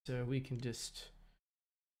So we can just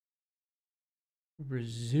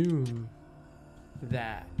resume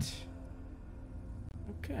that.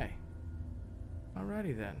 Okay.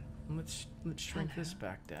 Alrighty then. Let's shrink this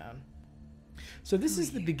back down. So this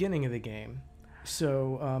is the beginning of the game.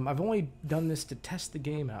 So I've only done this to test the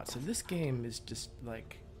game out. So this game is just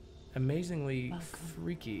like amazingly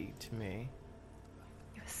freaky to me.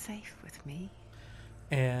 You're safe with me.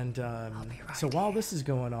 And so while this is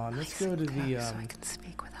going on, let's go to the so I can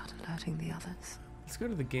speak without alerting the others. let's go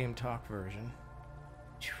to the game talk version.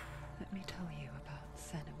 Let me tell you about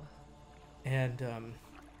Senua. And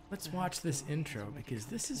let's watch this intro because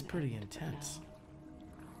this is pretty intense.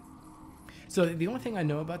 So the only thing I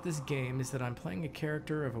know about this game is that I'm playing a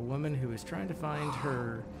character of a woman who is trying to find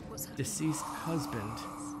her deceased husband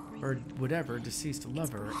or whatever, deceased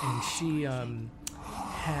lover, and she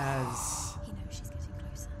has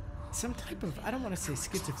some type of, I don't want to say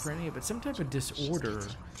schizophrenia, but some type of disorder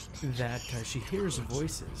that she hears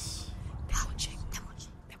voices.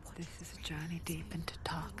 This is a journey deep into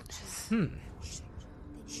darkness.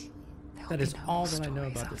 That is all that I know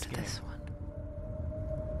about this game. What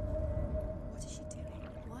is she doing?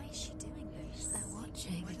 Why is she doing this? They're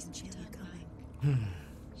watching. Why doesn't she know you're coming?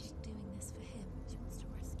 She's doing this for him. She wants to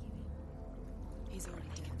rescue him. He's already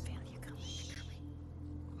dead. I can feel you coming.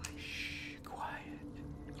 Shh, quiet.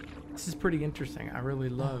 This is pretty interesting. I really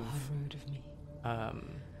love. How rude of me.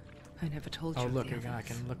 I never told you. Oh, of look, the I others.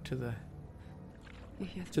 can look to the. You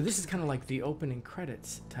hear So this is kind of like the opening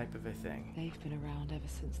credits type of a thing. They've been around ever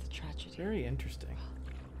since the tragedy. Very interesting.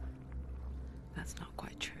 That's not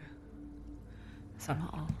quite true. Some are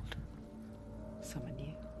old, some are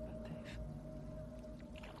new, but they've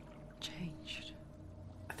changed.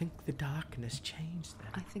 I think the darkness changed them.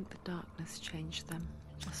 I think the darkness changed them.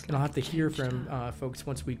 Just And I'll like have to it hear changed from her. folks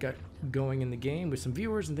once we got going in the game with some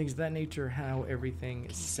viewers and things of that nature how everything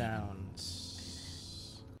sounds.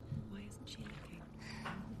 Why isn't she looking?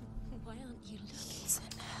 Why aren't you looking?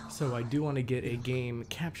 Senua? So I do want to get a game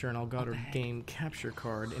capture, and I'll got a game capture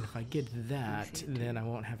card, and if I get that, then I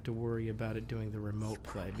won't have to worry about it doing the remote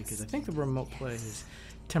play, because I think the remote play is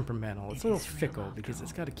temperamental. It's a little fickle, because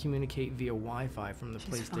it's got to communicate via Wi-Fi from the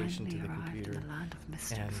PlayStation to the computer,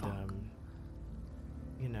 and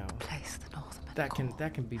you know, that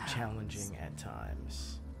can be challenging at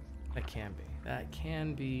times. That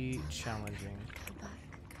can be challenging. Go back.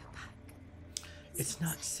 It's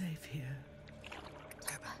not safe here.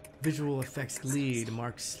 Go back. Visual effects lead,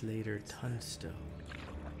 Mark Slater Tunstone.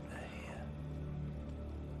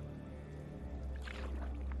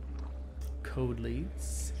 Code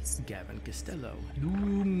leads, Gavin Costello.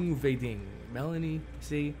 Vading, Melanie.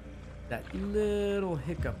 See, that little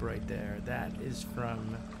hiccup right there, that is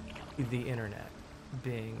from the internet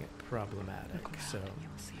being problematic. So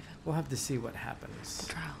we'll have to see what happens.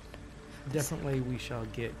 Definitely we shall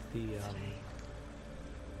get the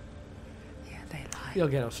you'll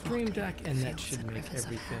get a stream deck, and that should make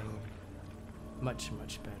everything much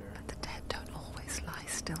better. But the dead don't always lie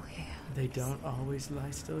still here. They don't always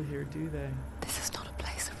lie still here, do they? This is not a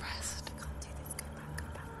place of rest. Can't do this. Go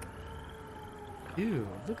back. Ew,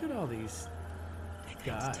 look at all these They're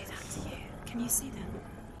going guys. to do that to you. Can you see them?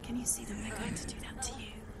 Can you see them? They're going to do that to you.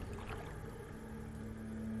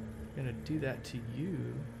 Gonna do that to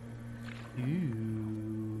you.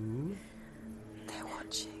 You. They're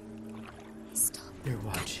watching. Stop. They're Can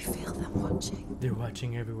watching. you feel them watching? They're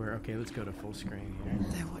watching everywhere. Okay, let's go to full screen here.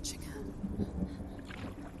 They're watching her.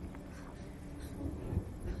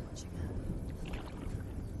 They're watching her.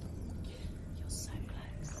 You're so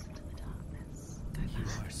close to the darkness. Go You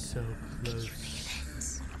back. are so close. Feel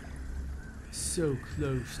it. So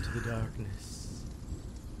close to the darkness.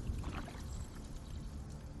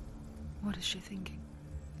 What is she thinking?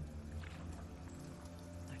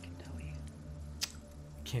 I can tell you.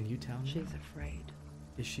 Can you tell me? She's afraid.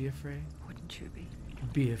 Is she afraid? Wouldn't you be?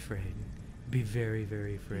 Be afraid. Be very,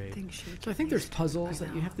 very afraid. think she would So I get think there's used to it puzzles by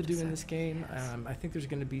that you now have to after do in so this many game. years. I think there's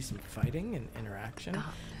going to be some fighting and interaction.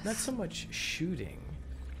 Not so much shooting,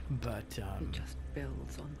 but It just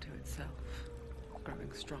builds onto itself,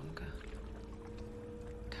 growing stronger,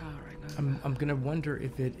 towering over. I'm going to wonder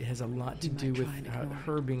if it has a lot to You do might with try and ignore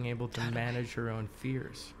her it. being able to Turn away. manage her own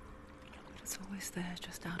fears. It's always there,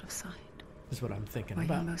 just out of sight. Is what I'm thinking Where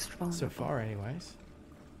you're about. most So vulnerable. far, anyways.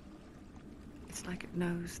 It's like it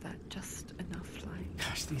knows that just enough light.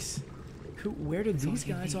 Gosh, where did It's all these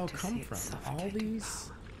you guys need all to come see it from? All suffocating.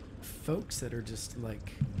 these folks that are just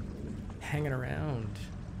like hanging around.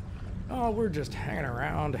 Oh, we're just hanging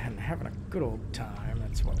around and having a good old time.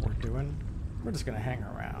 That's what we're doing. We're just gonna hang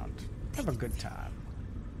around, have a good time.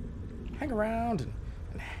 Hang around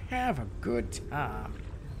and have a good time.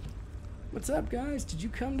 What's up, guys? Did you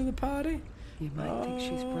come to the party? You might think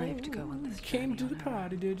she's brave to go on this Came journey to on the her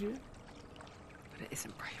party, own, did you? but it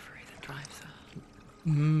isn't bravery that drives her.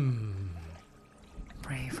 Mmm.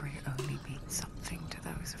 Bravery only means something to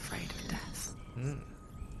those afraid of death.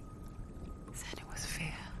 Senua's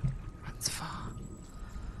fear runs far.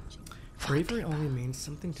 Bravery only means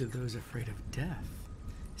something to those afraid of death.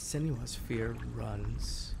 Senua's fear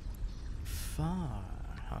runs far,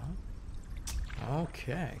 huh?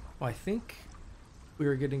 Okay. Well, I think we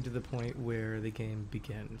are getting to the point where the game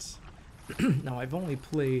begins. Now, I've only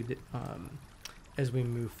played as we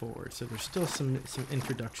move forward, so there's still some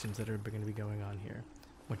introductions that are going to be going on here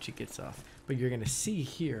once she gets off. But you're going to see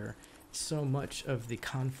here so much of the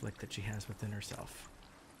conflict that she has within herself.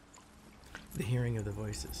 The hearing of the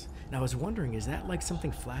voices. Now, I was wondering, is that like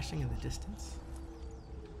something flashing in the distance?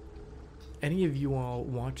 Any of you all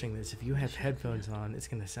watching this, if you have headphones on, it's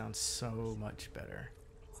going to sound so much better.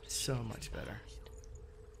 So much better.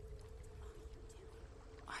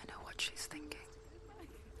 I know what she's thinking.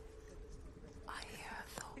 I hear her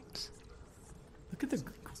thoughts. Look at the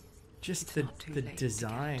It's not too the late to get into the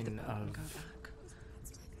design boat and go of. back.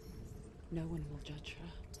 No one will judge her.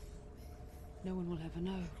 No one will ever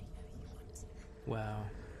know. Wow,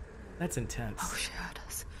 that's intense. Oh, she heard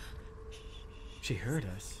us. She heard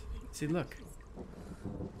us. See, look.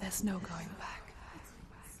 There's no going back.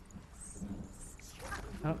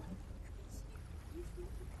 Oh,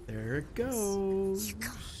 there it goes.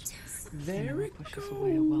 There Senua it pushes goes.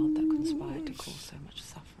 away a world that conspired to cause so much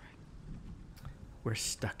suffering. We're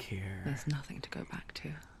stuck here. There's nothing to go back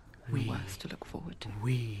to. We- And worse to look forward to.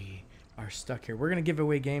 We are stuck here. We're gonna give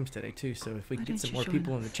away games today too, so if we Why can get don't some you more join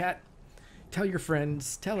people in the us? chat, tell your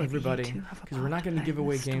friends, tell Maybe you everybody, two have a because we're part not to going to play give in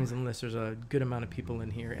away this games story. unless there's a good amount of people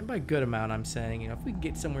in here. And by good amount, I'm saying, if we can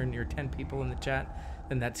get somewhere near 10 people in the chat,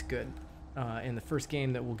 then that's good. In the first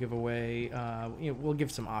game that we'll give away, we'll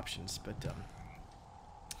give some options. But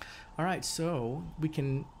all right, so we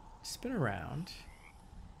can spin around,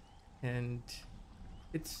 and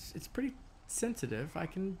it's pretty sensitive. I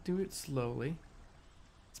can do it slowly.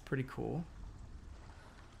 It's pretty cool.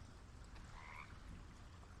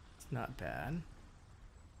 It's not bad.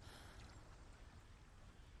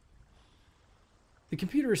 The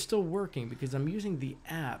computer is still working because I'm using the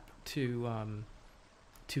app to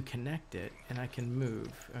connect it, and I can move.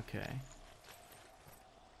 Okay.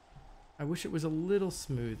 I wish it was a little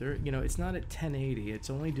smoother. It's not at 1080. It's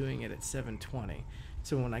only doing it at 720.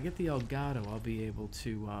 So when I get the Elgato, I'll be able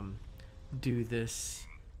to do this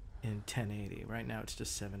in 1080. Right now it's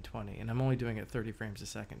just 720, and I'm only doing it 30 frames a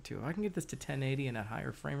second too. If I can get this to 1080 and at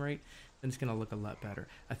higher frame rate, then it's going to look a lot better.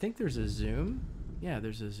 I think there's a zoom. Yeah,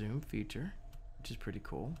 there's a zoom feature, which is pretty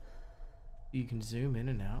cool. You can zoom in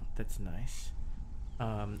and out. That's nice.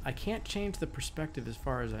 I can't change the perspective as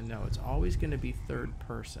far as I know. It's always going to be third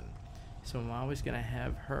person. So I'm always going to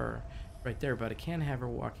have her right there, but I can't have her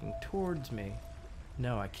walking towards me.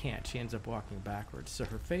 No, I can't. She ends up walking backwards. So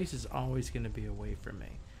her face is always going to be away from me.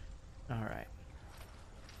 All right.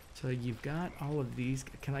 So you've got all of these.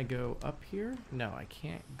 Can I go up here? No, I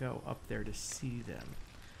can't go up there to see them.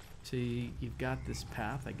 So you've got this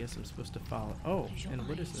path. I guess I'm supposed to follow. Oh, and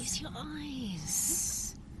what is this? Use your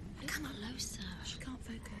eyes. Come closer. She can't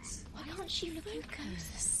focus. Why can't she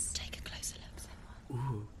focus? Take a closer look.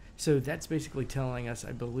 Ooh. So that's basically telling us,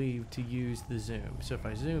 I believe, to use the zoom. So if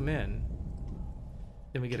I zoom in,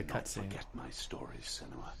 then we get a Do not cutscene. forget my stories,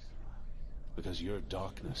 Senua. Because your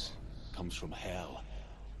darkness comes from hell,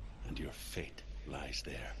 and your fate lies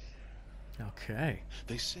there. Okay.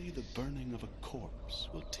 They say the burning of a corpse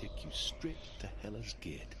will take you straight to Hela's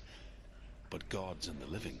gate. But gods and the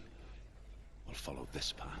living will follow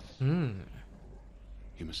this path.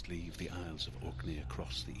 You must leave the Isles of Orkney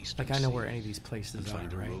across the eastern Like I know sea where any of these places and are,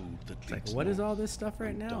 find a right? road that It's like, leads what is north all this stuff right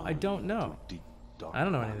and now? I down don't know. to deep, dark I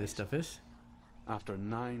don't know any of this valleys. stuff is. After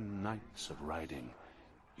 9 nights of riding,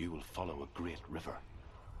 you will follow a great river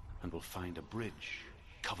and will find a bridge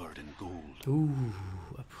covered in gold. Ooh,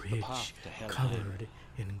 a bridge path to Helheim covered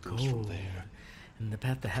in goes from gold. there And the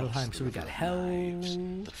path to across Helheim. the So we got river of Hell, knives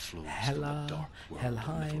that flows from the Hela, dark world of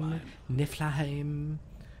Helheim, Niflheim.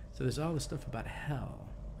 So there's all the stuff about hell.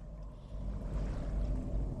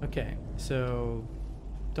 Okay, so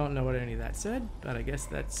don't know what any of that said, but I guess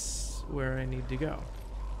that's where I need to go.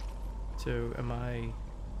 So am I...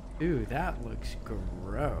 Ooh, that looks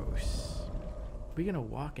gross. Are we gonna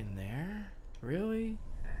walk in there? Really?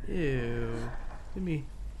 Ew. Let me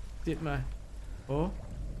dip my... Oh?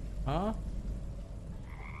 Huh?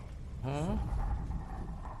 Huh?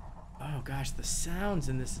 Oh gosh, the sounds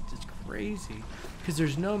in this is just crazy. Because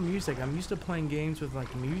there's no music. I'm used to playing games with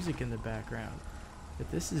like music in the background. But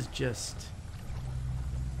this is just...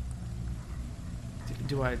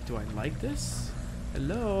 Do I like this?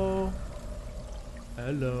 Hello?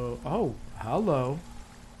 Hello? Oh, hello.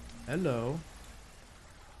 Hello.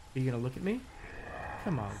 Are you gonna look at me?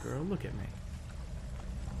 Come on, girl, look at me.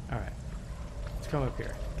 Alright. Let's come up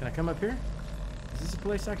here. Can I come up here? Is this a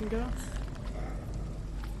place I can go?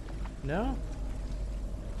 No?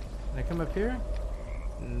 Can I come up here?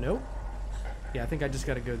 Nope. Yeah, I think I just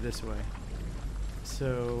gotta go this way.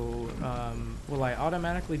 So, will I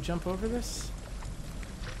automatically jump over this?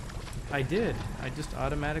 I did. I just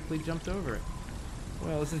automatically jumped over it.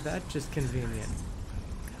 Well, isn't that just convenient?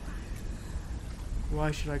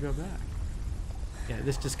 Why should I go back? Yeah,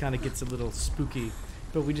 this just kind of gets a little spooky,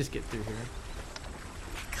 but we just get through here.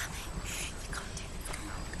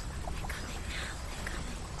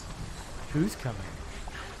 Who's coming?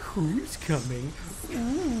 Who's coming?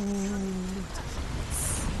 Ooh.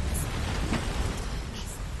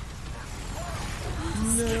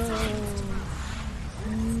 No.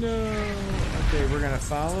 No. Okay, we're gonna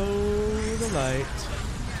follow the light.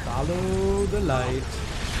 Follow the light.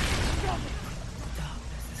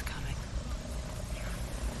 Darkness is coming.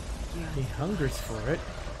 He hungers for it.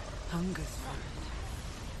 Hungers for it.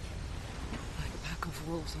 Like a pack of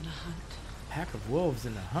wolves on a hunt. Pack of wolves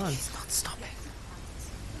in a hunt. He's not stopping.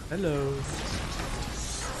 Hello.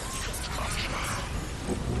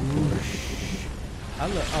 Whoosh.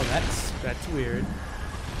 Hello. Oh, that's weird.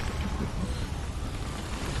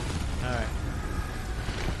 All right.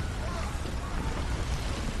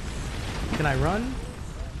 Can I run?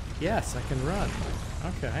 Yes, I can run.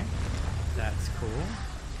 Okay. That's cool.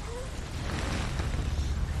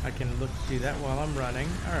 I can do that while I'm running.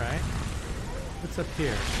 All right. What's up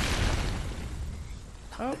here?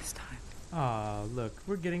 Not this time. Aw, look,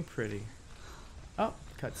 we're getting pretty. Oh,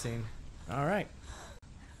 cutscene. All right.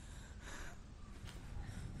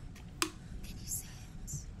 Can you see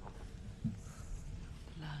it?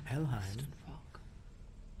 The land Helheim. of mist and fog.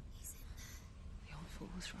 He's in there. The old fool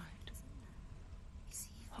was right. Is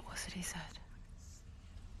he in What was it he said?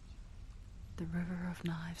 The river of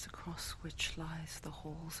knives across which lies the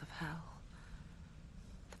halls of hell.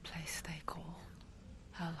 The place they call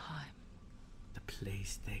Helheim. The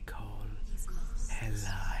place they call He's lost.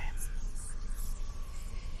 Helheim.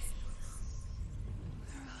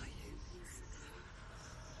 Where are you?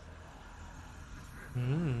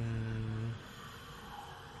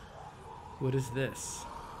 What is this?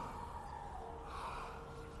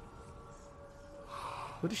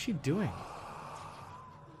 What is she doing?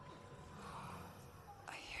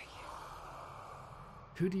 I hear you.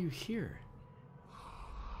 Who do you hear?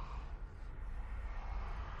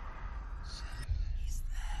 He's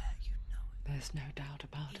there, you know it. There's no doubt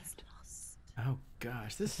about He's it. lost. Oh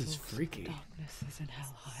gosh, this is Source of freaky. Darkness is in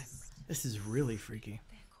Helheim, This is really freaky.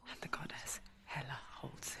 and the goddess Hela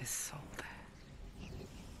holds his soul there.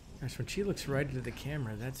 Gosh, when she looks right into the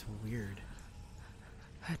camera, that's weird.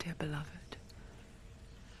 Her dear beloved,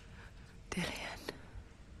 Dillian.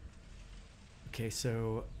 Okay,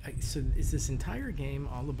 so is this entire game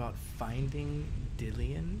all about finding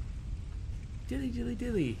Dillian? Dilly, dilly,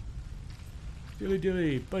 dilly. Dilly,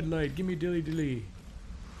 dilly. Bud Light, give me dilly, dilly.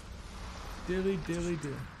 Dilly, dilly,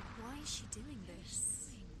 dilly. Why is she doing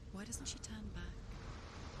this? Why doesn't she turn back?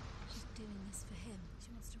 She's doing this for him.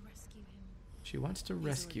 She wants to rescue him. She wants to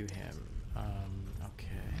rescue him. Okay.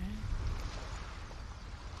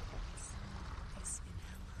 He's in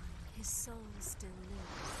Helheim. His soul still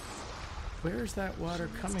lives. Where's that water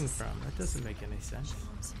coming from? That doesn't make any sense. She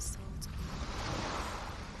wants his soul to be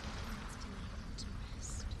to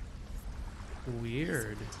rest.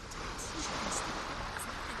 Weird.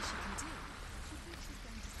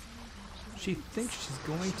 She thinks she's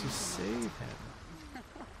going to save him.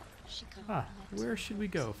 Ah, where should we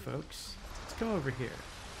go, folks? Let's go over here.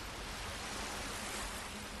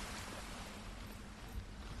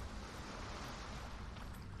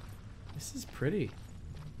 This is pretty.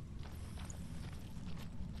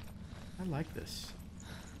 I like this.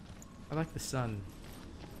 I like the sun.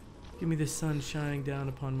 Give me the sun shining down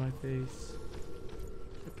upon my face.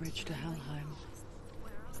 The bridge to Helheim.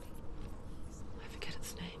 I forget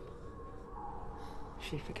its name.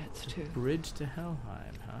 She forgets too. Bridge to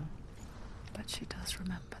Helheim, huh? But she does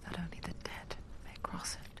remember that only the dead may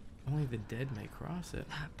cross it. Only the dead may cross it.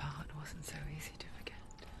 That part wasn't so easy to forget.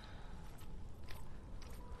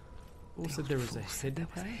 Who The said old there was a fool said hidden there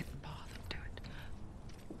was a path? hidden path to it.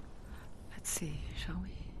 Let's see, shall we?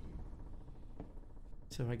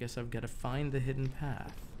 So I guess I've got to find the hidden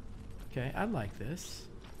path. Okay, I like this.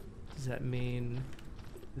 Does that mean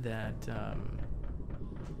that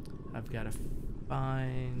I've got to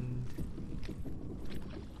find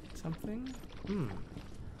something?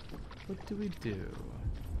 What do we do?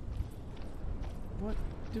 What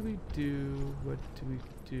do we do? What do we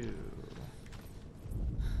do?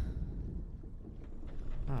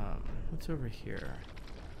 What's over here?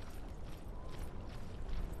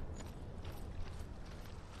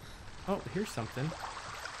 Oh, here's something.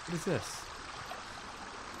 What is this?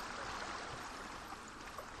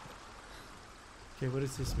 Okay, what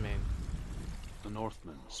does this mean? The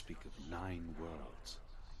Northmen speak of 9 worlds.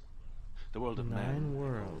 The world of 9 men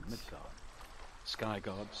worlds. Midgard. Sky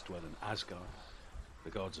gods dwell in Asgard.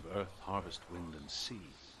 The gods of earth, harvest, wind, and sea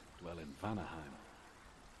dwell in Vanaheim.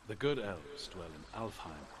 The good elves dwell in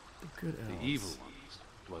Alfheim. The good elves. The evil ones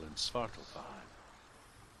dwell in Svartalfheim.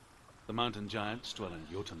 The mountain giants dwell in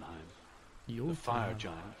Jotunheim. The fire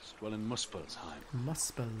giants dwell in Muspelheim.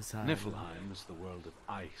 Muspelheim. Niflheim is the world of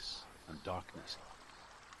ice and darkness.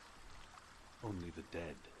 Only the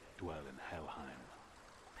dead dwell in Helheim.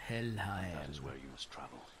 Helheim. That is where you must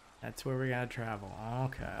travel. That's where we gotta travel.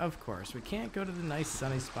 Okay, of course. We can't go to the nice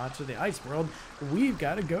sunny spots of the ice world. We've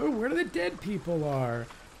gotta go where the dead people are.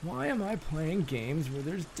 Why am I playing games where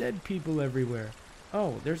there's dead people everywhere?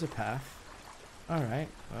 Oh, there's a path. Alright,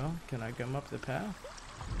 well, can I come up the path?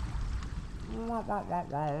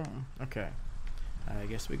 Okay. I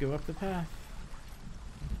guess we go up the path.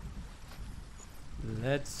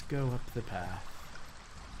 Let's go up the path.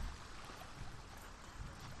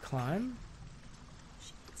 Climb?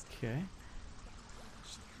 Okay.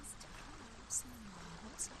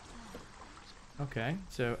 Okay,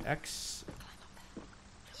 so X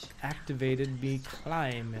activated me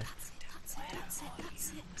climb. That's it.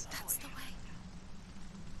 That's the way.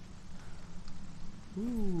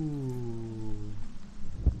 Ooh.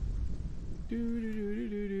 Do.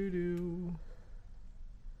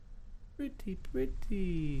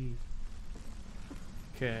 Pretty.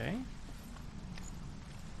 Okay.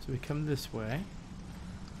 So we come this way.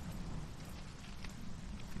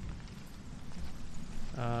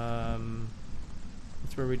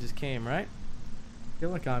 That's where we just came, right? I feel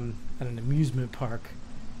like I'm at an amusement park.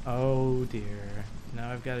 Oh dear.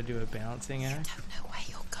 Now I've got to do a balancing act. You don't know where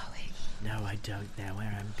you're going. No, I don't know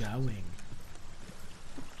where I'm going.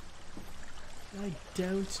 I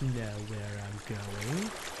don't know where I'm going.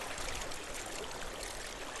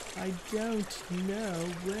 I don't know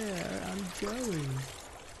where I'm going.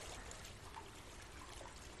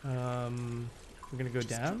 We're gonna go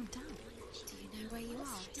down? Do you know where you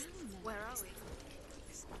are? Where are we?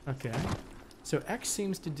 Okay. So X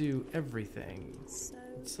seems to do everything. So...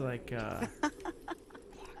 It's like, oh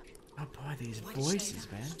boy, these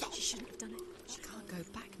voices, man. She shouldn't have done it. She can't go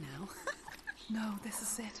back now. No, this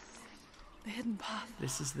is it. The hidden path.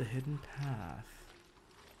 This is the hidden path.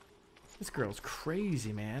 This girl's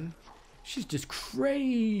crazy, man. She's just crazy.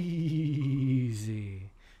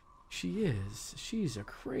 She is. She's a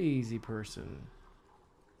crazy person.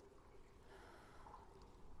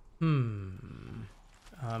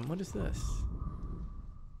 What is this?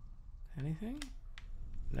 Anything?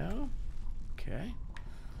 No? Okay.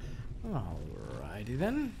 Alrighty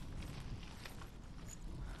then.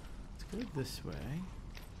 Let's go this way.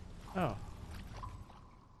 Oh.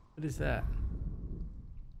 What is that?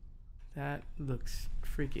 That looks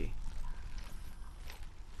freaky.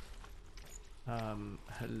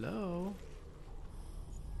 Hello?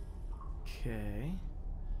 Okay.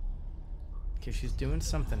 Okay, she's doing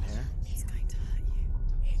something here. He's going to hurt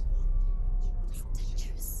you. It's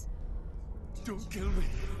dangerous. Don't kill me.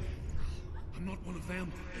 I'm not one of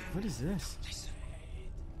them. What is this?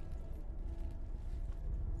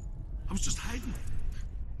 I was just hiding.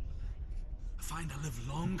 I find I live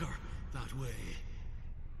longer that way.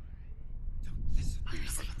 Don't listen. I'll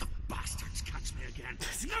never let the bastards catch me again.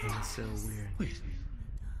 This Never. game's so weird. Wait.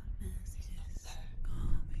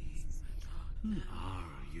 Who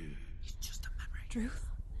are you? It's just a memory. Druth?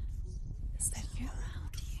 Is that you?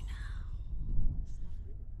 Around you now.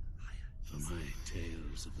 For my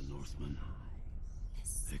tales of the Northmen,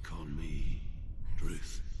 they call me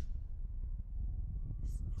Druth.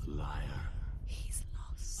 The liar. He's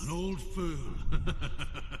lost. An old fool.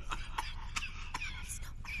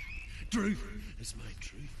 Truth is my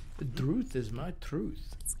truth. The truth is my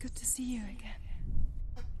truth. It's good to see you again.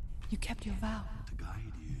 You kept your vow. To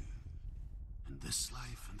guide you in this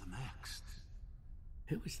life and the next.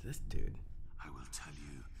 Who is this dude? I will tell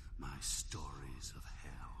you my stories of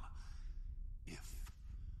hell, if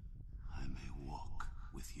I may walk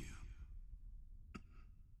with you.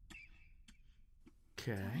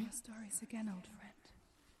 Tell Okay. your stories again, old friend.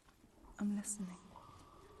 I'm listening.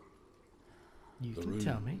 You The can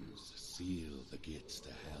tell me. runes seal the gates to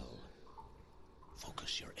hell.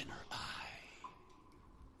 Focus your inner eye,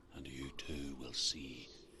 shall see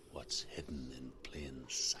what's hidden in plain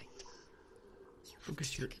sight.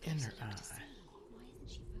 Focus your inner eye. Why isn't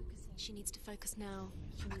she focusing? She needs to focus now.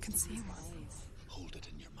 I can see one. Hold it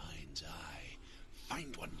in your mind's eye.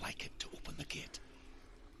 Find one like it to open the gate.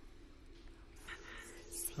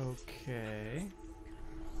 Okay.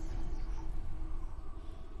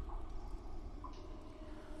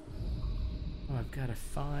 Oh, I've got to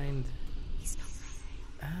find... He's not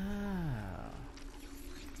there. Ah. You'll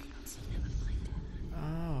never find it.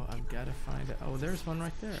 Oh, I've got to find it. Oh, there's one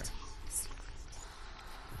right there.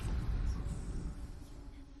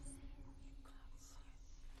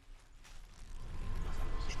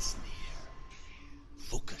 It's near.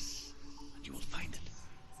 Focus, and you will find it.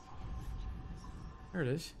 There it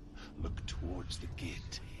is. Look towards the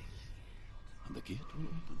gate, and the gate will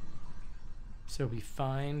open. So we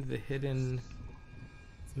find the hidden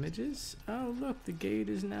images. Oh, look, the gate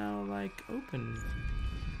is now, like, open.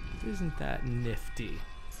 Isn't that nifty?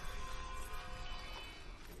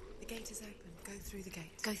 The gate is open. Go through the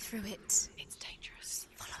gate. Go through it. It's dangerous.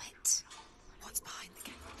 Follow it. What's behind the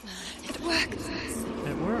gate? It worked.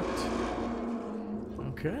 It worked.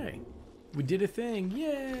 Okay. We did a thing.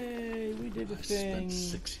 Yay! We did a I thing. spent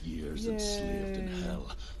 6 years enslaved in Yay.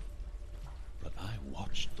 hell, but I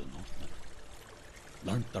watched the Northmen,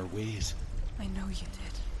 learnt their ways. I know you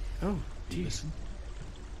did. Oh, You geez. listened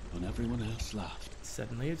when everyone else laughed.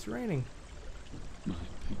 Suddenly it's raining. My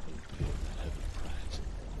people paid the heavy price.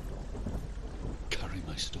 Carry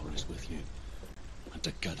my stories with you, and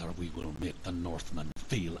together we will make the Northmen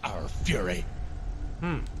feel our fury.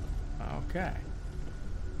 Okay.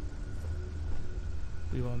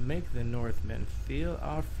 We will make the Northmen feel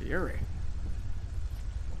our fury.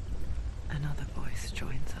 Another voice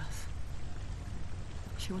joins us.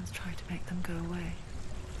 She once tried to make them go away.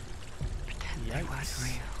 Pretend they weren't Yikes.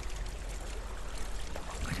 real.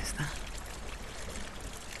 What good is that?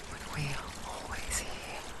 When we are always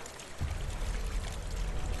here.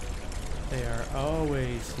 They are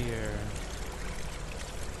always here.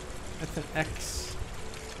 That's an X.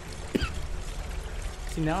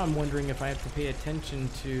 See, now I'm wondering if I have to pay attention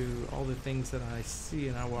to all the things that I see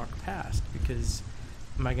and I walk past, because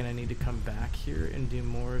am I going to need to come back here and do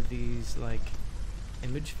more of these, like,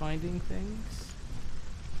 image finding things?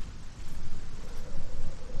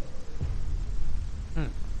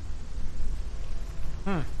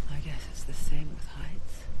 I guess it's the same with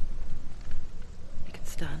heights. You can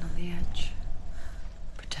stand on the edge,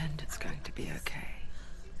 pretend it's going to be okay.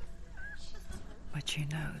 But you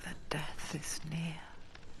know that death is near,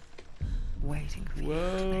 waiting for you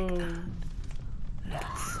to make that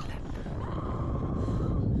little slip.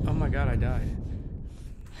 Oh my god, I died.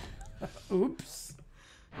 Oops.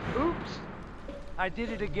 Oops! I did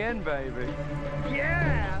it again, baby.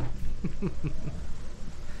 Yeah!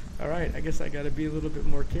 Alright, I guess I gotta be a little bit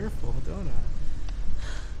more careful, don't I?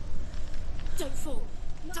 Don't fall.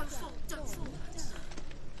 Don't fall. Don't fall.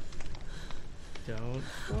 Don't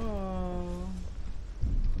fall.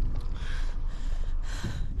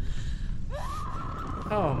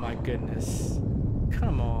 Oh my goodness.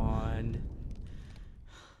 Come on.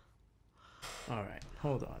 Alright,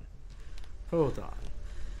 hold on. Hold on.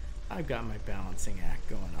 I've got my balancing act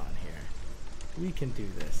going on here. We can do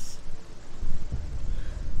this.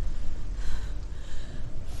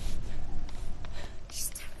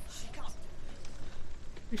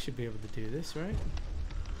 We should be able to do this, right?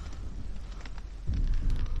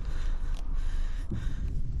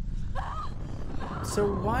 So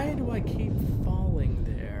why do I keep falling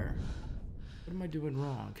there? What am I doing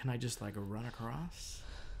wrong? Can I just, like, run across?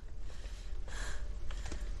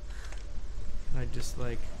 Can I just,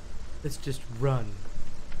 like, let's just run.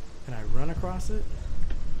 Can I run across it?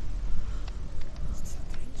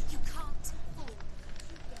 You can't fall.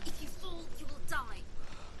 If you fall, you will die.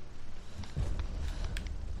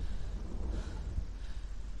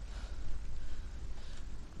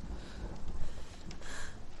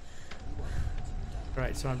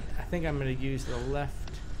 Right, so I think I'm going to use the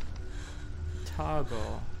left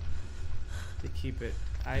toggle to keep it.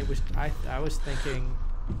 I was thinking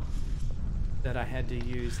that I had to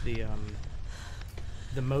use the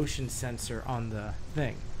motion sensor on the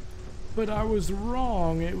thing, but I was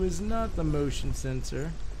wrong. It was not the motion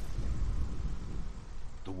sensor.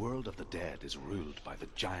 The world of the dead is ruled by the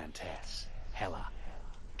giantess, Hela,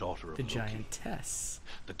 daughter of The Loki. giantess.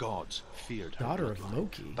 The gods feared her Daughter of bloodline,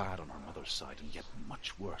 Loki? bad on her mother's side and yet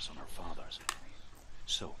much worse on her father's.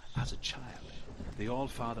 So, as a child, the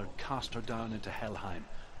All-Father cast her down into Helheim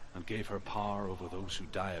and gave her power over those who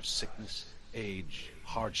die of sickness, age,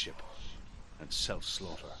 hardship, and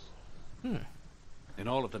self-slaughter. In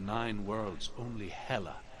all of the 9 worlds, only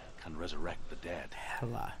Hela can resurrect the dead.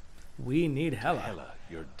 Hela. We need Hela. Hela,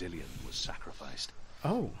 your Dillion, was sacrificed.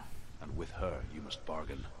 Oh. And with her, you must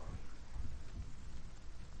bargain.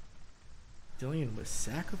 Dillion was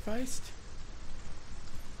sacrificed?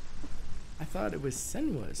 I thought it was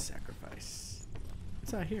Senua's sacrifice.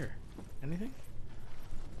 What's out here? Anything?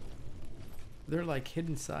 Are there like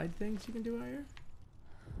hidden side things you can do out here?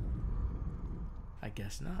 I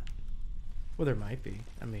guess not. Well, there might be.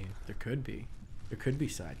 I mean, there could be. There could be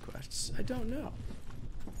side quests. I don't know.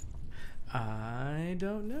 I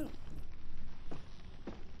don't know.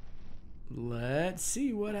 Let's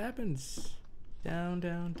see what happens. Down,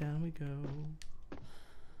 down, down we go.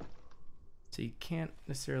 So you can't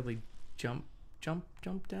necessarily jump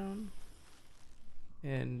down.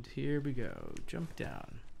 And here we go. Jump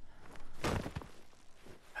down. Oh,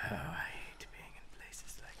 I hate being in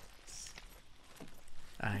places like this.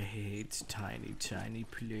 I hate tiny, tiny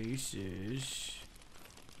places.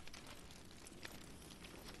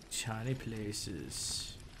 Tiny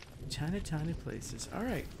places. Tiny, tiny places.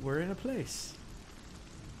 Alright, we're in a place.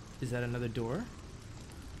 Is that another door?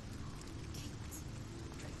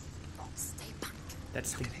 Stay back.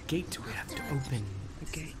 That's the gate we have to open. The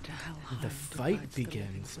gate to Helheim. The fight divides the living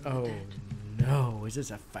begins. from the Oh dead. no, is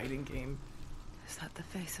this a fighting game? Is that the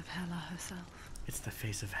face of Hela herself? It's the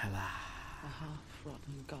face of Hela. A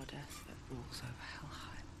half-rotten goddess that rules over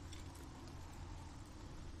Helheim.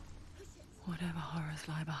 Whatever horrors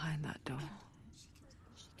lie behind that door,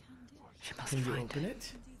 she must Can you find open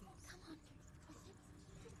it?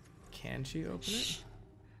 Can she open it?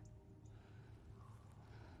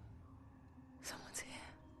 Someone's here.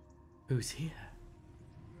 Who's here?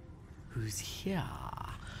 Who's here?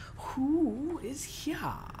 Who is here?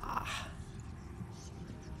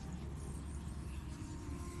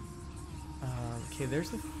 Okay, there's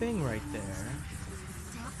the thing right there.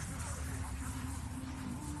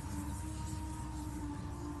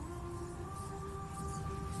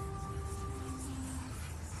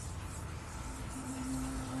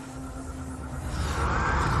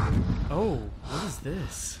 Oh, what is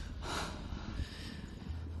this?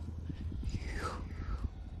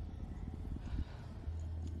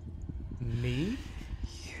 Me?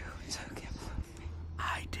 You took him from me.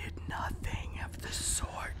 I did nothing of the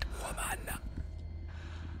sort, woman.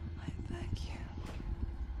 I beg you.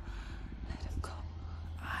 Let him go.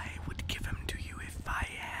 I would give him to you if I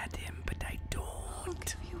had him, but I I'll don't.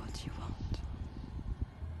 give you what you want.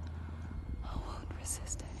 I won't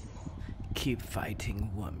resist anymore. Keep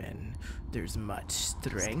fighting, woman. There's much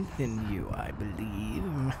strength in you, I believe.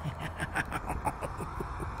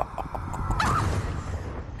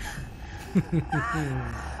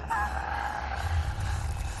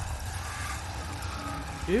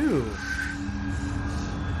 Ew.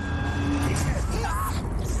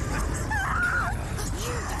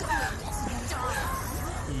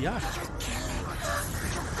 Yuck.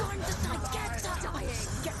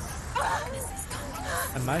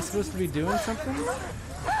 Am I supposed to be doing something?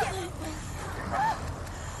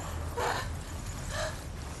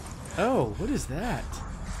 Oh, what is that?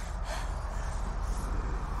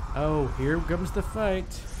 Oh, here comes the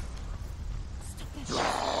fight.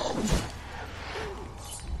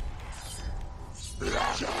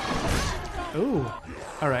 Oh,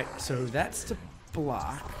 all right. So that's to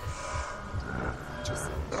block.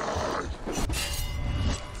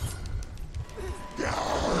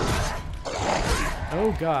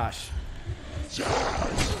 Oh gosh.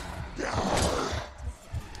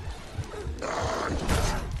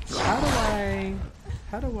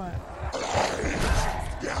 How do I?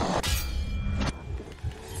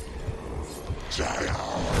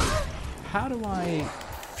 How do I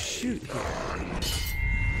shoot here?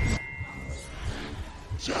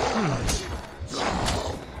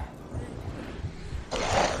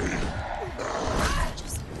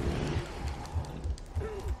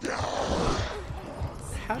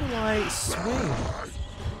 How do I swing?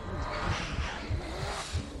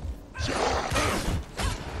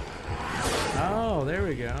 Oh, there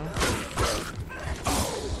we go.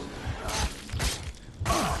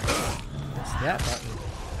 What's that button?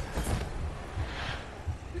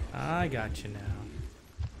 I got you now.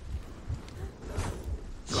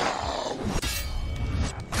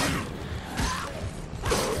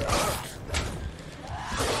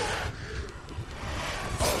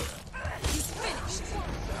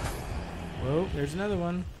 Whoa, there's another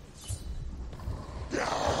one.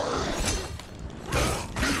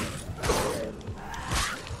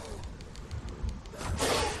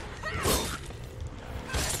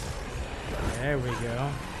 There we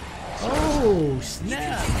go. Oh,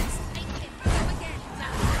 snap!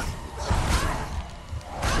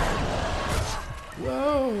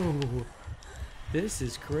 Whoa! Whoa. This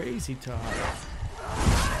is crazy talk.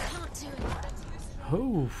 Can't do it.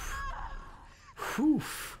 Hoof.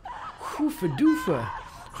 Hoof. Hoofa doofa.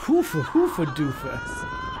 Hoofa hoofa doofa.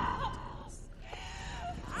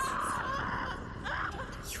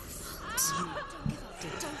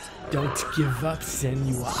 Don't give up,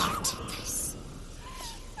 Senua.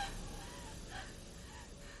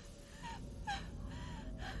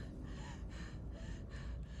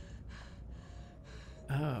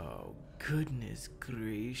 Oh, goodness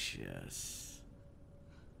gracious.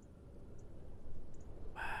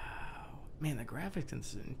 Wow. Man, the graphics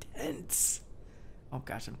is intense. Oh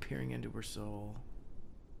gosh, I'm peering into her soul.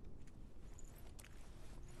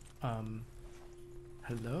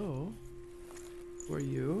 Hello? Who are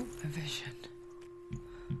you? A vision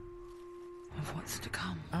of what's to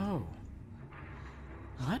come. Oh.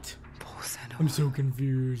 What? Poor Senua. I'm so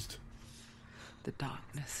confused. The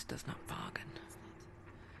darkness does not bargain.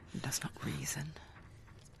 It does not reason.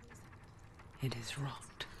 It is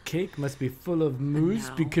rot. Cake must be full of mousse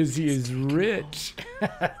now because he it's is taking rich.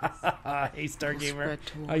 Hey, Stargamer.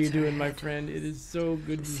 How you doing, my friend? It is so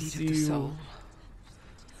good to The see seed of the you. soul.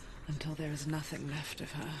 Until there is nothing left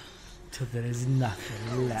of her. Till there is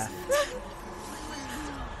nothing left.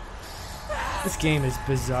 This game is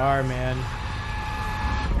bizarre, man.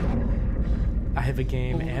 I have a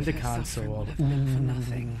game All and of a her suffering console. would have been for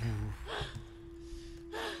nothing.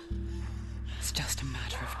 It's just a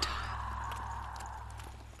matter of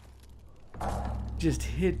time. Just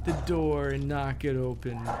hit the door and knock it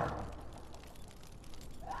open.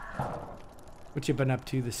 What you been up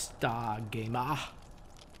to, the Stargamer?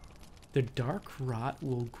 The dark rot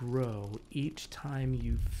will grow each time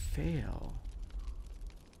you fail.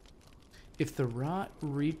 If the rot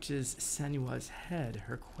reaches Senua's head,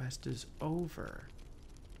 her quest is over.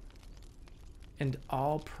 And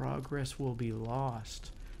all progress will be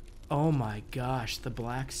lost. Oh my gosh, the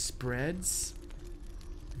black spreads?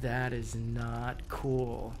 That is not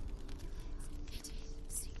cool.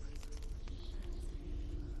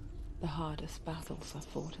 The hardest battles are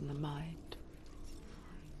fought in the mind.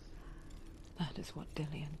 That is what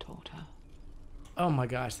Dillian taught her. Oh my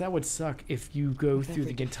gosh, that would suck if you go With through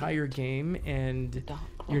every the entire defeat, game and Dark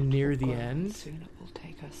you're rot near will the grow, end. and soon it will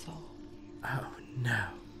take her soul. Oh no.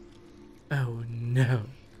 Oh no.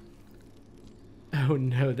 Oh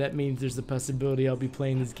no, that means there's a possibility I'll be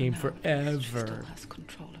playing this game For now, She forever. still has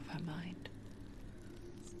control of her mind.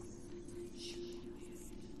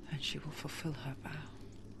 And she will fulfill her vow.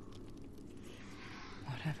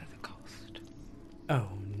 Whatever the cost. Oh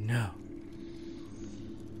no.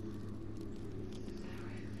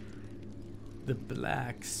 The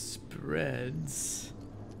black spreads.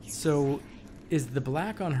 So, is the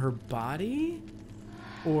black on her body?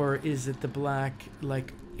 Or is it the black,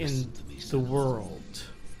 like, in Listen to me, the Senua. world?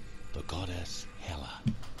 The goddess Hela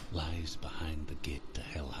lies behind the gate to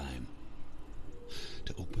Helheim.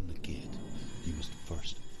 To open the gate, you must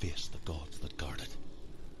first face the gods that guard it.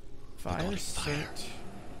 The god Fire, of fire,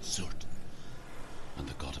 Surt. Surt, and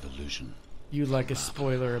the god of illusion. You like a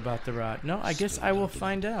spoiler about the rot. No, I guess I will Spell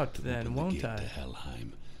find out open then, the won't gate I? to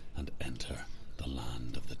Helheim and enter the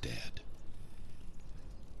land of the dead.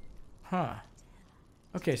 Huh.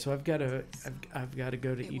 Okay, so I've got to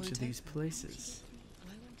go to each of these places.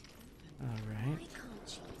 All right. Why can't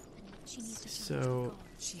she? She needs to So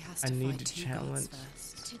She has I to need fight to two challenge gods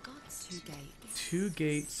first. Two gods. Two gates. 2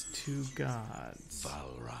 gates, 2 gods.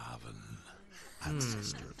 Valravan,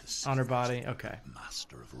 ancestor of the sea, On her body. Okay.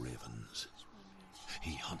 master of ravens.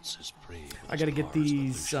 He hunts his prey. with I gotta his get powers of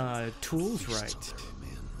these illusion, tools feasts right. on their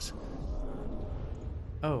remains.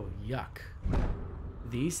 Oh, yuck.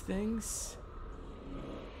 These things?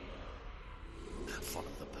 Follow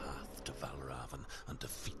the path to Valravan and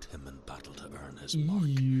defeat him in battle to earn his mark. The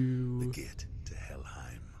You. gate to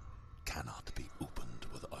Helheim cannot be opened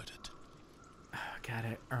without it.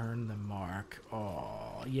 Gotta earn the mark.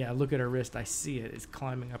 Oh, yeah, look at her wrist. I see it. It's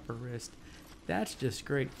climbing up her wrist. That's just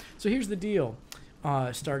great. So here's the deal,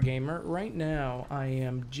 Stargamer. Right now, I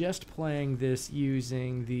am just playing this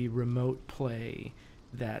using the remote play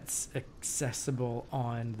that's accessible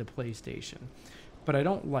on the PlayStation. But I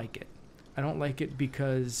don't like it. I don't like it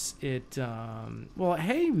because it, well,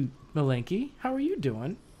 hey, Malenki, how are you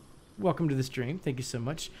doing? Welcome to the stream. Thank you so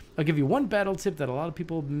much. I'll give you one battle tip that a lot of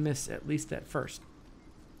people miss, at least at first.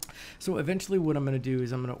 So eventually what I'm going to do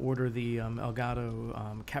is I'm going to order the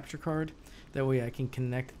Elgato capture card. That way I can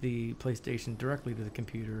connect the PlayStation directly to the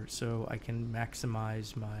computer so I can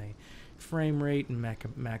maximize my frame rate and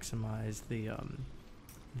maximize the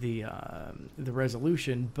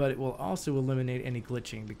resolution, but it will also eliminate any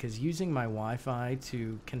glitching because using my Wi-Fi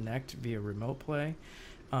to connect via remote play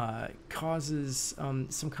causes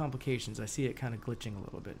some complications. I see it kind of glitching a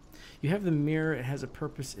little bit. You have the mirror. It has a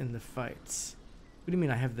purpose in the fights. What do you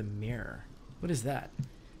mean I have the mirror? What is that?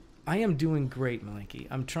 I am doing great, Malinky.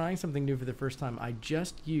 I'm trying something new for the first time. I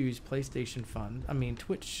just used PlayStation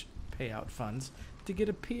Twitch payout funds to get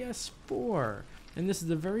a PS4. And this is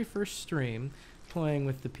the very first stream playing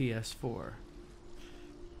with the PS4.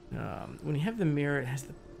 When you have the mirror, it has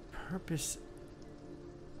the purpose.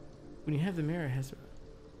 When you have the mirror, it has...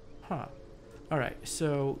 Huh. Alright,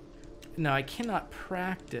 so... Now, I cannot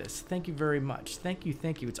practice. Thank you very much. Thank you,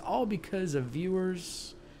 thank you. It's all because of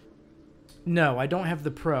viewers... No, I don't have the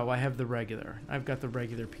Pro. I have the regular. I've got the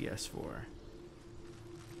regular PS4.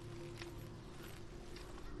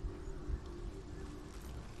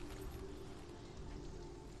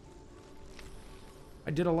 I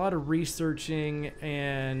did a lot of researching,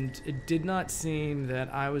 and it did not seem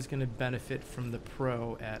that I was going to benefit from the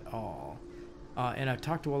Pro at all. And I've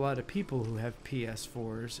talked to a lot of people who have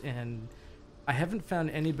PS4s, and I haven't found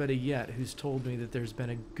anybody yet who's told me that there's been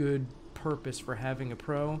a good purpose for having a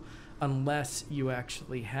Pro, unless you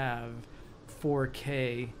actually have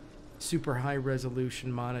 4K super high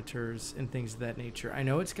resolution monitors and things of that nature. I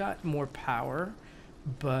know it's got more power,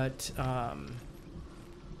 but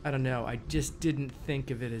I don't know. I just didn't think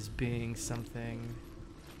of it as being something.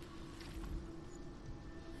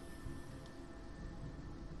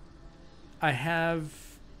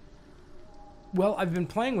 Well, I've been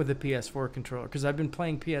playing with the PS4 controller because I've been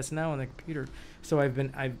playing PS Now on the computer. So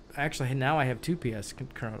I actually now I have two PS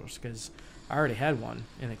controllers because I already had one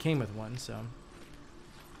and it came with one. So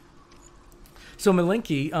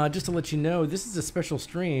Malinky, just to let you know, this is a special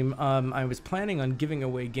stream. I was planning on giving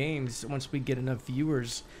away games once we get enough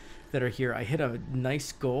viewers that are here. I hit a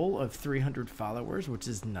nice goal of 300 followers, which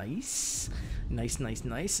is nice. Nice.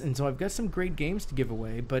 And so I've got some great games to give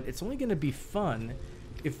away, but it's only going to be fun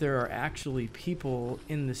if there are actually people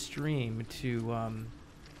in the stream to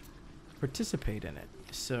participate in it.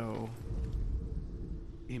 So...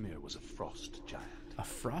 Ymir was a frost giant. A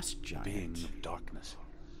frost giant? Being of darkness.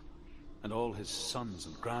 And all his sons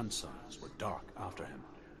and grandsons were dark after him.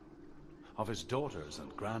 Of his daughters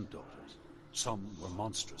and granddaughters, some were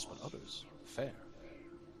monstrous, but others fair.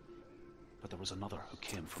 But there was another who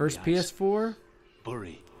came from First the ice. PS4?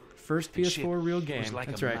 Buri. First PS4 real game. Was like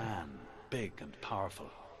That's a right. man, big and powerful.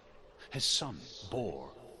 His son,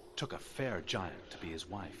 Bor, took a fair giant to be his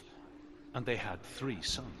wife, and they had 3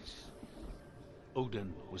 sons.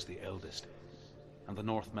 Odin was the eldest, and the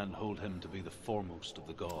Northmen hold him to be the foremost of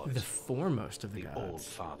the gods. The foremost of the gods. The Old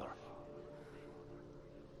Father.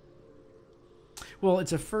 Well,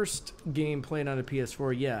 it's a first game played on a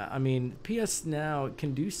PS4, yeah. I mean, PS Now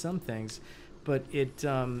can do some things, but it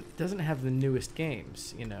doesn't have the newest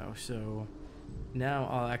games, you know, so now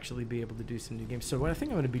I'll actually be able to do some new games. So what I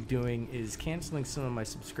think I'm going to be doing is canceling some of my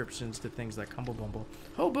subscriptions to things like Humble Bumble.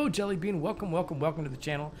 Hobo Jellybean, welcome to the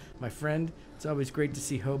channel, my friend. It's always great to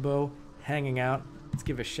see Hobo hanging out. Let's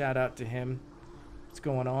give a shout out to him. What's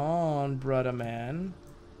going on, brother man?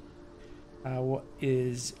 What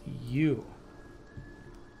is you?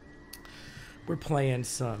 We're playing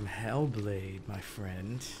some Hellblade, my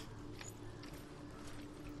friend.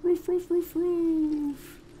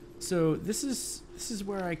 Roof. So this is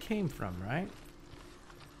where I came from, right?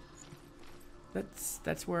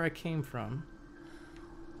 That's where I came from.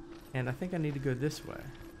 And I think I need to go this way.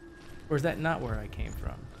 Or is that not where I came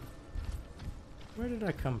from? Where did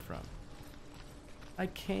I come from? I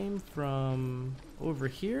came from over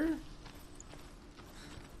here?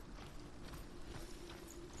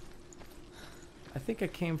 I think I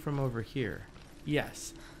came from over here.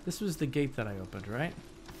 Yes. This was the gate that I opened, right?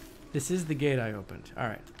 This is the gate I opened.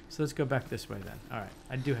 Alright. So let's go back this way then. Alright.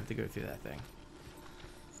 I do have to go through that thing.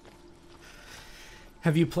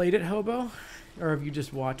 Have you played it, Hobo? Or have you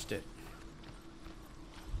just watched it?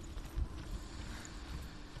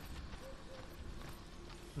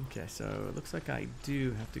 Okay, so it looks like I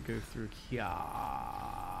do have to go through here.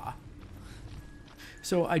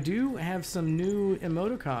 So I do have some new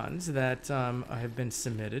emoticons that have been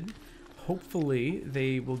submitted. Hopefully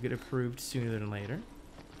they will get approved sooner than later.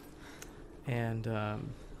 And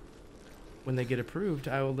when they get approved,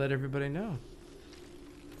 I will let everybody know.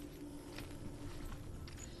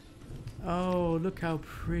 Oh, look how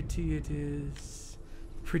pretty it is.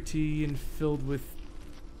 Pretty and filled with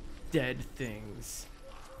dead things.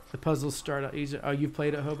 The puzzles start out easier. Oh, you've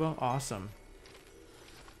played it, Hobo? Awesome.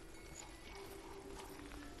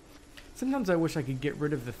 Sometimes I wish I could get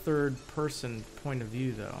rid of the third person point of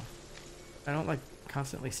view, though. I don't like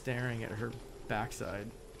constantly staring at her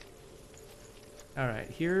backside. Alright,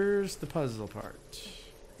 here's the puzzle part.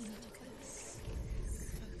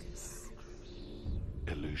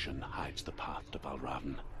 illusion hides the path to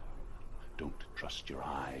Valravn. Don't trust your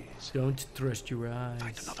eyes. Don't trust your eyes.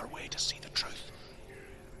 Find another way to see the truth.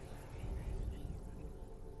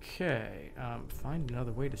 Okay, find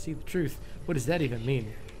another way to see the truth. What does that even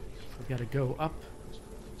mean? We've got to go up.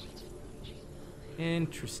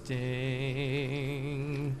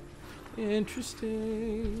 Interesting.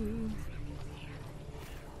 Interesting.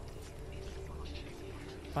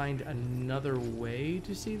 Find another way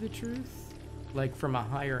to see the truth? Like from a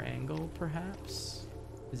higher angle, perhaps?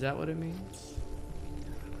 Is that what it means?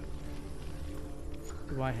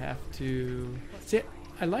 Do I have to... See,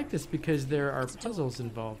 I like this because there are puzzles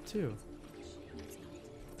involved, too.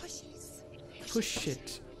 Push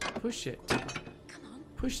it. Push it.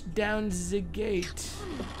 Push down the gate.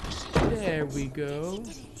 There we go.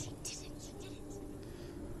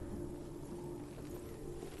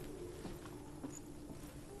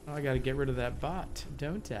 Oh, I gotta get rid of that bot,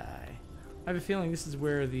 don't I? I have a feeling this is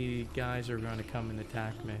where the guys are going to come and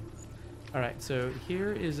attack me. Alright, so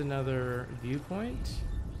here is another viewpoint.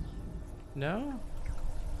 No?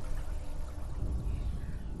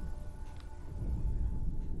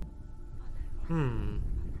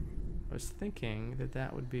 I was thinking that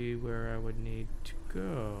that would be where I would need to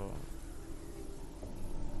go.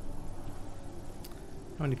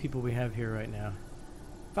 How many people we have here right now?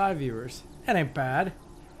 5 viewers. That ain't bad.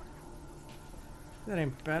 That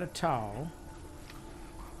ain't bad at all.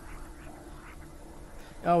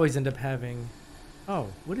 I always end up having... Oh,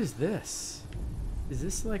 what is this? Is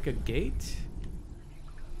this like a gate?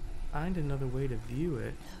 Find another way to view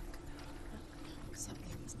it.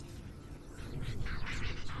 Something's different.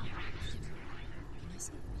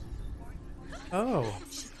 Oh,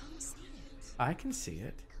 She can't see it. I can see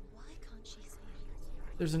it. Why can't she see it?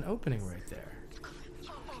 There's an opening right there.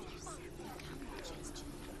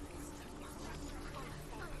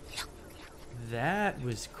 That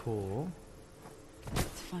was cool.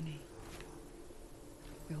 It's funny.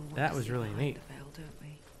 We all want That to was see really behind neat. the veil, don't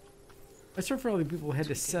we? I swear for all the people who had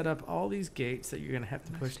to set up all these gates that you're gonna have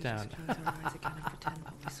to push Mostly down. just close our eyes again and pretend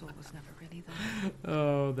what we saw was never really there.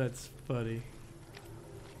 Oh, that's funny.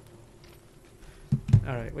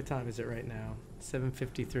 All right, what time is it right now?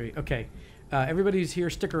 7:53. Okay, everybody who's here,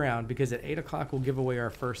 stick around because at 8 o'clock we'll give away our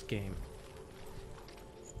first game.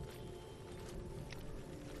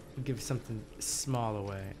 We'll give something small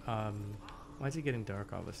away. Why is it getting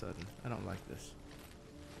dark all of a sudden? I don't like this.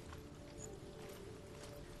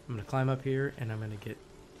 I'm gonna climb up here and I'm gonna get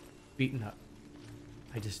beaten up.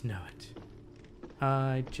 I just know it.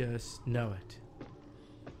 I just know it.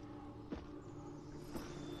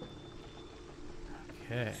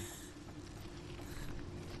 Okay.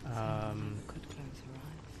 Senua could close her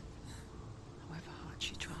eyes, however hard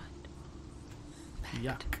she tried.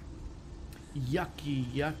 Yuck. Yucky,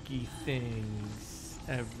 yucky things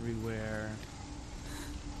everywhere.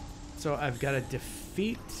 So I've got to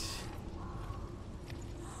defeat...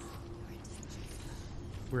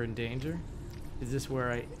 We're in danger? Is this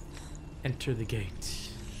where I enter the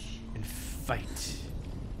gate and fight?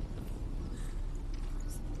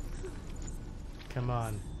 Come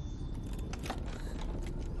on.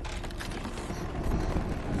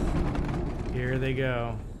 Here they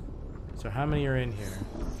go. So how many are in here?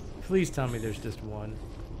 Please tell me there's just one.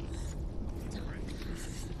 This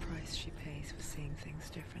is the price she pays for seeing things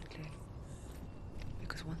differently.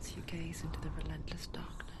 Because once you gaze into the relentless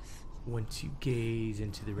darkness, Once you gaze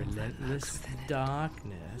into the All that lurks relentless within it.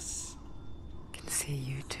 darkness. you can see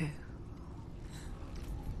you too.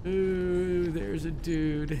 Ooh, there's a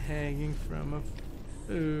dude hanging from a...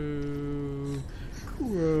 Ooh,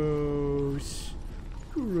 gross.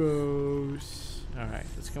 Gross. Alright,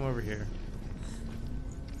 let's come over here.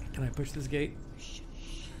 Can I push this gate?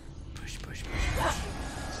 Push, push, push, push.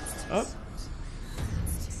 Oh!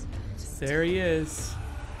 There he is.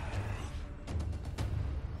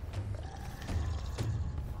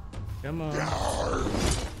 Come on.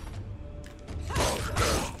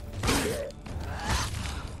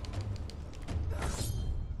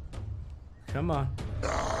 Come on.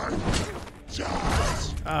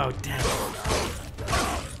 Oh, damn it.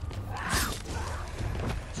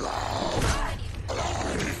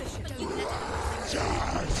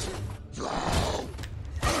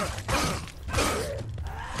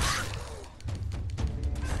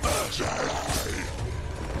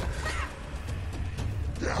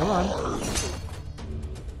 Come on.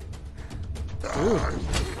 Ooh.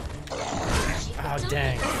 Oh,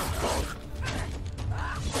 dang.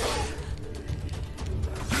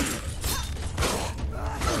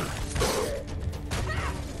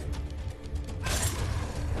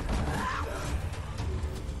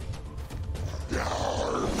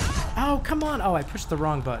 Oh, come on. Oh, I pushed the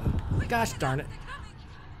wrong button. Gosh darn it.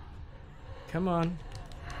 Come on.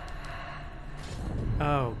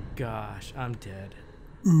 Oh, gosh. I'm dead.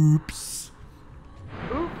 Oops.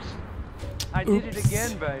 Oops. I did it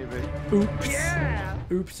again, baby. Oops. Yeah.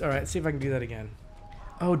 Oops. All right, see if I can do that again.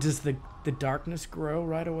 Oh, does the darkness grow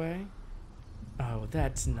right away? Oh,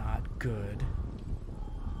 that's not good.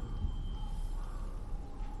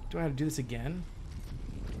 Do I have to do this again?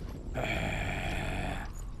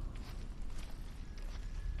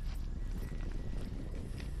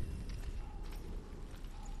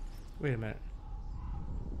 Wait a minute.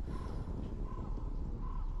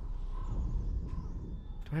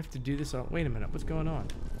 Do I have to do this all? Wait a minute. What's going on?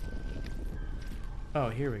 Oh,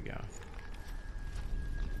 here we go.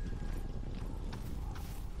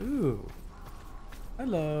 Ooh.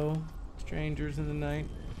 Hello, strangers in the night.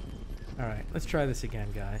 All right, let's try this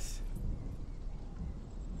again, guys.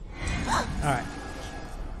 All right.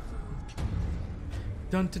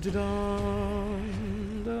 Dun dun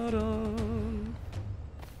dun dun dun.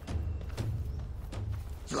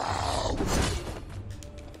 Dun.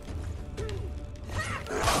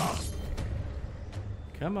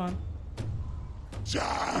 Come on.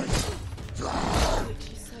 Dang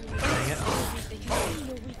it.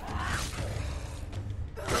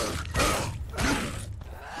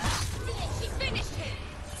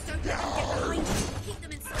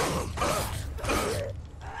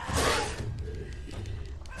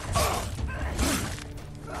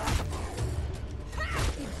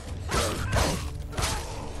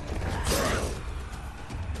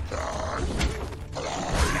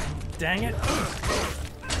 Dang it.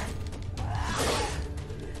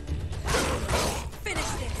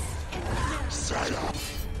 Finish this.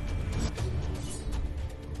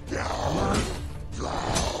 Come on.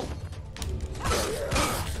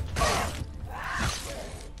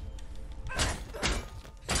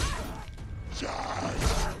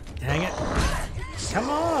 Dang it. Come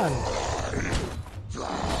on.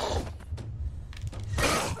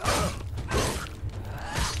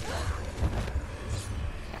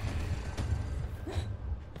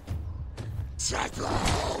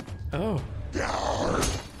 Oh.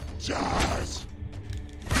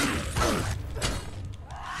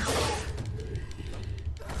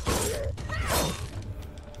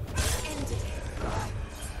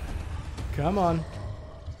 Come on.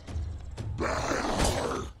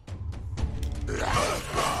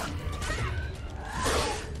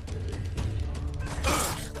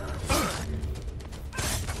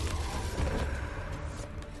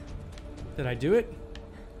 Did I do it?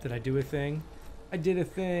 Did I do a thing? I did a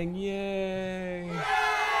thing. Yay!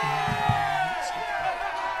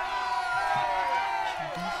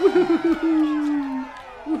 Woohoo!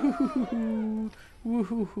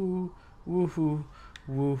 Woohoo! Woohoo! Woohoo!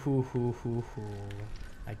 Woohoo!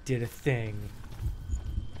 I did a thing.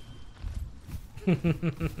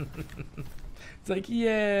 It's like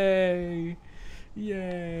yay!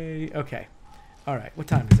 Yay! Okay. All right. What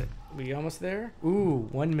time is it? We almost there? Ooh,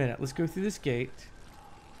 1 minute. Let's go through this gate.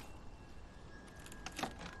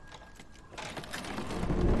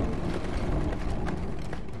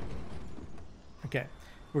 Okay,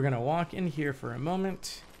 we're gonna walk in here for a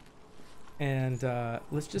moment, and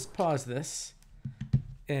let's just pause this,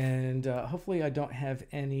 and hopefully I don't have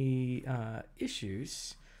any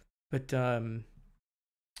issues, but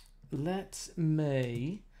let's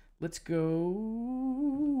go.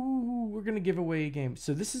 We're gonna give away a game.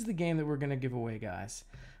 So this is the game that we're gonna give away, guys.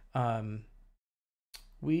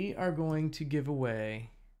 We are going to give away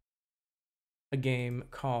a game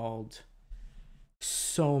called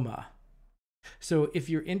Soma. So if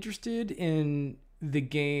you're interested in the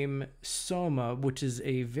game Soma, which is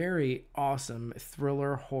a very awesome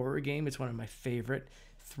thriller horror game, it's one of my favorite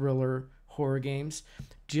thriller horror games,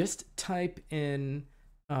 just type in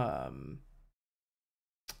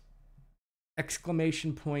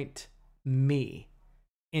 !me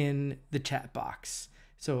in the chat box.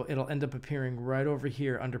 So it'll end up appearing right over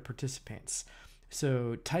here under participants.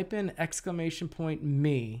 So type in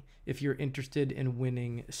 !me if you're interested in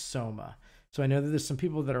winning Soma. So I know that there's some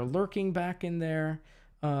people that are lurking back in there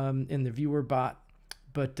in the viewer bot,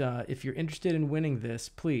 but if you're interested in winning this,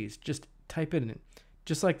 please just type it in,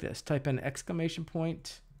 just like this. Type in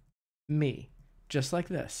 !me, just like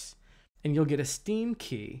this, and you'll get a Steam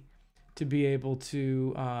key to be able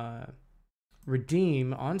to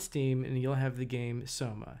redeem on Steam, and you'll have the game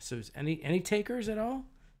Soma. So is any takers at all?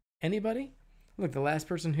 Anybody? Look, the last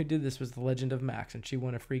person who did this was the Legend of Max, and she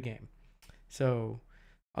won a free game. So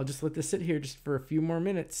I'll just let this sit here just for a few more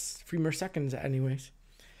minutes, a few more seconds anyways.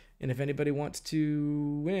 And if anybody wants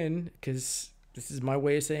to win, because This is my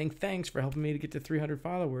way of saying thanks for helping me to get to 300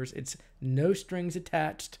 followers. It's no strings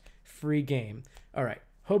attached, free game. All right,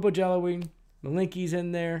 Hobo Jellowing, Malinky's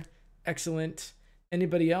in there. Excellent.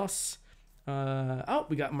 Anybody else? Oh,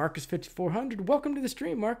 we got Marcus 5400. Welcome to the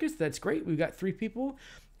stream, Marcus. That's great. We've got 3 people.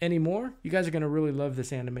 Any more? You guys are going to really love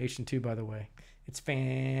this animation too, by the way. It's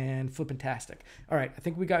fan-flippin-tastic. All right, I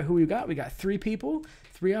think we got who we got. We got 3 people,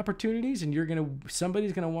 3 opportunities, and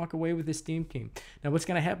somebody's gonna walk away with this Steam key. Now, what's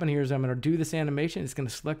gonna happen here is I'm gonna do this animation. It's gonna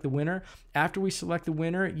select the winner. After we select the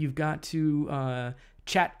winner, you've got to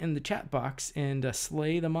chat in the chat box and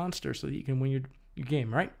slay the monster so that you can win your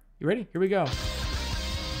game. All right? You ready? Here we go.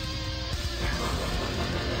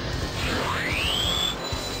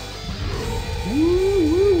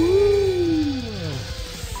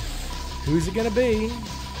 Who's it gonna be?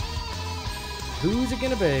 Who's it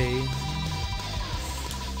gonna be?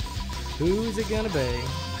 Who's it gonna be?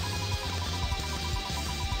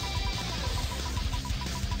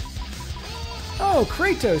 Oh,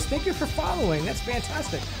 Kratos, thank you for following. That's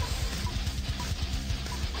fantastic.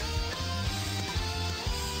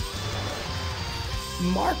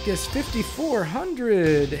 Marcus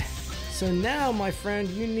 5400. So now, my friend,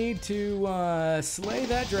 you need to slay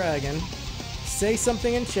that dragon. Say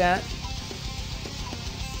something in chat.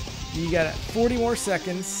 You got 40 more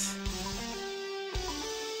seconds.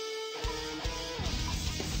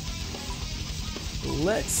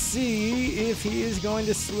 Let's see if he is going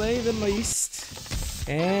to slay the beast.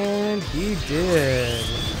 And he did.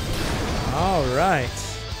 All right.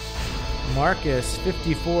 Marcus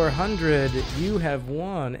 5400, you have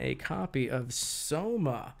won a copy of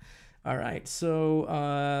Soma. All right,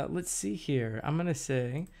 so let's see here. I'm going to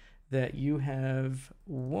say that you have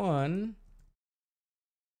won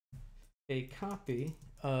a copy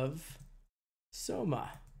of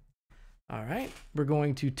Soma. All right, we're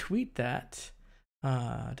going to tweet that.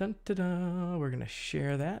 Dun, da, da. We're going to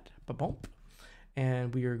share that. Ba-bump.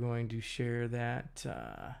 And we are going to share that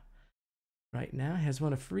right now. Has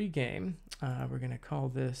won a free game. We're going to call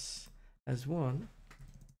this as one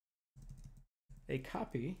a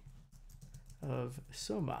copy of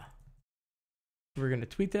Soma. We're going to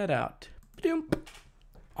tweet that out. Ba-doom.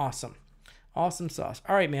 Awesome. Awesome sauce.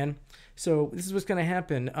 All right, man. So this is what's going to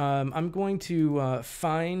happen. I'm going to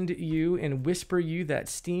find you and whisper you that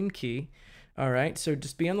Steam key. All right. So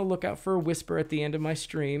just be on the lookout for a whisper at the end of my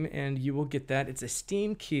stream, and you will get that. It's a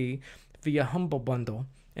Steam key via Humble Bundle,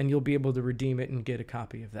 and you'll be able to redeem it and get a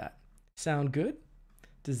copy of that. Sound good?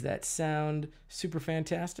 Does that sound super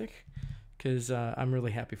fantastic? Because I'm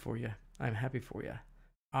really happy for you. I'm happy for you.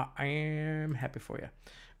 I am happy for you.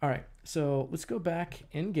 All right. So let's go back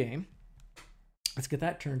in game. Let's get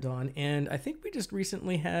that turned on. And I think we just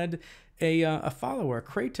recently had a follower.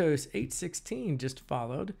 Kratos816 just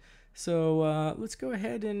followed. So let's go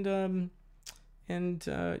ahead and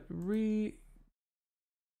replay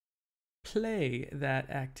that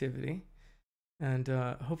activity. And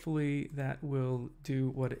hopefully that will do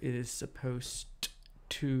what it is supposed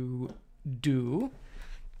to do.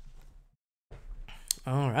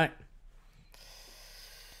 All right.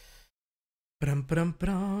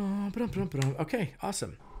 Okay,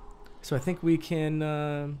 awesome. So I think we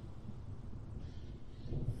can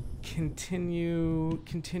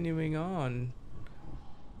continuing on,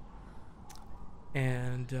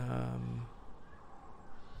 and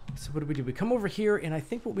so what do? We come over here, and I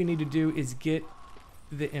think what we need to do is get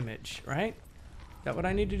the image, right? Is that what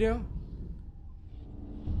I need to do?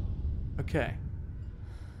 Okay.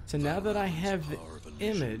 So now that I have the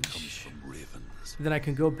image, then I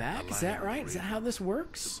can go back? Is that right? Is that how this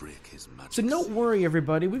works? So don't worry,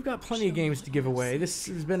 everybody. We've got plenty of games to give away. This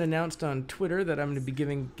has been announced on Twitter that I'm going to be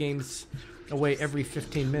giving games away every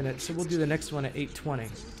 15 minutes. So we'll do the next one at 8:20.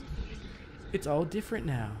 It's all different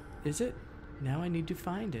now, is it? Now I need to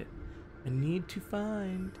find it. I need to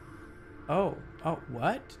find... Oh,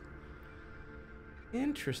 what?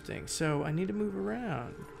 Interesting. So I need to move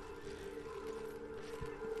around.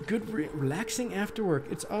 Good relaxing after work.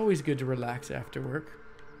 It's always good to relax after work.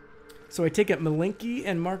 So I take it Malinky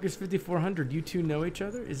and Marcus 5400, you two know each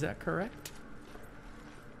other? Is that correct?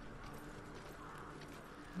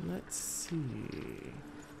 Let's see.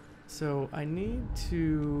 So I need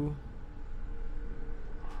to...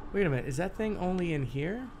 Wait a minute, is that thing only in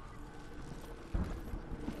here?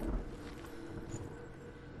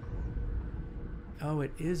 Oh,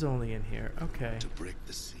 it is only in here. Okay. To break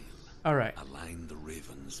the seal. All right. Align the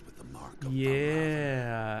ravens with the mark of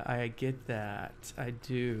Yeah, I get that. I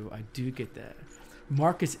do get that.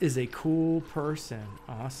 Marcus is a cool person.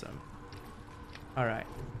 Awesome. All right.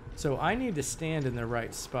 So I need to stand in the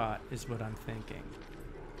right spot is what I'm thinking.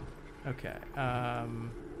 Okay.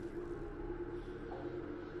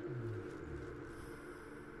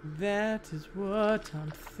 That is what I'm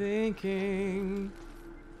thinking.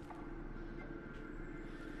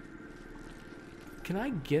 Can I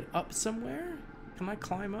get up somewhere? Can I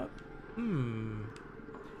climb up?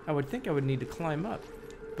 I would think I would need to climb up,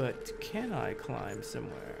 but can I climb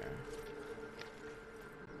somewhere?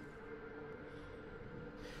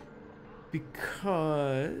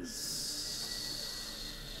 Because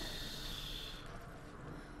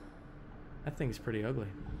that thing's pretty ugly.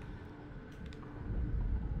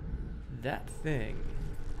 That thing.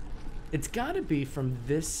 It's gotta be from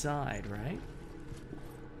this side, right?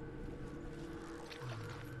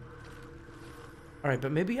 Alright,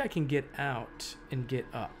 but maybe I can get out and get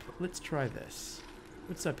up. Let's try this.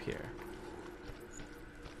 What's up here?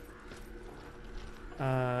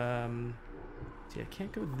 See, I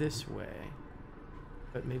can't go this way.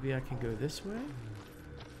 But maybe I can go this way?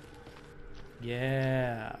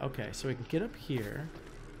 Yeah, okay, so we can get up here.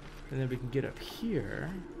 And then we can get up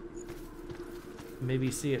here.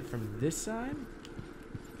 Maybe see it from this side?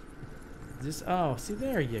 This, oh, see,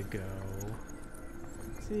 there you go.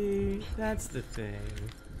 See, that's the thing.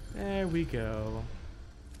 There we go.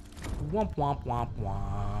 Womp womp womp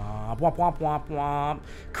womp. Womp womp womp womp.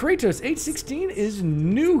 Kratos 816 is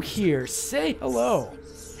new here. Say hello.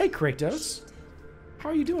 Hey Kratos. How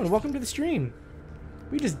are you doing? Welcome to the stream.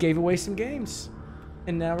 We just gave away some games.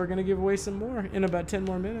 And now we're gonna give away some more in about 10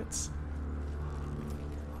 more minutes.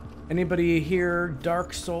 Anybody here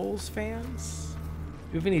Dark Souls fans?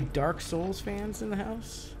 Do you have any Dark Souls fans in the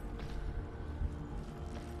house?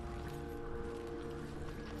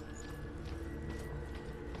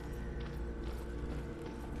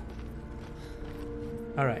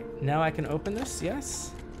 Alright, now I can open this,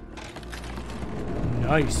 yes?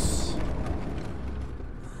 Nice.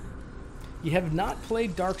 You have not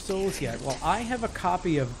played Dark Souls yet. Well, I have a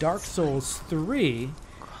copy of Dark Souls 3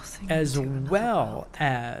 as well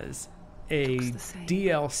as a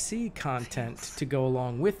DLC content to go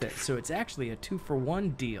along with it. So it's actually a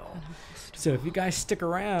 2-for-1 deal. So if you guys stick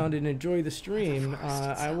around and enjoy the stream,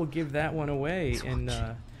 I will give that one away in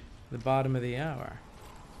the bottom of the hour.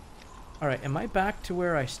 Alright, am I back to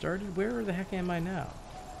where I started? Where the heck am I now?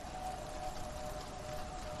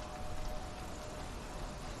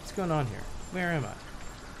 What's going on here? Where am I?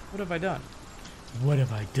 What have I done? What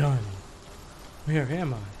have I done? Where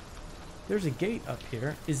am I? There's a gate up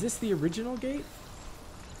here. Is this the original gate?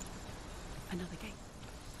 Another gate.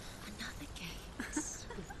 Another gate.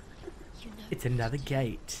 You know, It's another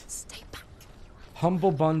gate. stay back.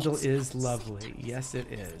 Humble Bundle is lovely. Yes,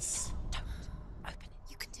 it is. Don't open it.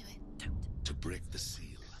 You can do it. Don't. To break the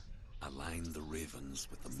seal, align the ravens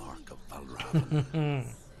with the mark of Valravn.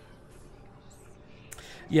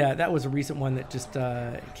 Yeah, that was a recent one that just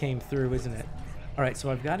came through, isn't it? All right,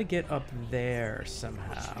 so I've got to get up there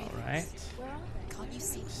somehow, right? Can't you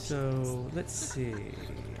see? So let's see. Can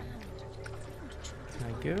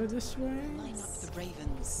I go this way? Line up the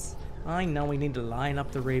ravens. I know we need to line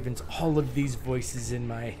up the ravens. All of these voices in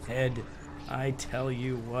my head. I tell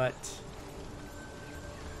you what.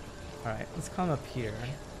 All right, let's come up here.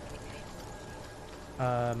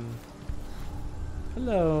 Hello,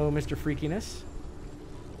 Mr. Freakiness.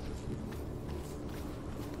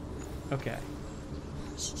 Okay.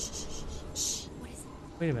 Shh, shh, shh, shh, shh. What is it?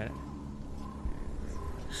 Wait a minute.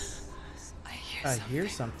 I I hear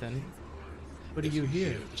something. What do you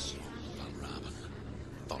hear? The soul of Valravn.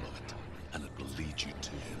 Follow it, and it will lead you to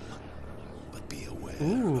him. But be aware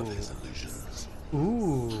of his illusions.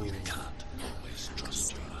 Ooh. You can't always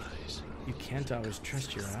trust your eyes. You can't always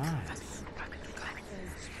trust your eyes.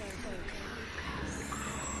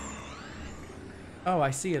 Oh,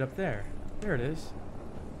 I see it up there. There it is.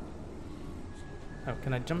 Oh,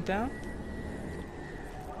 can I jump down?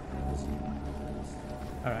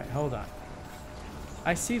 Alright, hold on.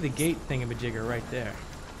 I see the gate thingamajigger right there.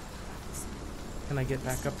 Can I get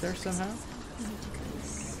back up there somehow?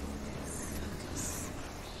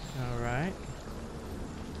 Alright.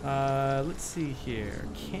 Let's see here.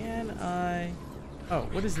 Can I... Oh,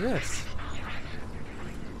 what is this?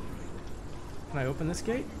 Can I open this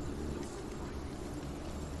gate?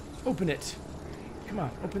 Open it! Come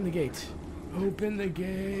on, open the gate. Open the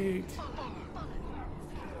gate!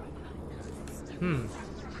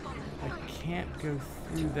 I can't go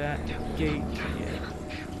through that gate yet.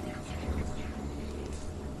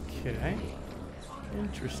 Okay.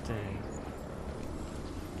 Interesting.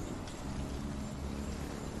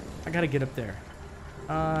 I gotta get up there.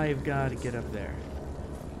 I've gotta get up there.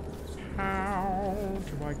 How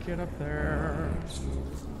do I get up there?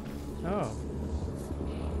 Oh.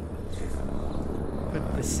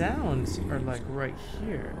 But the sounds are like right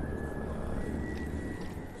here.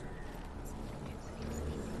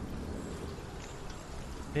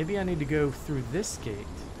 Maybe I need to go through this gate.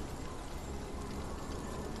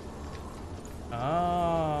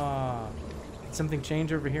 Ah. Did something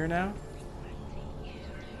change over here now?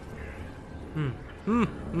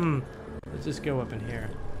 Let's just go up in here.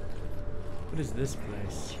 What is this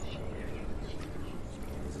place?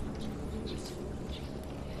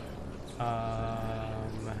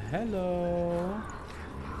 Hello.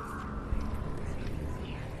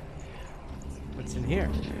 What's in here?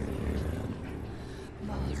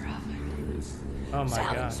 Oh my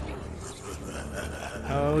god.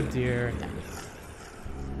 Oh dear.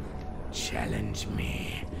 Challenge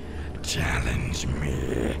me. Challenge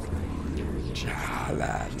me.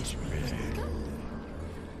 Challenge me.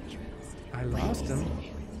 I lost him.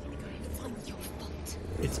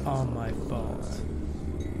 It's all my fault.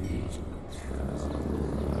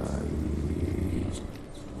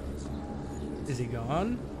 Is he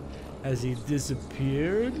gone? Has he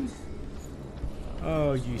disappeared?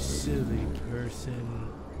 Oh, you silly person.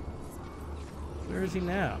 Where is he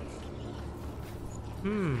now?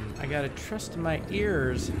 I gotta trust my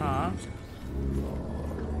ears, huh?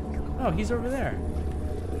 Oh, he's over there.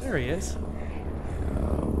 There he is.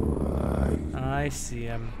 I see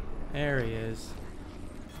him. There he is.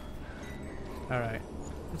 Alright.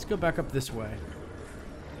 Let's go back up this way.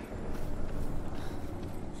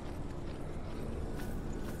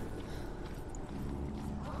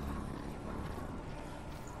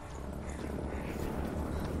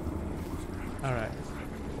 Alright.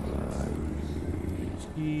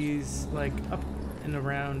 He's like up and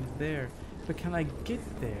around there. But can I get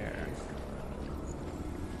there?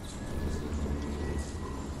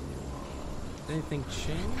 Did anything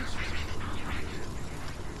change?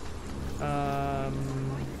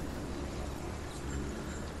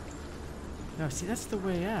 No, see, that's the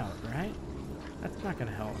way out, right? That's not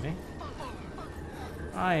gonna help me.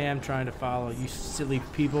 I am trying to follow you silly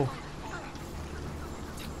people.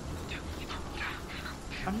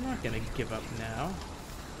 I'm not gonna give up now.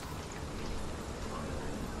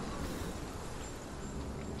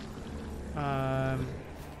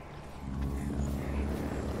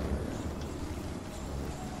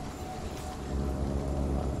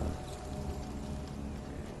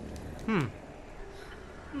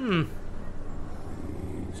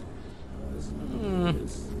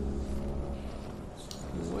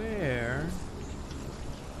 Where?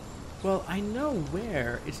 Well, I know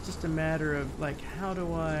where. It's just a matter of like, how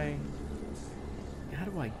do I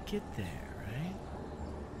get there, right?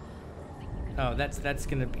 Oh, that's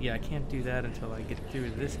gonna be, yeah, I can't do that until I get through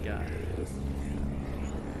this guy.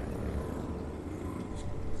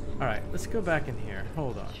 Alright, let's go back in here.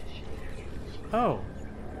 Hold on. Oh,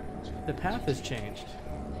 the path has changed.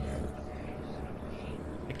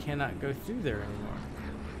 I cannot go through there anymore.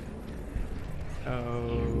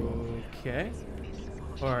 Okay.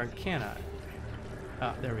 Or can I?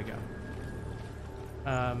 Ah, there we go.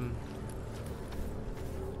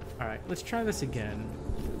 Alright, let's try this again.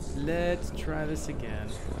 Let's try this again.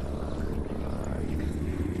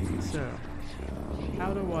 So,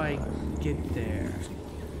 how do I get there?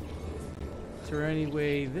 Is there any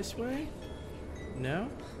way this way? No?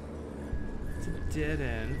 It's a dead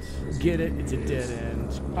end. Get it? It's a dead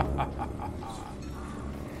end.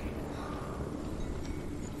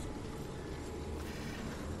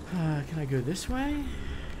 Can I go this way?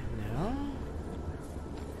 No.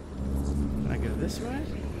 Can I go this way?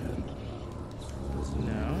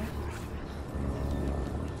 No.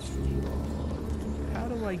 How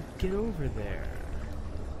do I get over there?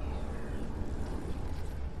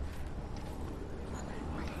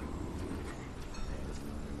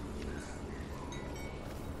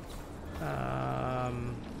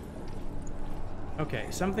 Okay,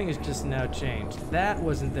 something has just now changed. That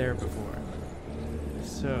wasn't there before.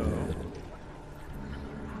 So,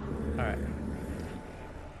 alright.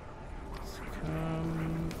 Let's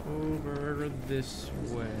come over this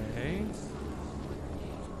way.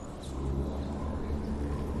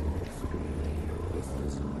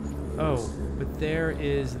 Oh, but there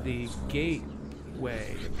is the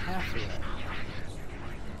gateway, the pathway.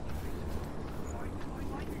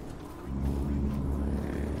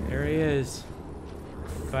 There he is.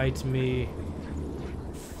 Fight me.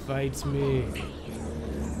 Fight me.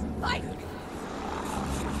 Fight!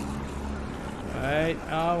 Right.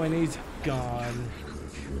 Oh, and he's gone.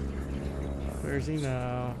 Where's he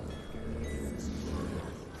now?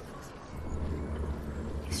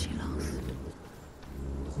 Is she lost?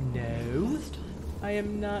 No. I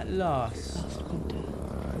am not lost. Last winter,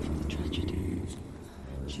 the tragedy.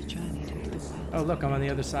 She journeyed into the wild. Oh, look, I'm on the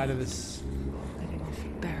other side of this. Living off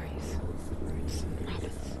berries, roots, and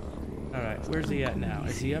rabbits. Alright, where's he at now?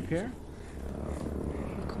 Is he up here?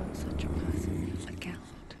 Your such a person as a Gelt.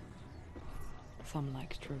 Some,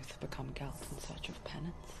 like truth, become Gelt in search of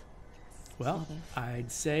penance. Well, Others,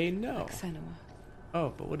 I'd say no. like Senua,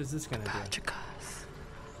 Oh, but what is this gonna purge a do? curse.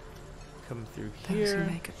 Come through Those who here,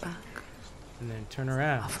 make it back and then turn are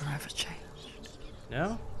around. forever changed.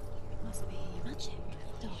 No? Must be magic.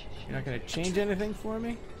 Dog. You're not gonna change anything for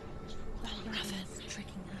me? Raven.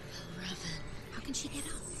 Tricking her. Raven. How can she get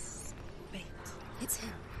up? Wait. It's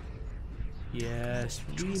him. Yes,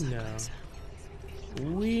 we know.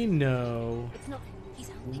 We know. It's not him. He's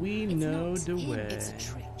helping. We It's know not the him. way. It's a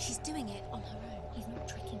trick. She's doing it on her own. He's not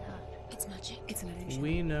tricking her. It's magic. It's an illusion.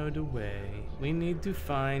 We know the way. We need to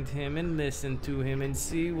find him and listen to him and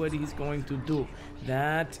see what he's going to do.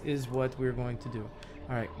 That is what we're going to do.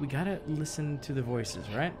 Alright, we gotta listen to the voices,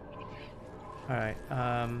 right? Alright,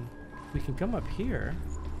 we can come up here.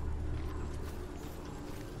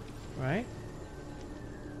 Right?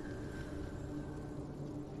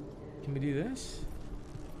 Can we do this?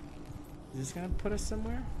 Is this gonna put us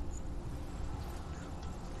somewhere?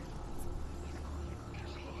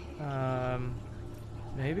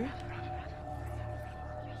 Maybe?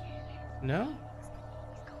 No?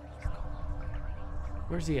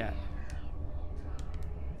 Where's he at?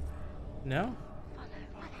 No?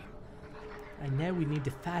 I know we need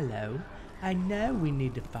to follow. I know we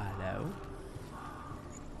need to follow.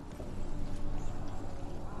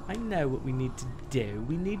 I know what we need to do.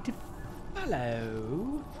 We need to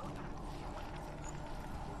follow.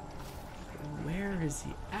 Where is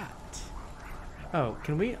he at? Oh,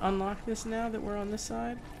 can we unlock this now that we're on this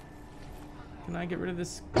side? Can I get rid of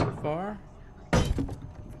this bar?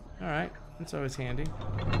 Alright, that's always handy.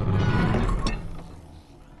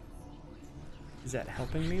 Is that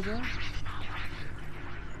helping me though?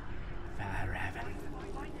 Raven.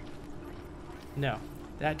 No,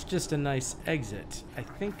 that's just a nice exit. I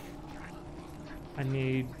think I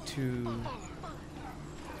need to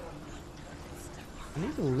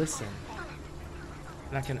listen.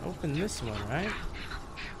 And I can open this one, right?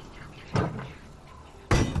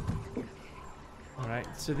 Alright,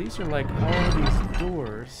 so these are like all these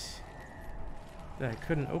doors that I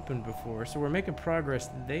couldn't open before. So we're making progress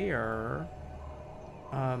there.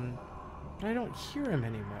 But I don't hear him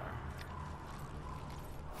anymore.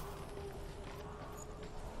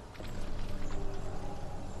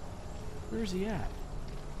 Where's he at?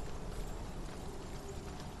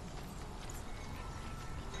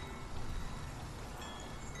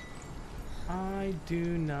 I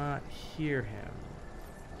do not hear him.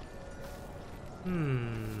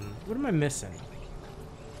 What am I missing?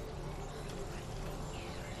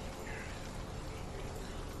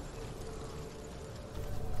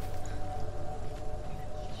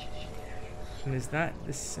 And is that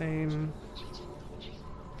the same?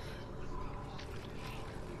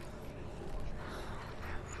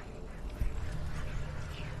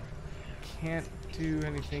 Can't do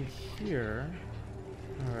anything here.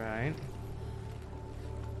 Alright.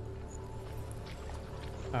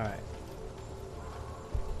 Alright.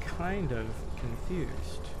 Kind of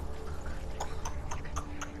confused.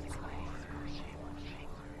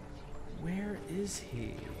 Where is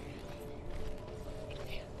he?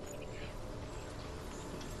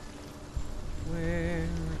 Where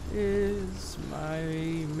is my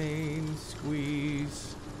main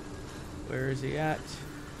squeeze? Where is he at?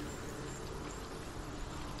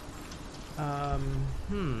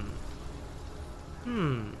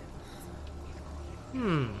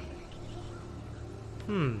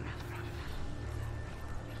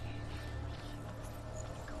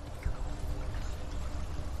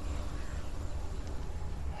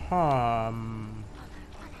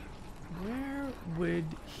 Where would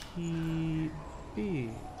he be?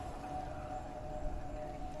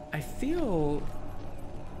 I feel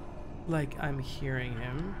like I'm hearing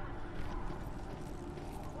him.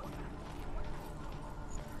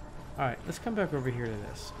 Alright, let's come back over here to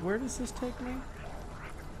this. Where does this take me?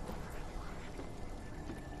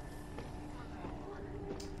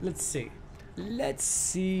 Let's see. Let's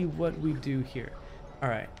see what we do here.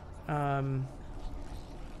 Alright.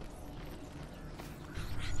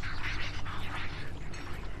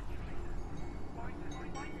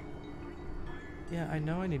 Yeah, I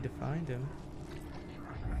know I need to find him.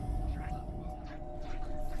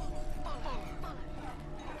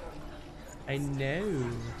 I know.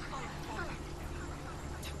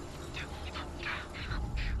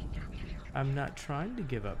 I'm not trying to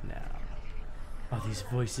give up now. All these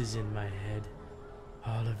voices in my head,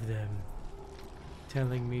 all of them,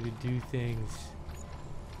 telling me to do things.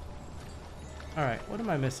 Alright, what am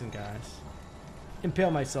I missing, guys?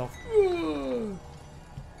 Impale myself.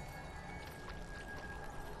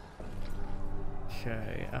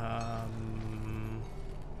 Okay,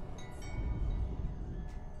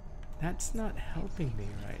 that's not helping me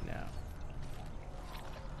right now.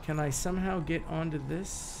 Can I somehow get onto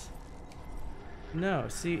this? No,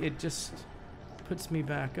 see, it just puts me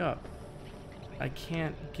back up. I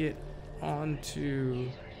can't get onto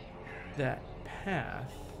that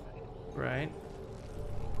path, right?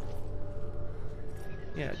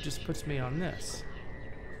 Yeah, it just puts me on this.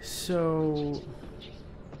 So...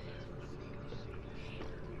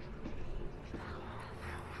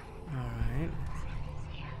 Alright.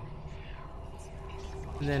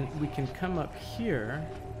 Then we can come up here.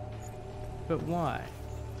 But why?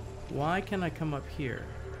 Why can I come up here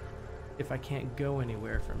if I can't go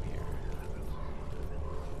anywhere from here?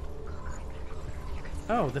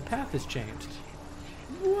 Oh, the path has changed.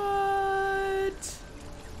 What?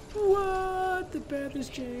 What? The path has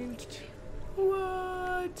changed.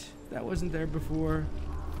 What? That wasn't there before.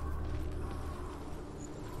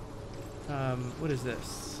 What is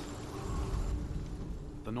this?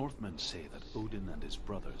 The Northmen say that Odin and his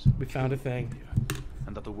brothers... We found a thing.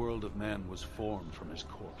 And that the world of men was formed from his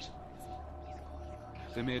corpse.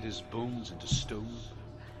 They made his bones into stone,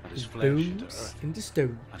 and his flesh into earth, stones,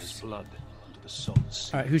 and his blood into the salt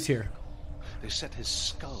sea. Alright, who's here? They set his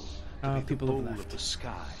skull to be the people have bowl left. of the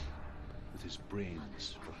sky, with his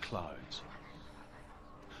brains for clouds.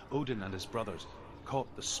 Odin and his brothers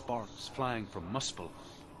caught the sparks flying from Muspel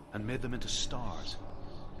and made them into stars.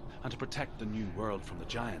 And to protect the new world from the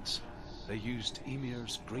giants, they used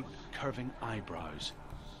Ymir's great curving eyebrows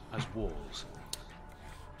as walls.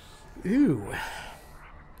 Ooh.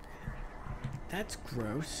 That's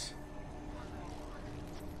gross.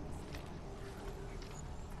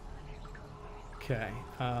 Okay,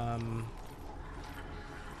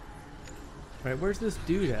 right, where's this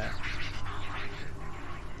dude at?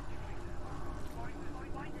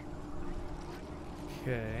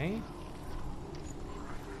 Okay.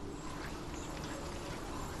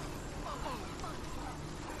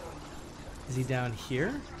 Is he down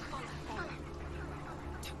here?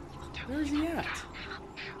 Where is he at?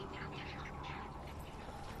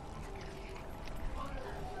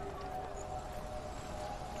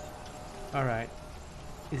 Alright.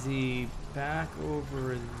 Is he back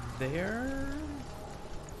over there?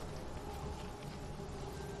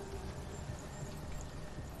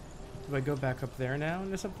 Do I go back up there now and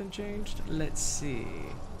there's something changed? Let's see.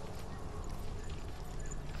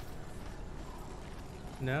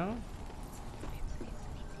 No?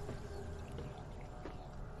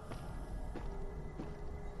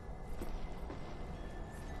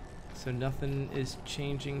 So nothing is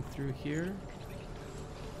changing through here?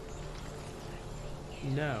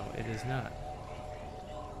 No, it is not.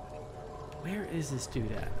 Where is this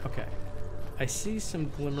dude at? Okay. I see some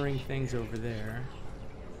glimmering things over there.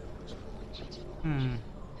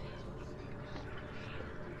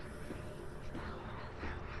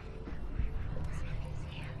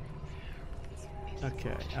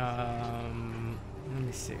 Okay, let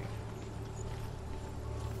me see.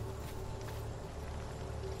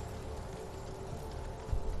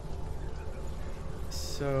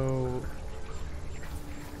 So...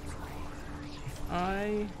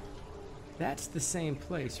 That's the same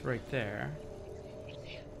place right there.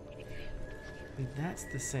 And that's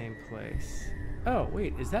the same place. Oh,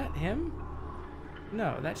 wait, is that him?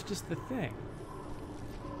 No, that's just the thing.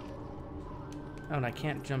 Oh, and I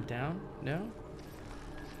can't jump down? No?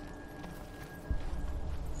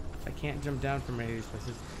 I can't jump down from any of these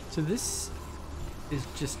places. So this is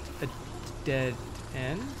just a dead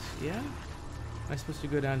end? Yeah? Am I supposed to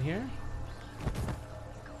go down here?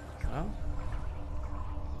 Well,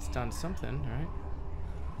 it's done something, right?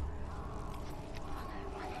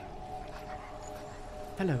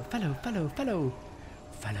 Follow, follow, follow, follow,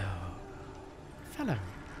 follow, follow.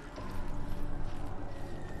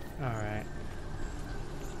 Alright.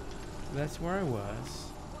 So that's where I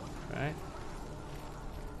was, right?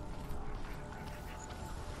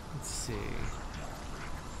 Let's see.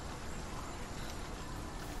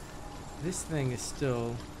 This thing is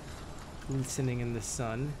still glistening in the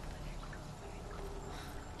sun.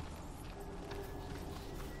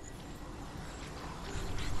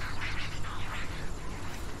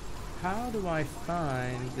 How do I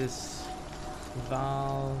find this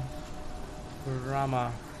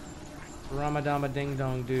Ramadama Ding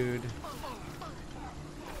Dong dude?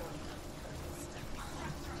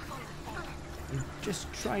 I'm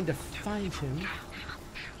just trying to find him.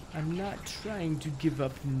 I'm not trying to give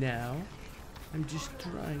up now. I'm just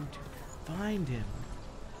trying to find him.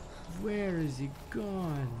 Where is he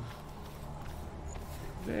gone?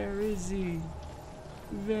 Where is he?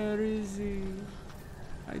 Where is he?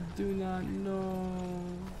 I do not know.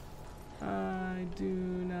 I do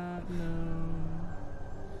not know.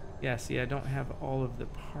 Yeah, see, I don't have all of the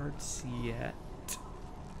parts yet.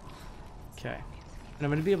 Okay. And I'm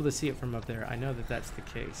going to be able to see it from up there. I know that that's the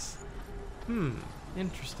case.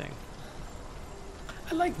 Interesting.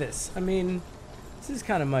 I like this. I mean, this is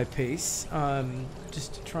kind of my pace.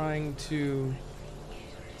 Just trying to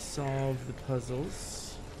solve the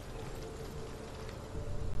puzzles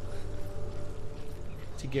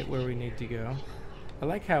to get where we need to go. I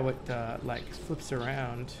like how it like flips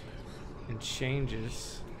around and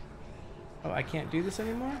changes. Oh, I can't do this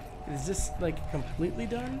anymore? Is this like completely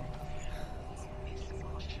done?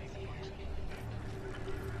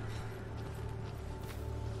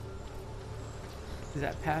 Is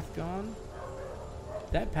that path gone?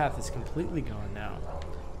 That path is completely gone now.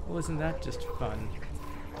 Well, isn't that just fun?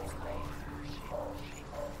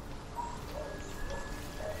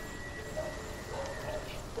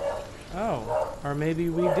 Oh, or maybe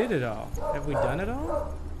we did it all. Have we done it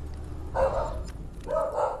all?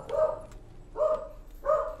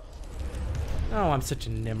 Oh, I'm such a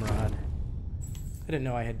Nimrod. I didn't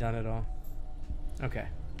know I had done it all. Okay.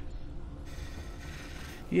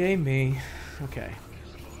 Yay me. Okay.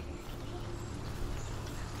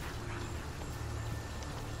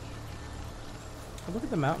 Oh, look at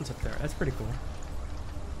the mountains up there. That's pretty cool.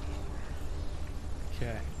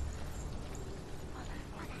 Okay.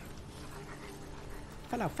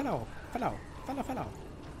 Follow.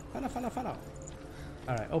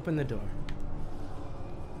 Alright, open the door.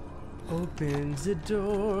 Opens the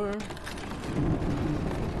door.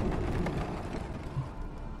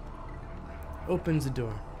 Opens the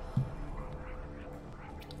door.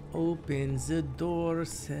 Opens the door,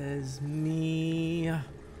 says me.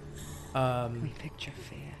 We picture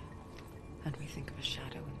fear, and we think of a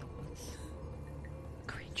shadow in the woods,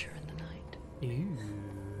 a creature in the night. Ew.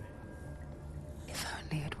 If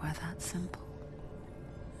only it were that simple.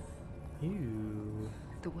 Ew.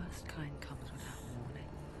 The worst kind comes without warning.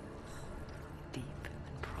 Deep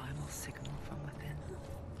and primal signal from within.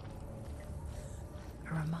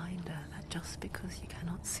 A reminder that just because you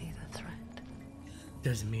cannot see the threat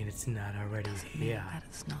Doesn't mean it's not already here. that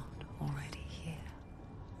it's not already here.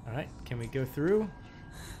 Alright, can we go through?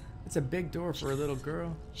 It's a big door for a little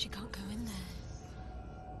girl. She can't go in there.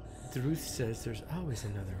 Ruth says there's always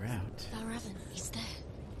another route. Valravn, he's there.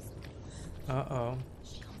 Uh-oh.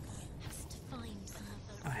 She has to find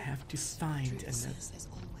another. I have to find another. There's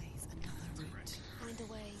always another route. Find a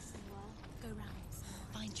way, Senua. Go round.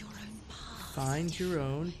 Find your own path. Find your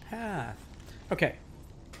own path. Okay.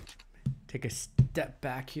 Take a step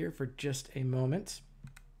back here for just a moment.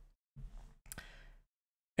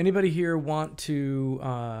 Anybody here want to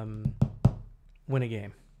win a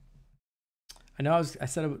game? I know I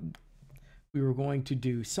said we were going to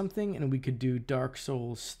do something and we could do Dark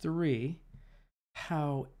Souls 3.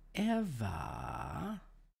 However,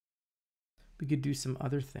 we could do some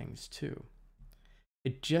other things too.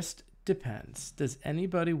 It just depends. Does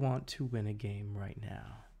anybody want to win a game right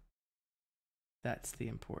now? That's the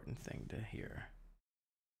important thing to hear.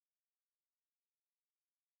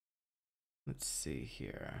 Let's see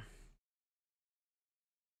here.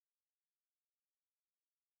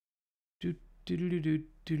 Let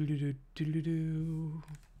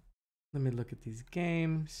me look at these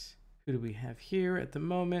games. Who do we have here at the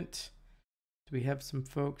moment? Do we have some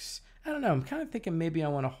folks? I don't know. I'm kind of thinking maybe I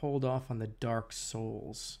want to hold off on the Dark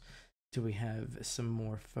Souls till we have some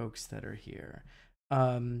more folks that are here.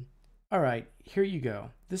 All right, here you go.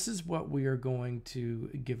 This is what we are going to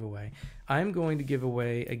give away. I'm going to give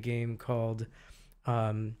away a game called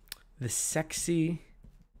The Sexy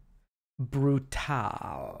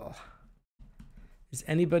Brutal. Is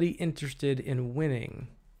anybody interested in winning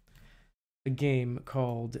a game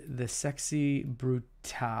called The Sexy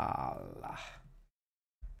Brutal?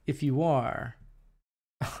 If you are...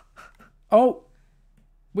 Oh!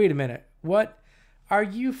 Wait a minute. What? Are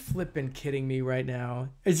you flippin' kidding me right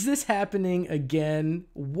now? Is this happening again?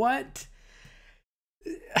 What?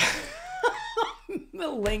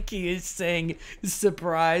 Malenki is saying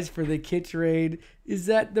surprise for the Kitsch raid. Is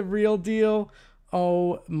that the real deal?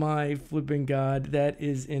 Oh my flipping god, that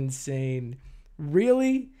is insane.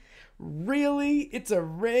 Really? Really? It's a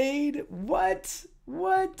raid? What?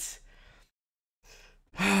 What?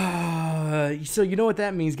 So you know what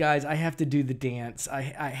that means, guys. I have to do the dance. I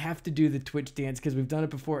have to do the Twitch dance because we've done it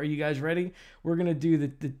before. Are you guys ready? We're gonna do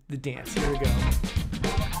the dance. Here we go.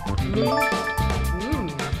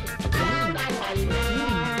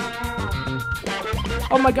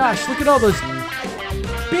 Oh my gosh, look at all those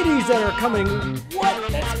biddies that are coming.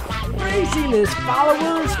 What? That's craziness.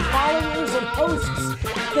 Followers and hosts.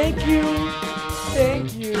 Thank you.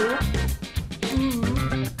 Thank you.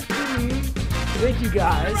 Thank you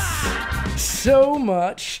guys so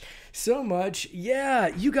much. So much. Yeah,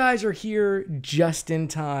 you guys are here just in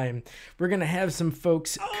time. We're going to have some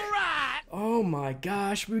folks. All right. Oh my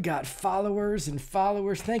gosh, we got followers and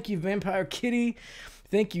followers. Thank you, Vampire Kitty.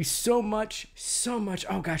 Thank you so much, so much.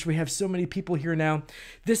 Oh gosh, we have so many people here now.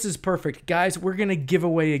 This is perfect. Guys, we're going to give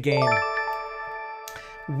away a game.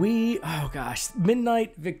 Oh gosh,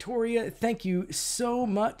 Midnight Victoria, thank you so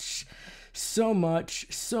much. So much.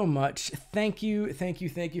 Thank you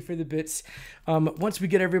for the bits. Once we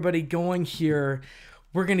get everybody going here,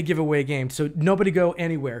 we're going to give away a game. So nobody go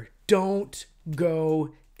anywhere. Don't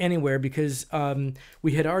go anywhere because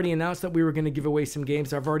we had already announced that we were going to give away some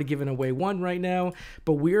games. I've already given away one right now,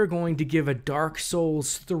 but we are going to give a Dark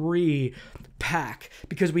Souls 3 pack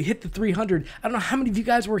because we hit the 300. I don't know how many of you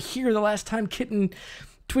guys were here the last time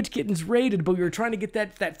Twitch Kittens raided, but we were trying to get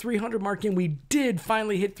that 300 mark in. We did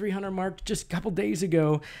finally hit 300 mark just a couple days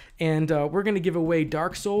ago, and we're going to give away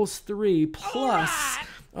Dark Souls 3 plus... Right.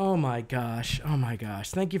 Oh my gosh.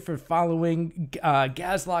 Thank you for following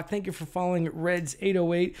Gazlock. Thank you for following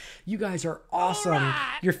Reds808. You guys are awesome.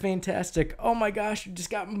 Right. You're fantastic. Oh my gosh, you just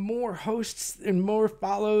got more hosts and more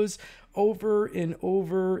follows over and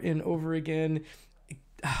over and over again.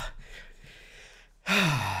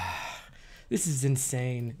 This is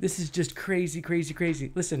insane. This is just crazy.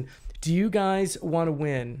 Listen, do you guys want to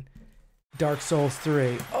win Dark Souls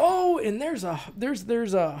 3? Oh, and there's a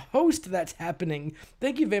host that's happening.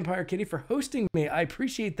 Thank you, Vampire Kitty, for hosting me. I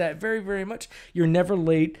appreciate that very, very much. You're never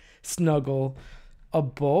late, Snuggleable.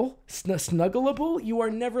 Snuggleable? You are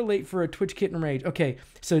never late for a Twitch Kitten Rage. Okay,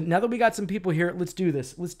 so now that we got some people here, let's do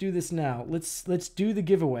this. Let's do this now. Let's do the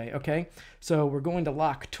giveaway, okay? So we're going to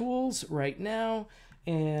lock tools right now.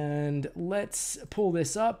 And let's pull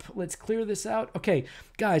this up. Let's clear this out. Okay,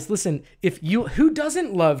 guys, listen. Who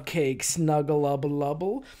doesn't love cake,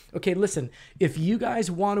 Snuggle-ubble-lubble? Okay, listen. If you guys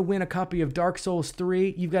want to win a copy of Dark Souls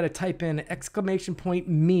 3, you've got to type in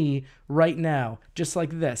 !me right now, just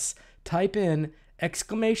like this. Type in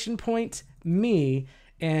 !me,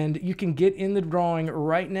 and you can get in the drawing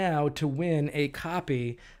right now to win a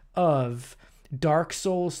copy of Dark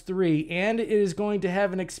Souls 3, and it is going to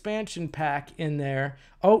have an expansion pack in there.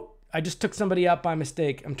 Oh, I just took somebody out by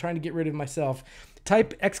mistake. I'm trying to get rid of myself.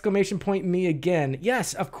 Type !me again.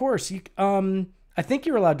 Yes, of course. I think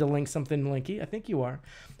you're allowed to link something, Linky. I think you are.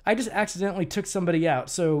 I just accidentally took somebody out.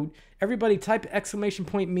 So everybody type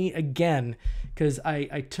 !me again because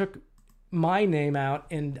I took my name out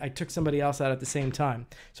and I took somebody else out at the same time.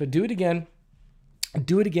 So do it again.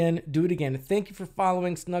 Do it again. Thank you for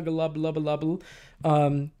following Snuggle-ubble-lubble.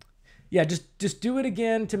 Yeah, just do it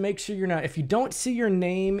again to make sure you're not. If you don't see your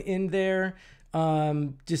name in there,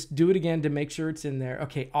 just do it again to make sure it's in there.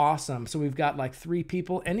 Okay, awesome. So we've got like 3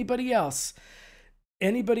 people. Anybody else?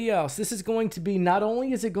 This is going to be, not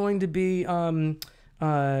only is it going to be the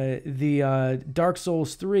Dark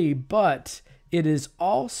Souls 3, but it is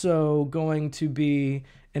also going to be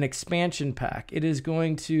an expansion pack. It is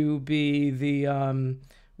going to be the,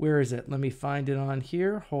 where is it? Let me find it on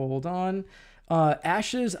here. Hold on.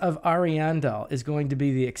 Ashes of Ariandel is going to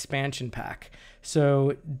be the expansion pack.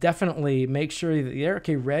 So definitely make sure that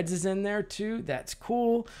okay, Reds is in there too. That's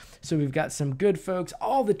cool. So we've got some good folks.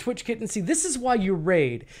 All the Twitch Kittens. See, this is why you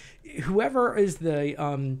raid. Whoever is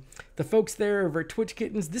the folks there over at Twitch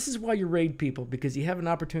Kittens, this is why you raid people, because you have an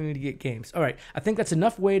opportunity to get games. All right, I think that's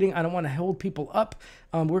enough waiting. I don't want to hold people up.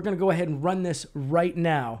 We're going to go ahead and run this right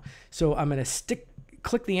now. So I'm going to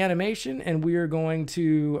click the animation, and we are going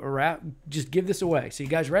to just give this away. So you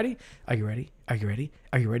guys ready? Are you ready? Are you ready?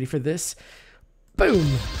 Are you ready for this? Boom!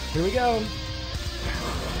 Here we go.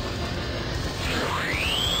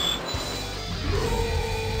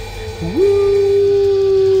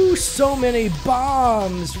 Woo! So many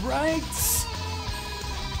bombs, right?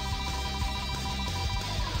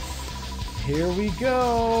 Here we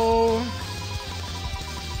go.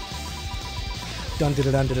 Who's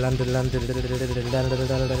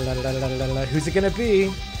it gonna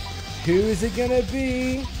be? Who's it gonna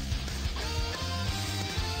be?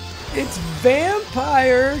 It's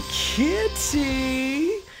Vampire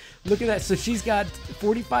Kitty! Look at that. So she's got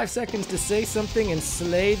 45 seconds to say something and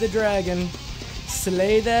slay the dragon.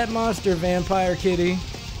 Slay that monster, Vampire Kitty.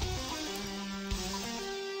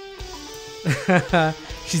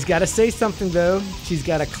 She's got to say something, though. She's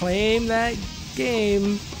got to claim that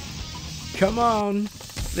game. Come on.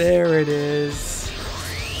 There it is.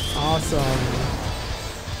 Awesome.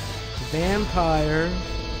 Vampire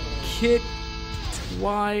Kit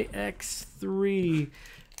YX3.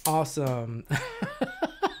 Awesome.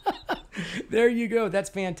 There you go. That's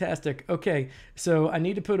fantastic. Okay, so I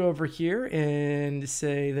need to put over here and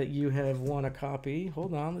say that you have won a copy.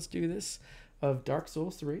 Hold on, let's do this. Of Dark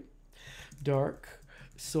Souls 3. Dark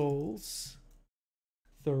Souls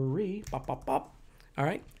 3. Bop, bop, bop. All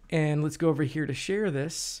right, and let's go over here to share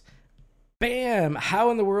this. Bam! How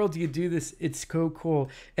in the world do you do this? It's so cool.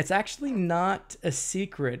 It's actually not a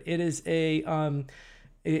secret. It is a,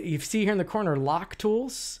 you see here in the corner, lock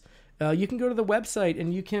tools. You can go to the website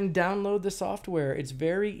and you can download the software. It's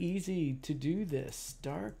very easy to do this.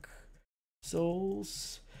 Dark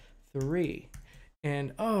Souls 3.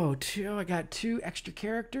 And I got 2 extra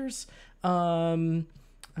characters. What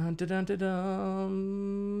do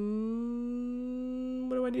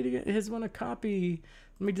I need to get? His one a copy.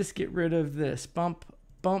 Let me just get rid of this. Bump,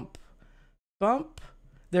 bump, bump.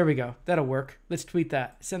 There we go. That'll work. Let's tweet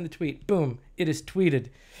that. Send the tweet. Boom. It is tweeted.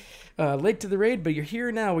 Late to the raid, but you're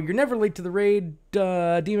here now. Well, you're never late to the raid,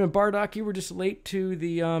 Demon Bardock. You were just late to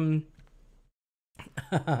the...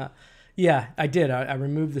 Yeah, I did. I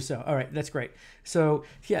removed the so. All right, that's great. So,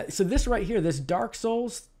 yeah, so this right here, this Dark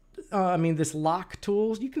Souls, this lock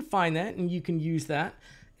tools, you can find that and you can use that.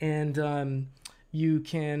 And you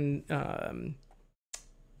can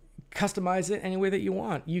customize it any way that you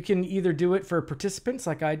want. You can either do it for participants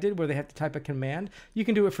like I did where they have to type a command. You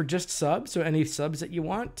can do it for just subs, so any subs that you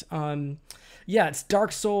want. Yeah, it's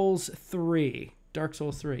Dark Souls 3. Dark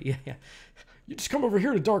Souls 3, yeah. You just come over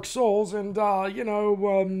here to Dark Souls and,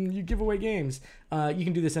 you give away games. You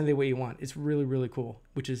can do this any way you want. It's really, really cool,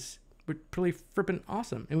 which is pretty frippin'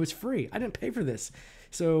 awesome. It was free. I didn't pay for this.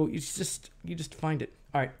 So you just find it.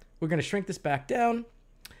 All right, we're going to shrink this back down.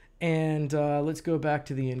 And let's go back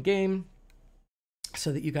to the in-game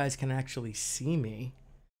so that you guys can actually see me.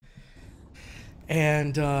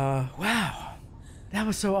 And wow, that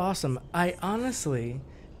was so awesome. I honestly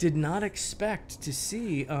did not expect to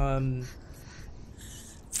see...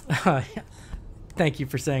 Thank you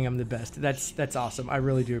for saying I'm the best. That's awesome. I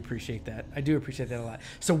really do appreciate that. I do appreciate that a lot.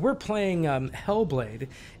 So we're playing Hellblade,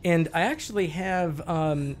 and I actually have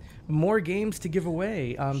more games to give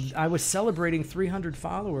away. I was celebrating 300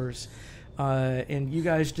 followers, and you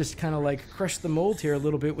guys just kind of like crushed the mold here a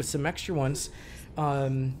little bit with some extra ones.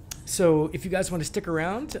 So if you guys want to stick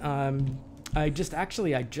around, I just got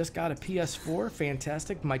a PS4.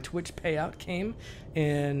 Fantastic. My Twitch payout came,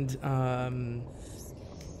 and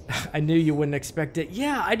I knew you wouldn't expect it.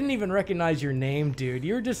 Yeah, I didn't even recognize your name, dude.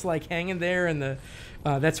 You're just like hanging there in the...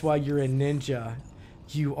 that's why you're a ninja.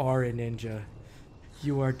 You are a ninja.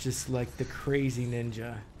 You are just like the crazy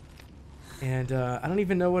ninja. And I don't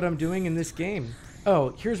even know what I'm doing in this game. Oh,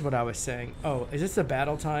 here's what I was saying. Oh, is this a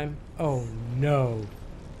battle time? Oh, no.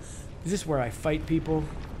 Is this where I fight people?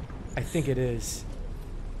 I think it is.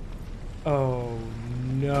 Oh,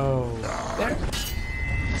 no. There...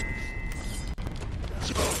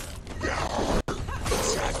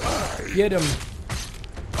 Get him.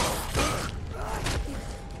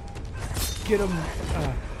 Get him.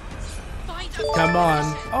 Come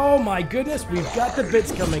on. Oh my goodness, we've got the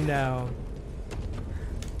bits coming now.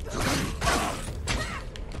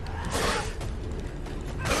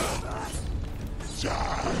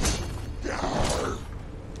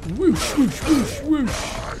 Whoosh, whoosh, whoosh, whoosh.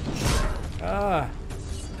 Ah.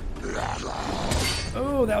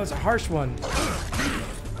 Oh, that was a harsh one.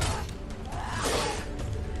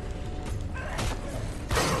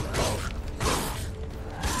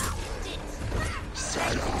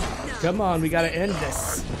 Come on, we gotta end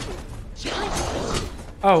this.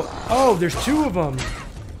 Oh, there's 2 of them.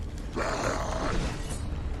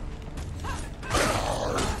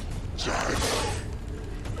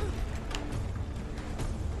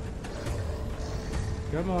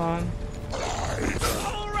 Come on.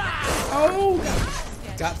 Oh,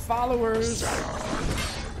 got followers.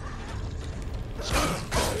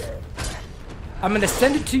 I'm gonna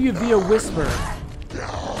send it to you via whisper.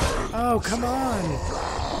 Oh, come on.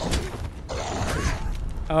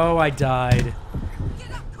 Oh, I died.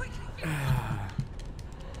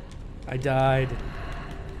 I died.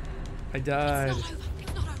 I died.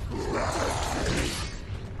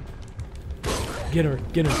 Get her,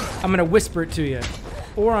 get her. I'm gonna whisper it to you.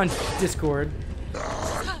 Or on Discord.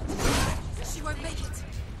 She won't make it.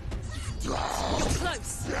 You're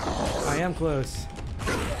close. I am close.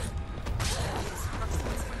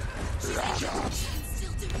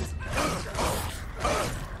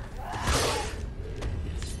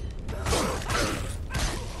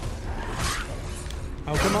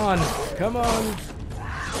 Oh, come on. Come on.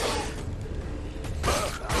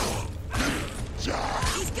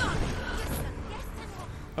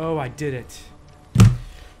 Oh, I did it.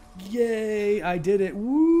 Yay, I did it.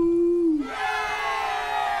 Woo!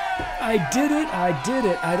 I did it. I did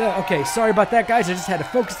it. I did. Okay, sorry about that, guys. I just had to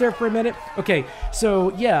focus there for a minute. Okay,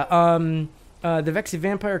 so yeah, the Vexy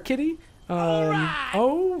Vampire Kitty.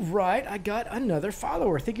 All right. I got another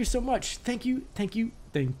follower. Thank you so much. Thank you. Thank you.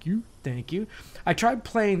 Thank you. Thank you. I tried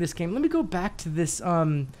playing this game. Let me go back to this.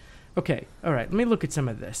 Okay. All right. Let me look at some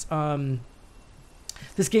of this.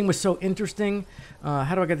 This game was so interesting.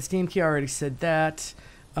 How do I get the Steam key? I already said that.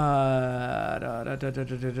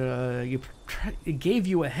 It gave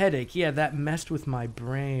you a headache. Yeah, that messed with my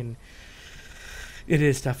brain. It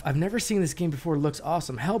is tough. I've never seen this game before. It looks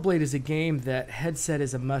awesome. Hellblade is a game that headset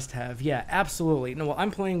is a must-have. Yeah, absolutely. No, well,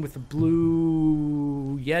 I'm playing with the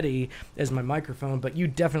Blue Yeti as my microphone, but you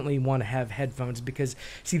definitely want to have headphones because,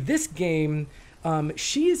 see, this game,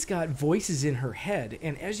 she's got voices in her head,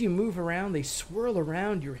 and as you move around, they swirl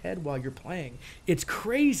around your head while you're playing. It's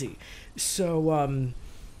crazy. So,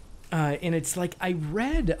 and it's like I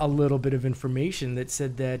read a little bit of information that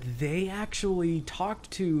said that they actually talked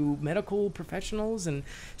to medical professionals and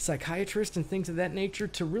psychiatrists and things of that nature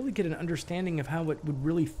to really get an understanding of how it would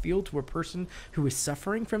really feel to a person who is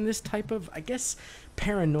suffering from this type of, I guess,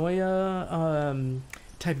 paranoia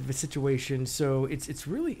type of a situation. So it's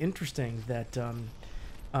really interesting that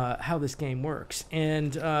how this game works.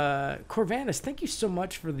 And Corvanus, thank you so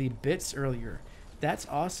much for the bits earlier. That's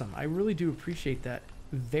awesome. I really do appreciate that.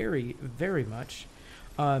 Very, very much.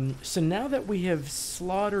 So now that we have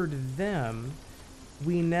slaughtered them,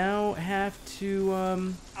 we now have to... All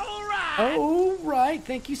right! All right!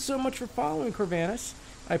 Thank you so much for following, Corvanus.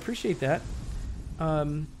 I appreciate that.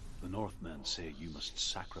 The Northmen say you must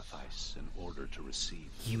sacrifice in order to receive.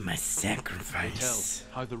 You must They sacrifice.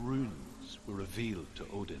 tell how the runes were revealed to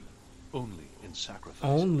Odin only in sacrifice.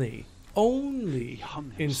 Only He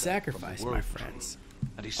hung in himself from the sacrifice, my world friends. tree,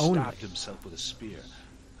 and he Only. stabbed himself with a spear,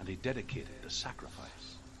 and he dedicated the sacrifice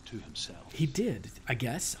to himself. He did, I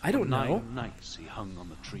guess. I don't know. 9 nights he hung on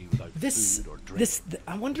the tree without This, food or drink.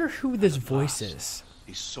 I wonder who this At voice last, is.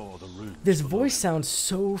 He saw the runes. This below voice him. sounds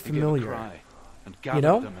so He gave a familiar. cry and gathered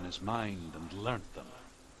know? them in his mind and learnt them.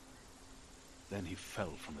 Then he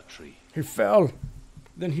fell from the tree. He fell.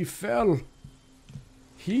 Then he fell.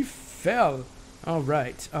 He fell. All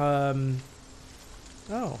right. Oh,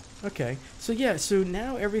 okay. So yeah, so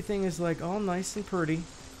now everything is like all nice and pretty.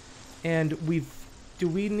 And do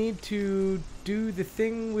we need to do the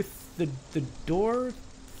thing with the door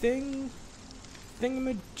thing?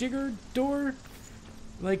 Thingamajigger door?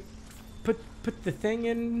 Like put the thing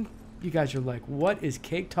in? You guys are like, what is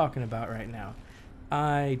Cake talking about right now?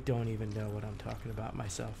 I don't even know what I'm talking about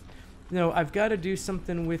myself. No, I've got to do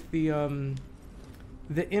something with the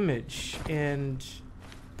image and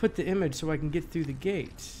put the image so I can get through the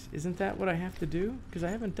gate. Isn't that what I have to do? Because I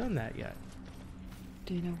haven't done that yet.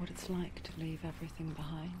 Do you know what it's like to leave everything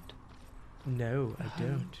behind? No, I Home.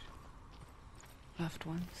 don't. Loved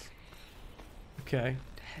ones, Okay.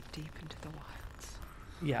 to head deep into the wilds.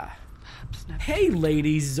 Yeah. Perhaps never. Hey,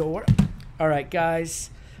 Lady Zor. All right, guys.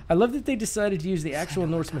 I love that they decided to use the actual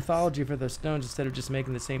Norse mythology for those stones instead of just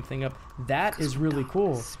making the same thing up. That is really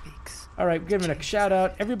cool. Speaks. All right, giving a shout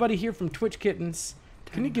out. Everybody here from Twitch Kittens.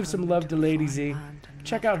 Can you give some love to Lady Z?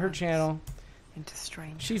 Check out her channel. Into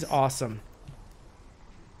strangers. She's awesome.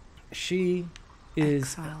 She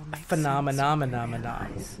is Exile makes phenomenon. sense when you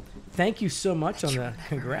realize Thank you so much on that the you were never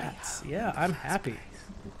congrats. really Yeah, home in I'm the first happy. place.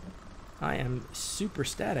 I am super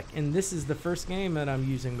static, and this is the first game that I'm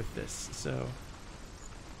using with this. So,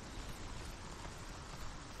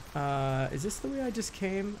 is this the way I just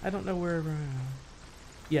came? I don't know where.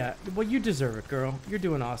 Yeah, well, you deserve it, girl. You're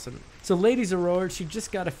doing awesome. So, Ladies Aurora, she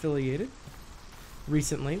just got affiliated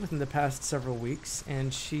recently, within the past several weeks,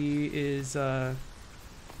 and she is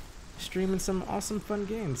streaming some awesome, fun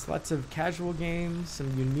games. Lots of casual games,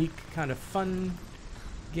 some unique kind of fun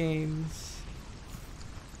games.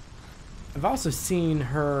 I've also seen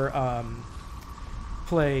her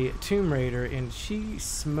play Tomb Raider, and she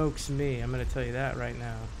smokes me. I'm going to tell you that right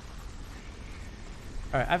now.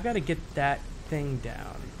 Alright, I've got to get that thing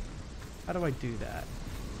down. How do I do that?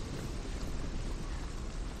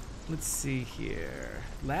 Let's see here.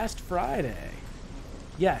 Last Friday.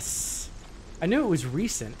 Yes. I knew it was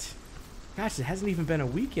recent. Gosh, it hasn't even been a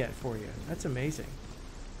week yet for you. That's amazing.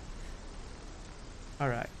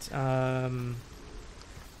 Alright.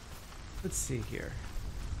 Let's see here.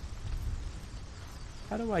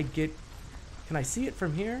 How do I get... Can I see it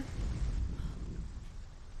from here?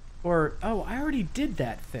 Or... Oh, I already did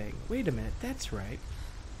that thing. Wait a minute. That's right.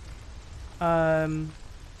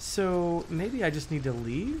 So maybe I just need to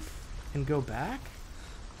leave and go back?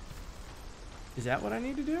 Is that what I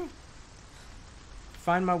need to do?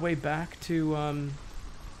 Find my way back to,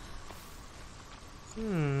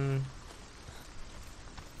 Or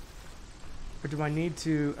do I need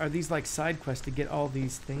to... Are these like side quests to get all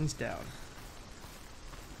these things down?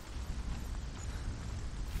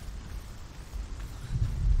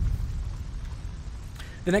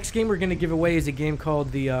 The next game we're going to give away is a game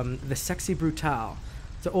called the Sexy Brutale.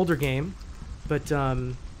 It's an older game, but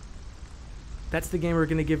that's the game we're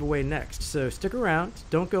going to give away next. So stick around.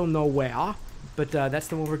 Don't go nowhere. But that's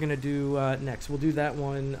the one we're going to do next. We'll do that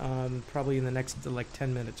one probably in the next like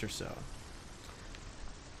 10 minutes or so.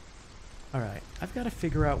 Alright, I've got to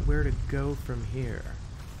figure out where to go from here.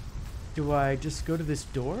 Do I just go to this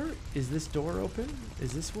door? Is this door open?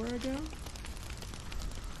 Is this where I go?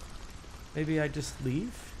 Maybe I just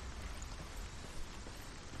leave?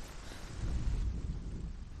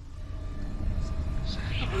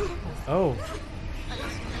 Oh.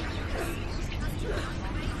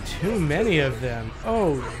 Too many of them.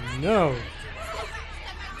 Oh no.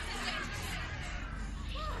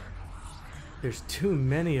 There's too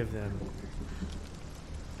many of them.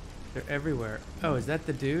 They're everywhere. Oh, is that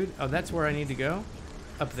the dude? Oh, that's where I need to go?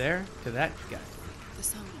 Up there? To that guy. The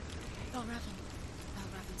song. Valravn.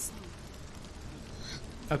 Valravn's song.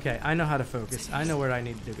 Okay, I know how to focus. I know where I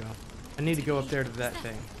need to go. I need to go up there to that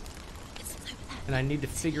thing. And I need to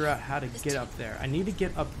figure out how to get up there. I need to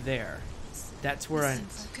get up there. That's where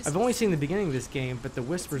I've only seen the beginning of this game, but the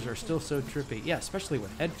whispers are still so trippy. Yeah, especially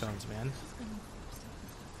with headphones, man.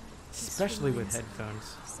 Especially with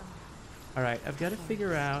headphones. Alright, I've got to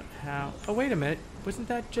figure out how... Oh, wait a minute. Wasn't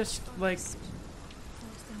that just, like...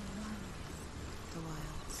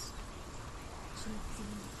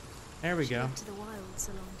 There we go. To the wilds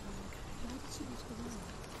a long time ago. Why did she go to the wilds?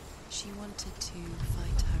 She wanted to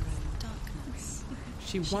fight her own darkness.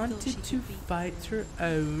 She wanted to fight her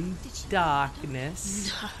own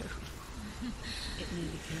darkness. No. It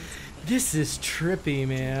nearly killed her. This is trippy,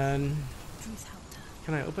 man. Druth helped her.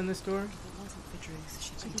 Can I open this door? If it wasn't for Druth,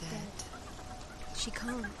 she'd be dead. She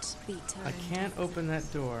can't beat her I own can't darkness. open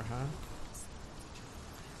that door, huh?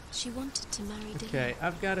 She wanted to marry Dylan. Okay,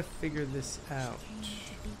 I've got to figure this out. She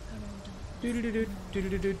thought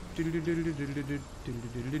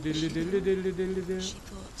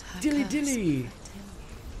her Dilly curse dilly. would affect him.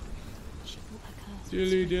 She thought her curse would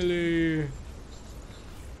Dilly spread to him. dilly.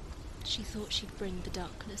 She thought she'd bring the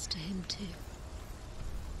darkness to him too.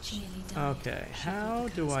 She nearly died. Okay, She thought how the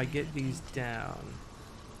do curse I would get affect these him. down?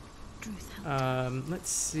 Druth helped her. Let's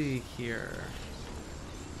see here.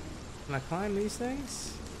 Can I climb these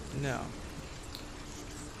things? No.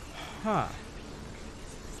 Huh.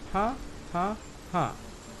 Huh? Huh? Huh.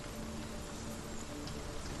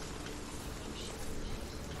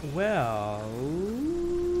 Well...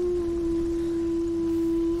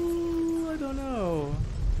 I don't know.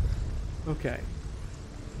 Okay.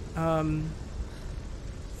 Can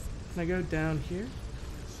I go down here?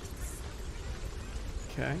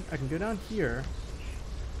 Okay, I can go down here.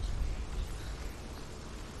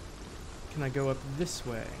 Can I go up this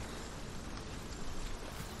way?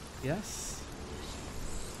 Yes?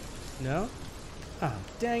 No? Oh,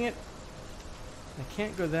 dang it. I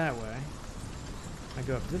can't go that way. I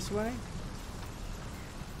go up this way.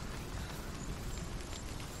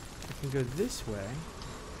 I can go this way.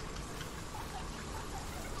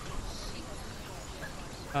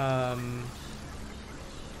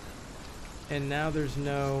 And now there's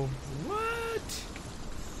no... What?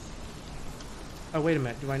 Oh, wait a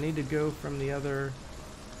minute. Do I need to go from the other...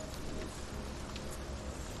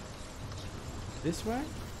 This way?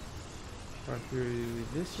 Or through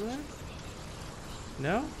this way?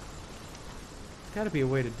 No? There's gotta be a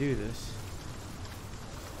way to do this.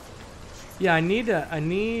 Yeah, I need...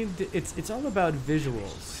 It's all about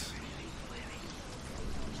visuals.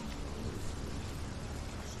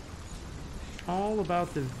 All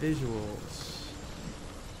about the visuals.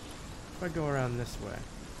 If I go around this way.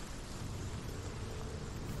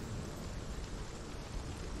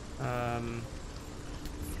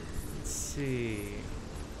 Let's see.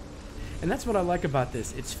 And that's what I like about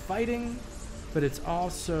this. It's fighting, but it's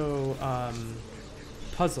also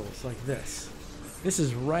puzzles like this. This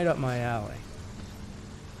is right up my alley.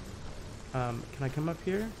 Can I come up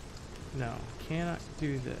here? No, cannot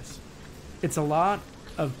do this. It's a lot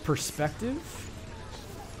of perspective.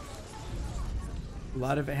 A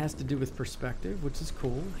lot of it has to do with perspective, which is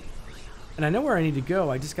cool. And I know where I need to go.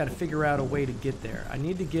 I just got to figure out a way to get there. I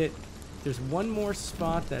need to get... There's one more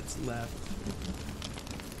spot that's left.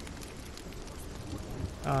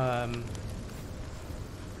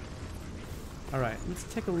 Alright, let's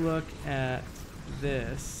take a look at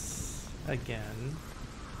this again.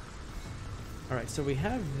 Alright, so we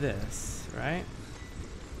have this, right?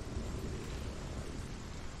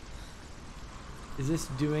 Is this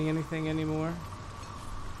doing anything anymore?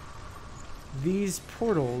 These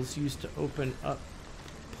portals used to open up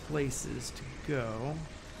places to go,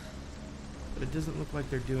 but it doesn't look like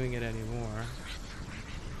they're doing it anymore.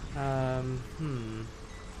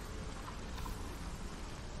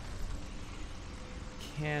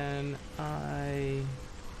 Can I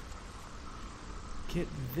get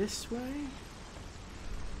this way?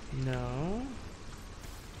 No.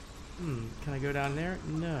 Can I go down there?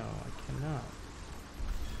 No, I cannot.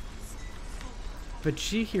 But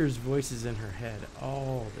she hears voices in her head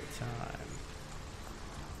all the time.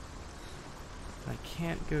 I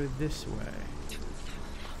can't go this way.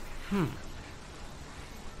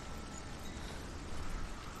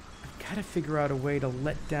 I've got to figure out a way to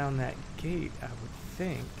let down that gate, I would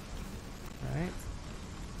think. Right?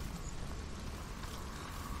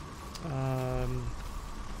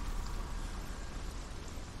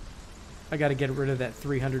 I got to get rid of that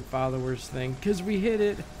 300 followers thing, because we hit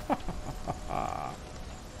it.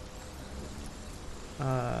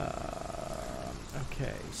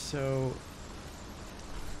 Okay, so...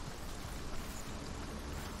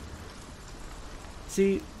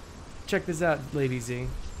 See, check this out, Lady Z.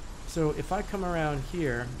 So if I come around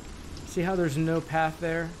here, see how there's no path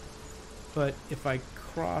there? But if I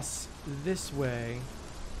cross this way,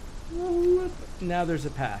 whoop, now there's a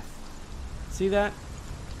path. See that?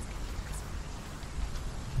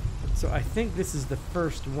 So I think this is the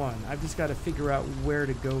first one. I've just got to figure out where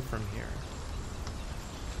to go from here.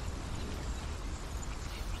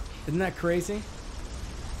 Isn't that crazy?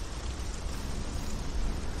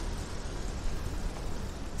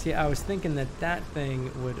 See, I was thinking that that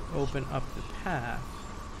thing would open up the path,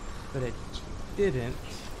 but it didn't.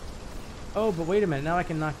 Oh, but wait a minute. Now I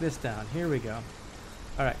can knock this down. Here we go.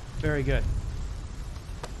 All right. Very good.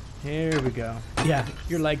 Here we go. Yeah,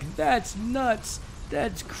 you're like, that's nuts.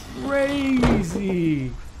 That's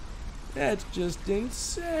crazy. That's just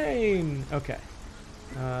insane. Okay.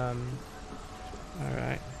 All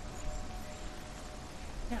right.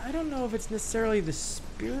 Yeah, I don't know if it's necessarily the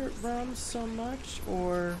spirit realm so much,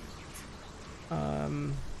 or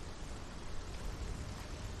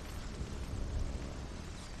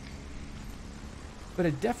but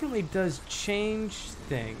it definitely does change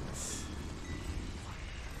things.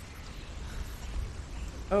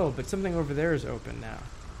 Oh, but something over there is open now.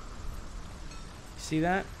 See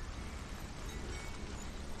that?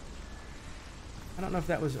 I don't know if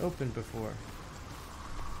that was open before.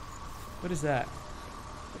 What is that?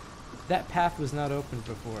 That path was not open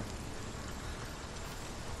before.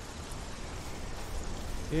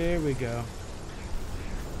 Here we go.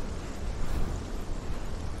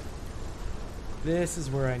 This is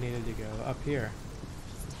where I needed to go, up here.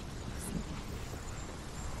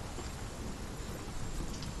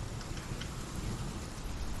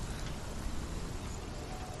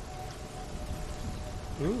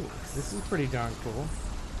 Ooh, this is pretty darn cool.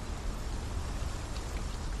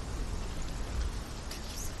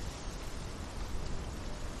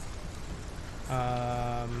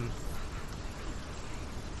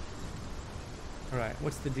 Alright,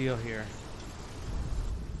 what's the deal here?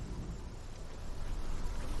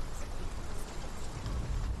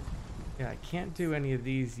 Yeah, I can't do any of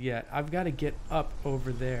these yet. I've got to get up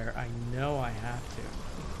over there. I know I have to.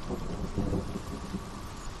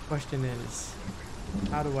 Question is,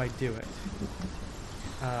 how do I do it?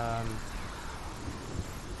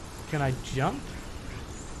 Can I jump?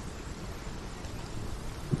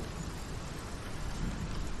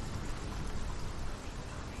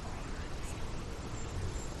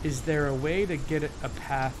 Is there a way to get a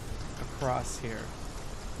path across here?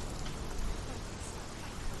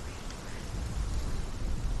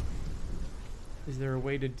 Is there a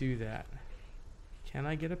way to do that? Can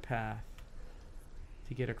I get a path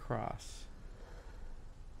to get across?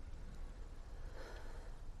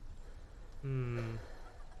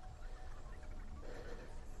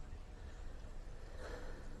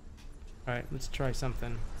 Alright, let's try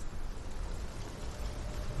something.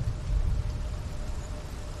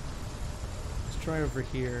 Let's try over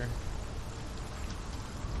here.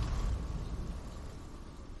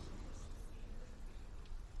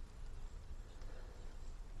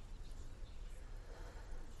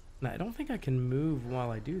 Now, I don't think I can move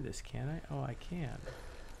while I do this, can I? Oh, I can.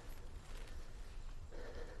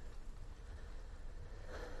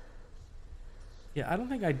 Yeah, I don't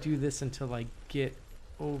think I do this until I get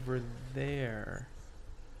over there.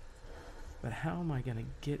 But how am I gonna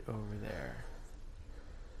get over there?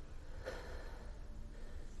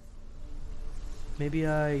 Maybe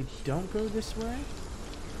I don't go this way?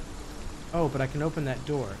 Oh, but I can open that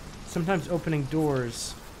door. Sometimes opening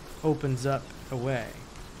doors opens up a way.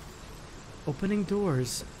 Opening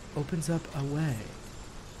doors opens up a way.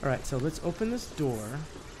 Alright, so let's open this door.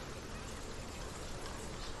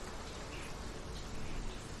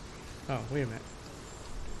 Oh, wait a minute.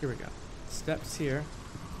 Here we go. Steps here.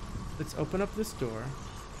 Let's open up this door.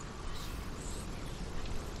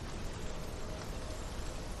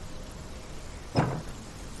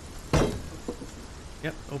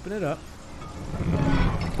 Yep, open it up.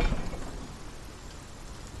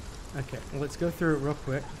 Okay, well, let's go through it real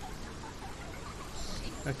quick.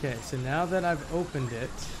 Okay, so now that I've opened it,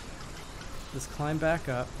 let's climb back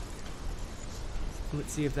up.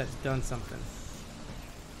 Let's see if that's done something.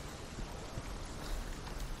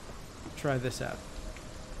 Try this out.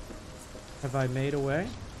 Have I made a way?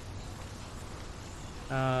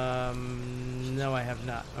 No, I have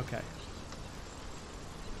not. Okay.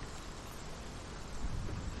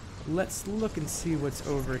 Let's look and see what's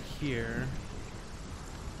over here.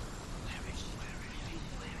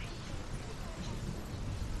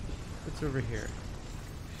 What's over here?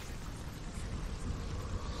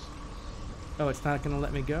 Oh, it's not going to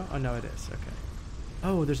let me go? Oh, no, it is. Okay.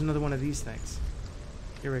 Oh, there's another one of these things.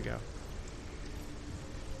 Here we go.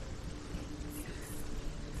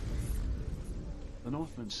 The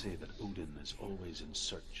Northmen say that Odin is always in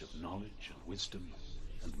search of knowledge and wisdom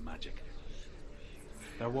and magic.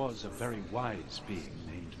 There was a very wise being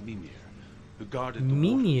named Mimir, who guarded the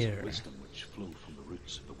waters of wisdom which flow from the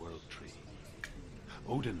roots of the world tree.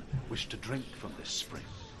 Odin wished to drink from this spring,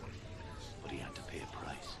 but he had to pay a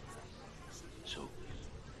price. So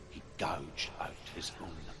he gouged out his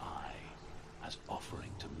own eye as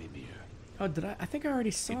offering to Mimir. Oh, did I? I think I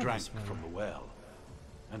already saw He drank this one. from the well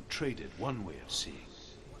and traded one way of seeing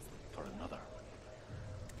for another.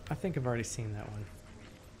 I think I've already seen that one.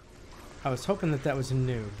 I was hoping that that was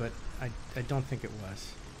new, but I don't think it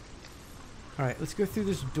was. Alright, let's go through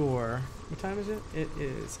this door. What time is it? It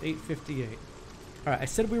is 8:58. Alright, I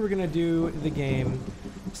said we were going to do the game,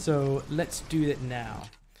 so let's do it now.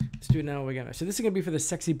 Let's do it now. So this is going to be for the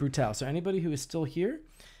Sexy Brutale. So anybody who is still here,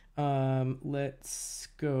 let's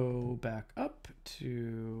go back up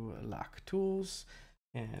to Lock Tools,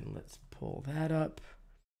 and let's pull that up.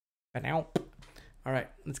 Alright,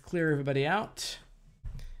 let's clear everybody out.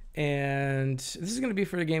 And this is going to be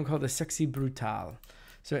for a game called the Sexy Brutale.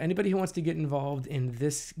 So anybody who wants to get involved in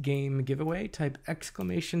this game giveaway, type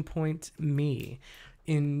 !me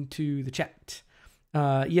into the chat.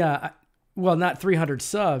 Well, not 300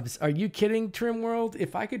 subs. Are you kidding, Trim World?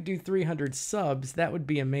 If I could do 300 subs, that would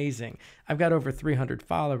be amazing. I've got over 300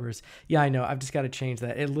 followers. Yeah, I know. I've just got to change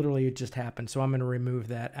that. It just happened. So I'm going to remove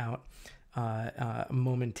that out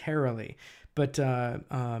momentarily. But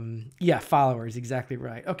yeah, followers, exactly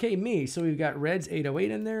right. Okay, me. So we've got Red's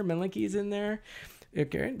 808 in there. Malinki's in there.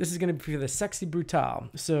 Okay, this is going to be for the Sexy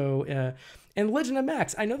Brutale. So, and Legend of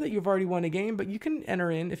Max, I know that you've already won a game, but you can enter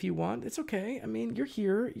in if you want. It's okay. I mean, you're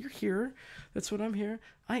here. You're here. That's what I'm here.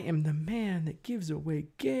 I am the man that gives away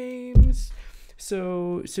games.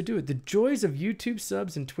 So do it. The joys of YouTube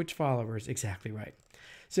subs and Twitch followers. Exactly right.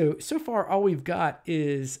 So far, all we've got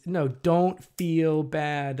is, no, don't feel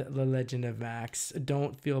bad, The Legend of Max.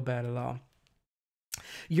 Don't feel bad at all.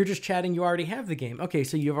 You're just chatting. You already have the game. Okay,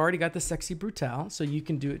 so you've already got the Sexy Brutale, so you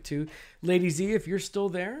can do it too. Lady Z, if you're still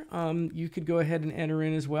there, you could go ahead and enter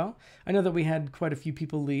in as well. I know that we had quite a few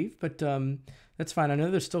people leave, but that's fine. I know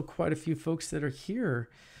there's still quite a few folks that are here.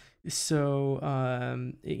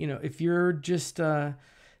 So, you know, if you're just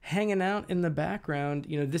hanging out in the background,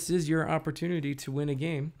 you know, this is your opportunity to win a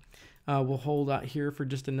game. We'll hold out here for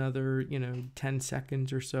just another, 10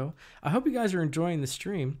 seconds or so. I hope you guys are enjoying the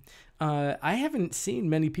stream. I haven't seen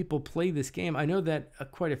many people play this game. I know that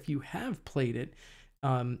quite a few have played it.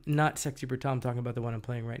 Not Sexy Brutale. I'm talking about the one I'm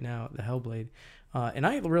playing right now, the Hellblade. And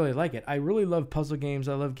I really like it. I really love puzzle games.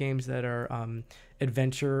 I love games that are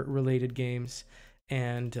adventure-related games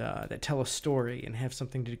and that tell a story and have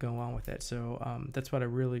something to go on with it. So that's what I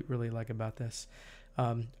really, really like about this.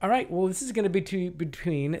 All right, well, this is going to be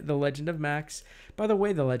between The Legend of Max. By the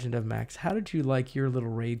way, The Legend of Max, how did you like your little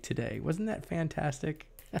raid today? Wasn't that fantastic?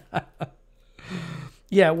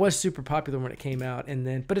 Yeah, it was super popular when it came out,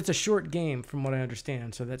 but it's a short game from what I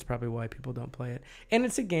understand, so that's probably why people don't play it. And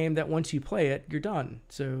it's a game that once you play it, you're done.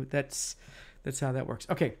 So that's how that works.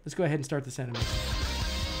 Okay, let's go ahead and start this animation.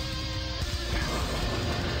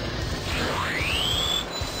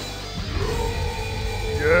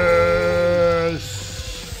 Yes!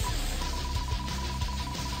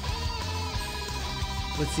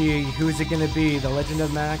 Let's see, who is it going to be? The Legend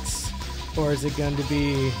of Max? Or is it going to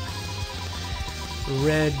be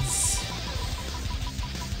Reds?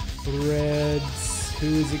 Who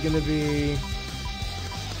is it going to be?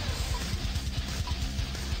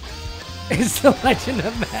 It's the Legend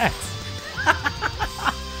of Max.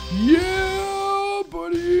 Yeah,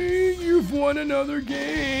 buddy, you've won another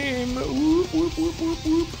game. Whoop, whoop, whoop, whoop,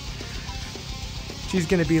 whoop. She's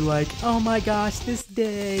gonna be like, oh my gosh, this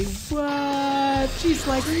day, what? She's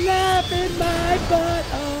like laughing my butt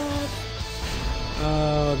off.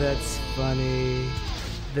 Oh, that's funny.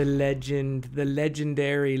 The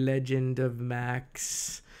legendary Legend of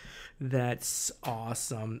Max. That's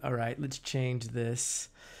awesome. All right, let's change this.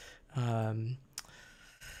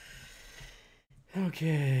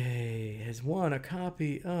 Okay, has won a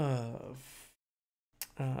copy of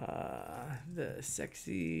the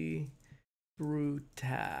Sexy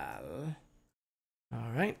Brutal.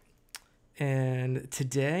 All right, and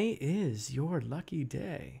today is your lucky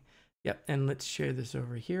day. Yep, and let's share this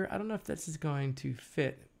over here. I don't know if this is going to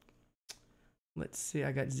fit. Let's see,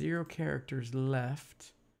 I got 0 characters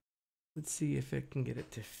left. Let's see if it can get it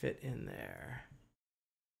to fit in there.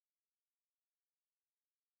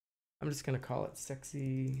 I'm just gonna call it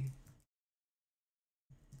Sexy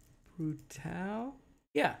Brutal.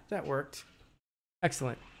 Yeah, that worked.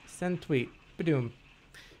 Excellent. Send tweet. Badoom.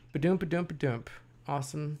 Badoom, badoom, badoom.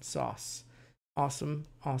 Awesome sauce. Awesome,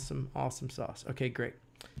 awesome, awesome sauce. Okay, great.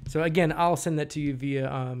 So again, I'll send that to you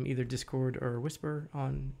via either Discord or Whisper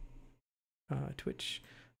on Twitch.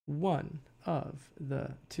 One of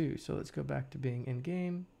the two. So let's go back to being in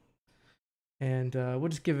game. And we'll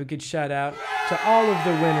just give a good shout out to all of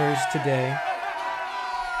the winners today.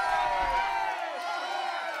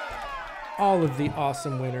 All of the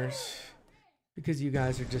awesome winners. Because you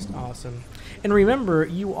guys are just awesome. And remember,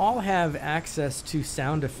 you all have access to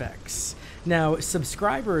sound effects. Now,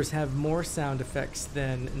 subscribers have more sound effects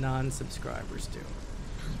than non-subscribers do.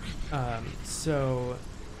 So,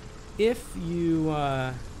 if you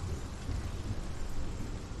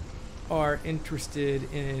are interested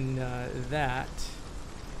in that,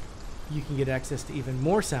 you can get access to even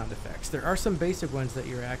more sound effects. There are some basic ones that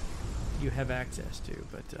you have access to,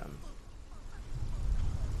 but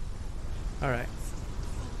all right.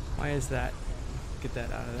 Why is that? Get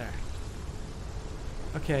that out of there.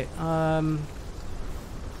 Okay.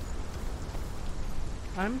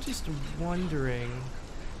 I'm just wondering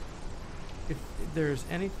if there's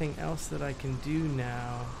anything else that I can do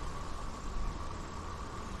now.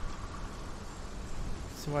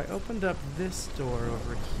 So I opened up this door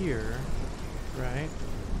over here, right?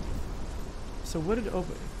 So what did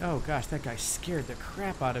open... Oh gosh, that guy scared the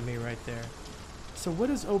crap out of me right there. So what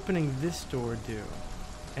does opening this door do?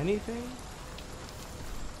 Anything?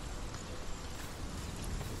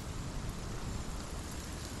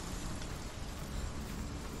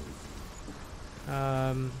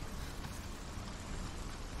 Oh,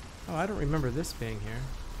 I don't remember this being here.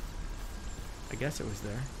 I guess it was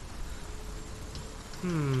there.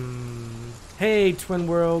 Hey, Twin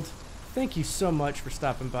World. Thank you so much for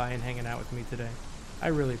stopping by and hanging out with me today. I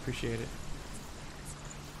really appreciate it.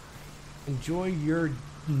 Enjoy your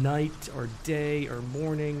night or day or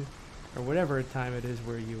morning or whatever time it is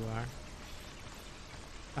where you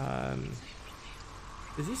are.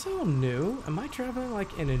 Is this all new? Am I traveling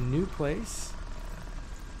like in a new place?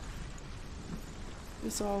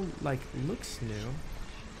 This all like looks new.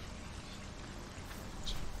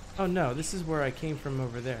 Oh no, this is where I came from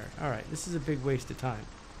over there. Alright, this is a big waste of time.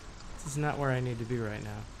 This is not where I need to be right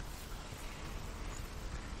now.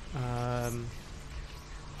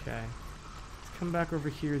 Okay. Let's come back over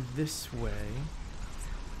here this way.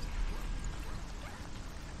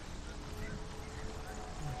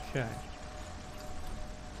 Okay.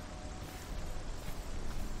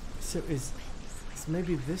 So is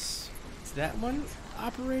maybe this... Is that one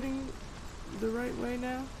operating the right way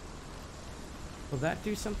now? Will that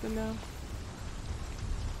do something now?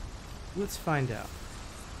 Let's find out.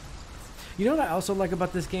 You know what I also like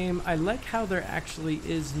about this game? I like how there actually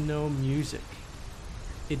is no music.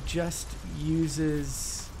 It just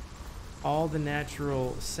uses all the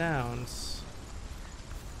natural sounds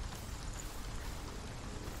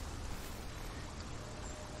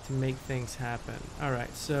to make things happen.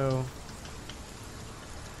 Alright, so...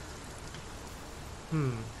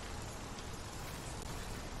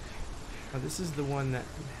 Oh, this is the one that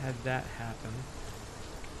had that happen.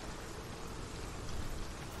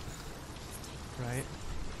 Right?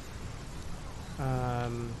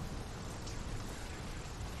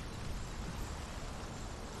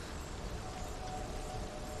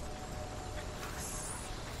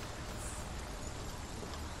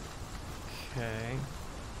 Okay.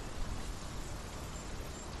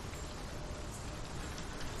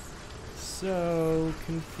 So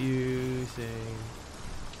confusing.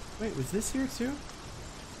 Wait, was this here too?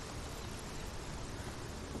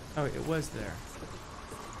 Oh, it was there.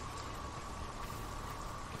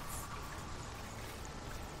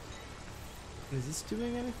 Is this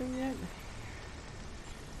doing anything yet?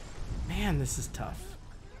 Man, this is tough.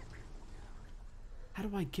 How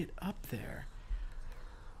do I get up there?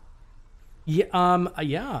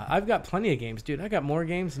 Yeah, I've got plenty of games, dude. I got more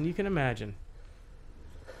games than you can imagine.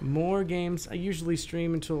 More games. I usually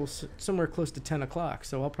stream until somewhere close to 10 o'clock,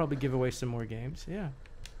 so I'll probably give away some more games. Yeah.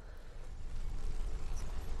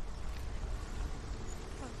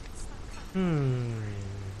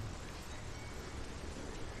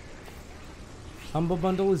 Humble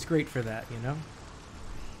Bundle is great for that, you know?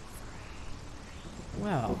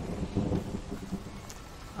 Well,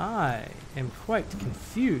 I am quite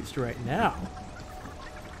confused right now.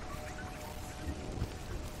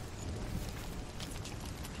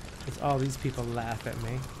 As all these people laugh at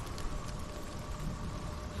me.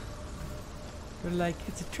 They're like,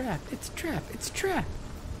 it's a trap, it's a trap, it's a trap.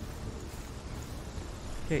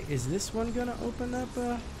 Okay, is this one gonna open up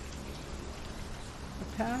a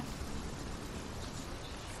path?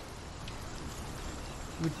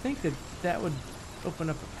 You would think that that would open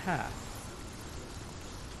up a path.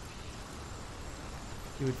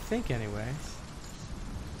 You would think anyways.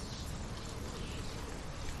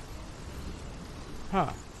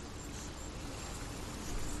 Huh.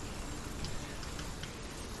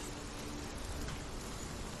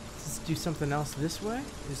 Let's do something else this way?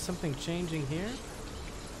 Is something changing here?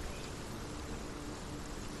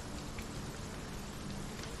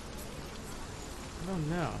 I don't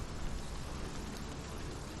know.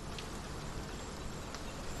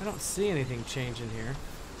 I don't see anything changing here.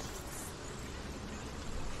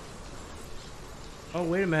 Oh,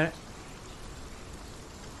 wait a minute.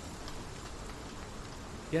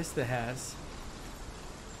 Yes, there has.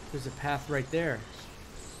 There's a path right there.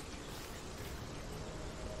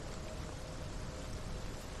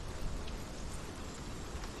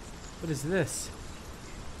 What is this?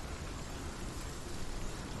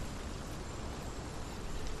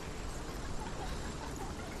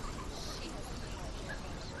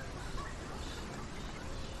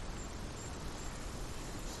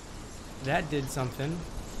 That did something.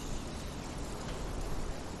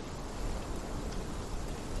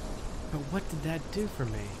 But what did that do for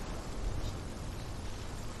me?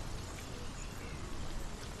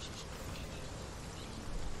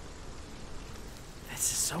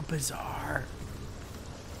 This is so bizarre.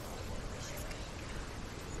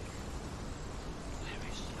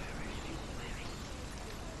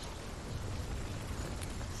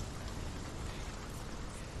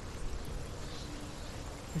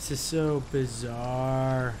 This is so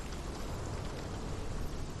bizarre.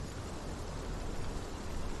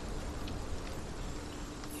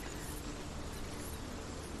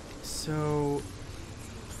 So,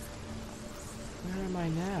 where am I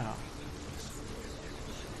now?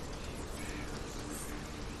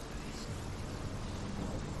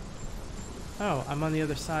 Oh, I'm on the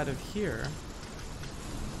other side of here.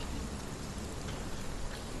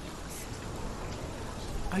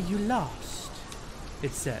 Are you lost?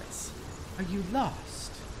 It says. Are you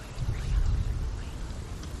lost?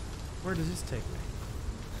 Where does this take me?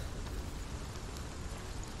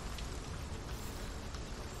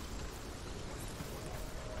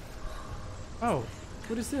 Oh,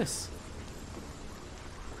 what is this?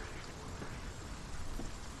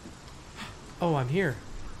 Oh, I'm here.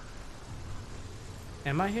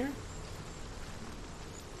 Am I here?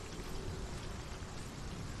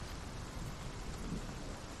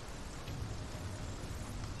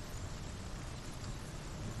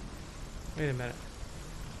 Wait a minute.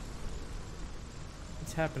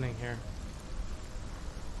 What's happening here?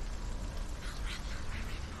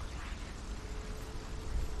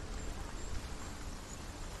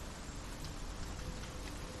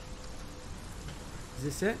 Is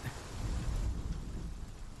this it?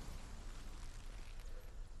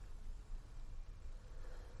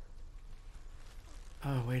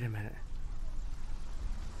 Oh, wait a minute.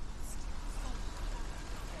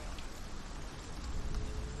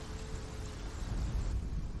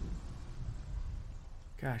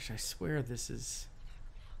 Gosh, I swear this is...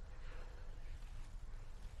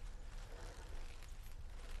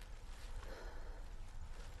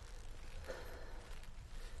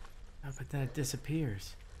 Oh, but then it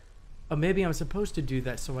disappears. Oh, maybe I'm supposed to do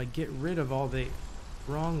that so I get rid of all the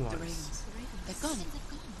wrong ones. The ravens. They've gone. They've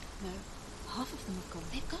gone. No, half of them have gone.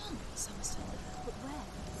 They've gone. Some are still there. But where?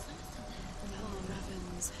 Some are still there. Are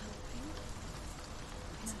ravens helping?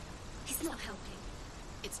 No, he's not helping.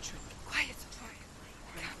 It's true. Quiet.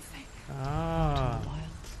 Ah. To the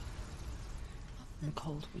wilds, in the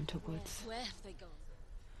cold winter woods. Where have they gone?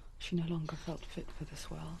 She no longer felt fit for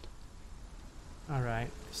this world.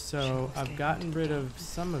 Alright, so I've gotten rid of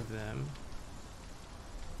some of them.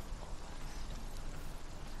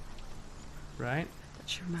 right? But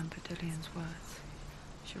she remembered Dillian's words.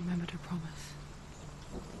 She remembered her promise.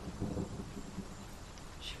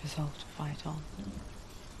 She resolved to fight on.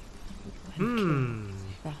 And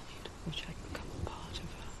kill that which had become a part of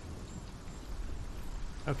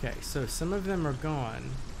her. Okay, so some of them are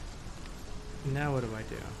gone. Now what do I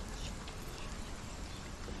do?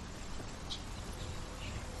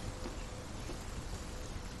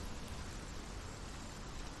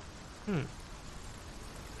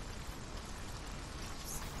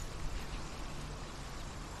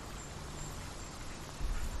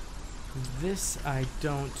 This I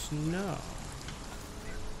don't know.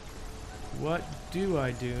 What do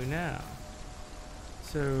I do now?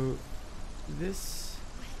 So, this...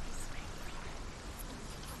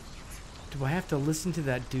 Do I have to listen to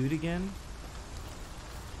that dude again?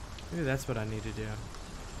 Maybe that's what I need to do.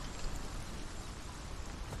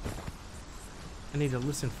 I need to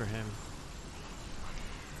listen for him.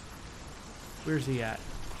 Where's he at?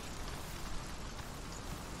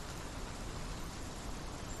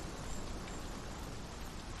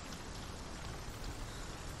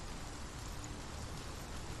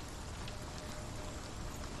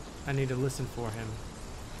 I need to listen for him.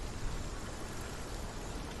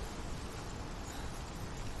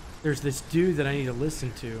 There's this dude that I need to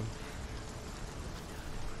listen to.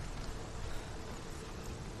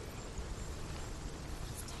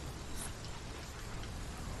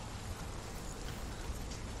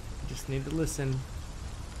 Just need to listen.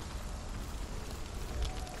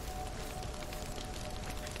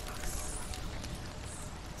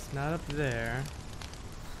 It's not up there.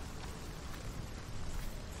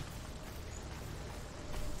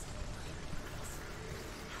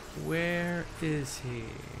 Where is he?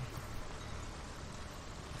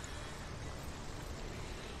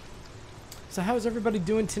 So how's everybody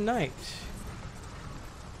doing tonight?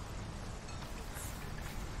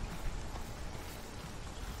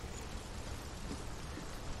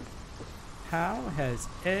 How has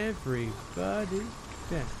everybody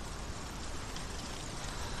been?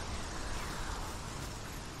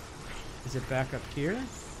 Is it back up here?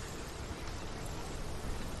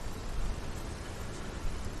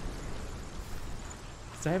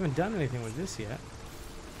 I haven't done anything with this yet.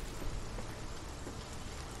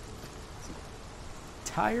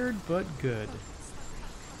 Tired but good.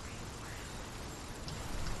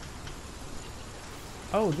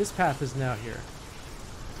 Oh, this path is now here.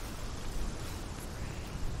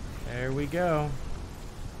 There we go.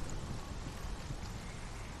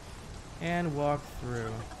 And walk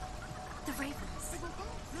through. The ravens.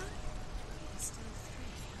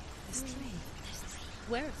 There's three.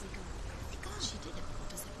 Where have they gone? She did it.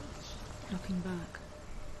 Looking back,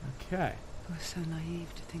 Okay. I was so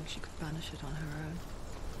naive to think she could banish it on her own.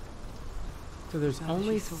 So there's But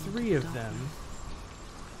only she saw into 3 the of them.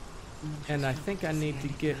 darkness, And I she think I stopped need to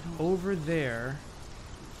seeing get at all. over there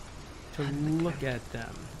to And the look code. at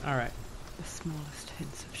them. Alright. The smallest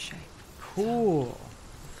hints of shape. Cool.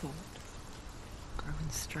 Thought. Grow in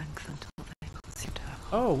strength until they consumed her.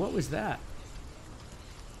 Oh, what was that?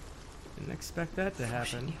 Didn't expect that to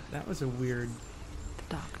happen. That was a weird The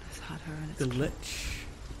darkness had her in its glitch.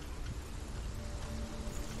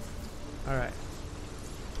 Alright.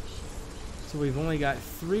 So we've only got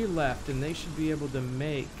 3 left, and they should be able to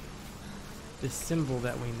make the symbol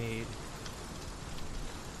that we need.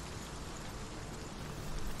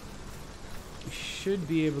 We should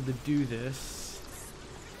be able to do this.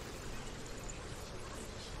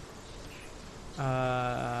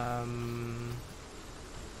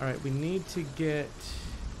 Alright, we need to get...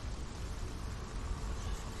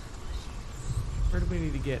 Where do we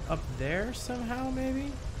need to get? Up there somehow,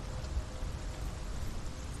 maybe?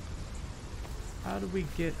 How do we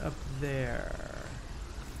get up there?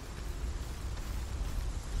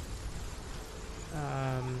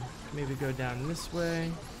 Maybe go down this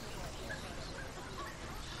way.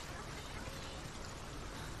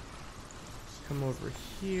 Come over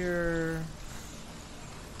here.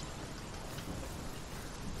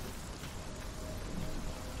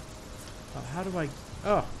 Oh, how do I...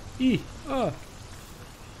 Oh! Oh!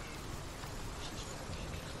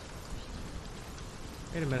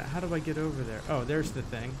 Wait a minute, how do I get over there? Oh, there's the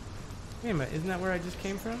thing. Wait a minute, isn't that where I just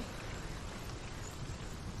came from?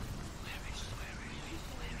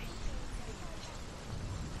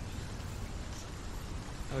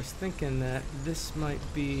 I was thinking that this might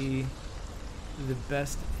be the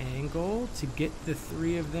best angle to get the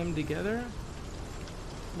 3 of them together.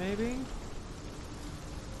 Maybe?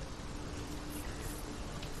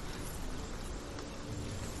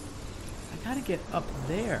 I gotta get up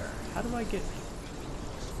there. How do I get...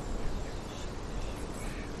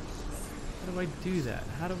 How do I do that?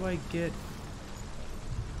 How do I get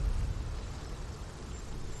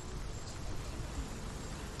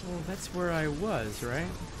Well, that's where I was, right?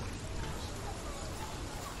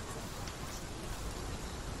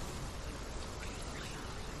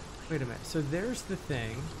 Wait a minute. So there's the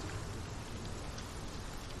thing.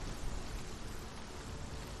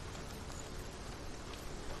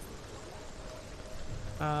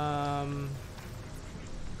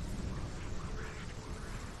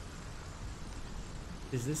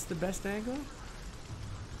 Is this the best angle?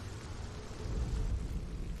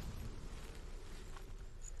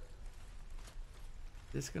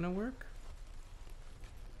 This gonna work?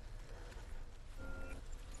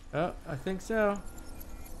 Oh, I think so.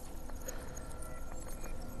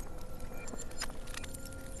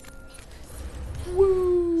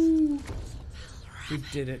 Woo! We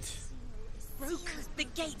did it. Broke. The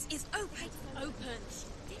gate is open. Open.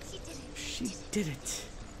 She did it.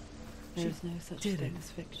 There is no such did thing it. as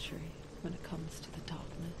victory when it comes to the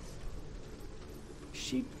darkness.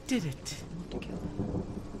 She did it. I want to kill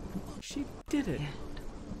her. She did it. Yet.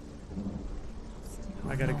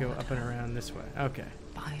 I gotta go up and around this way. Okay.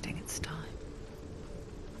 Biding its time.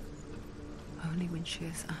 Only when she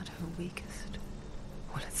is at her weakest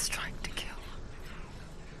will it strike to kill.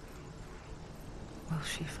 Will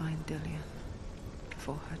she find Dillian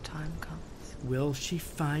before her time comes? Will she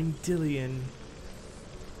find Dillian?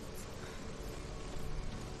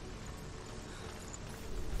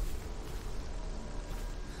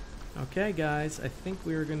 Okay, guys, I think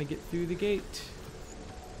we are gonna get through the gate.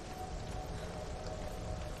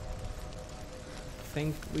 I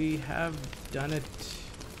think we have done it.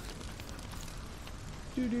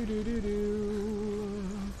 Do do do do do.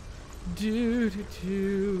 Do do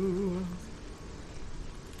do.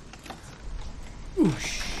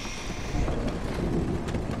 Oosh.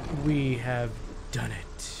 We have done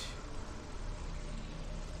it.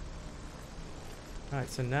 Alright,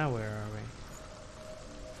 so now where are we?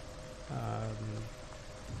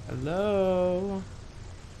 Hello?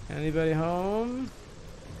 Anybody home?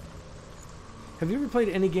 Have you ever played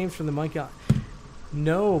any games from the Monkey Island?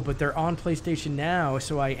 No, but they're on PlayStation Now,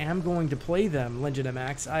 so I am going to play them, Legend of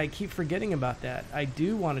Max. I keep forgetting about that. I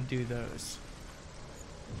do want to do those.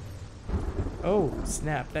 Oh,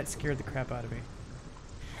 snap. That scared the crap out of me.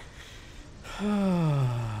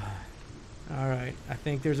 Alright, I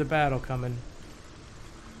think there's a battle coming.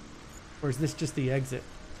 Or is this just the exit?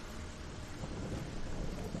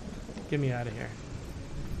 Get me out of here.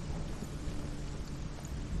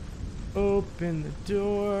 Open the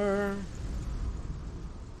door.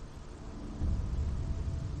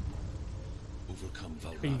 Overcome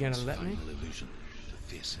Are you gonna Valravn's let me? final illusion to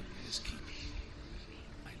face him in his keep.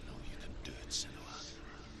 I know you can do it, Senua.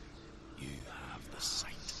 You have the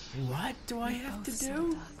sight. What do I have to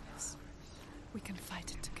do? Darkness. We can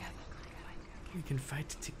fight it together. We can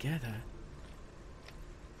fight it together.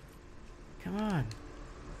 Come on.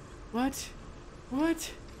 What?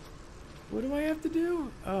 What? What do I have to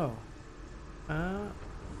do? Oh. Oh.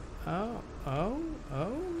 Oh,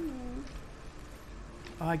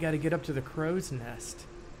 I gotta get up to the crow's nest.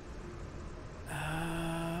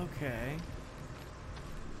 Okay.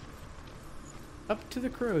 Up to the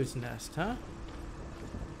crow's nest, huh?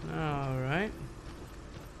 Alright.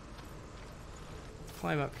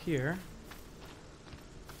 Climb up here.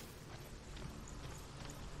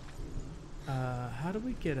 How do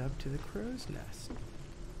we get up to the crow's nest?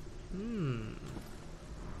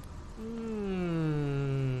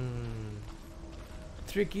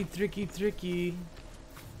 Tricky, tricky, tricky.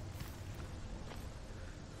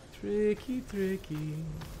 Tricky, tricky.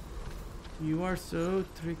 You are so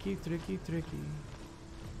tricky, tricky, tricky.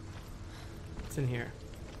 What's in here?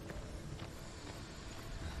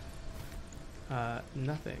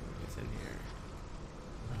 Nothing is in here.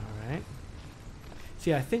 Alright.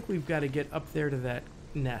 See, I think we've got to get up there to that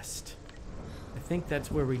nest. I think that's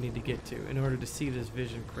where we need to get to in order to see this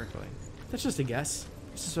vision correctly. That's just a guess.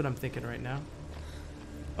 This is what I'm thinking right now.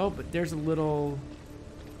 Oh, but there's a little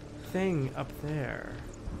thing up there.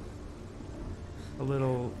 A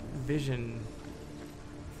little vision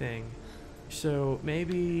thing. So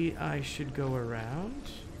maybe I should go around?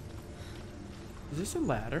 Is this a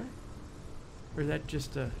ladder? Or is that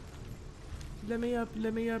just a... Let me up,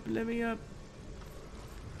 let me up, let me up.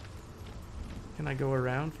 Can I go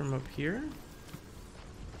around from up here?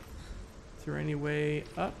 Is there any way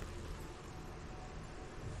up?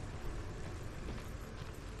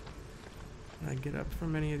 Can I get up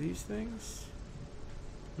from any of these things?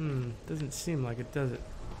 Doesn't seem like it, does it?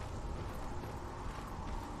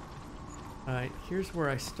 Alright, here's where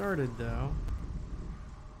I started though.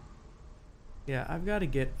 Yeah, I've got to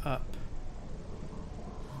get up.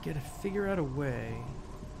 I've got to figure out a way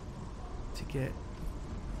to get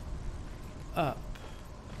up.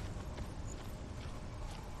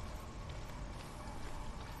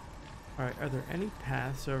 Alright, are there any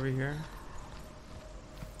paths over here?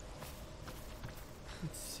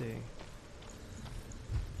 Let's see.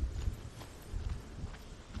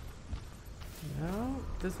 No,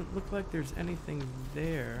 doesn't look like there's anything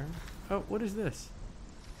there. Oh, what is this?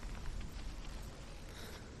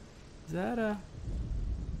 Is that a...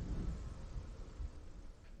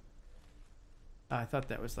 Oh, I thought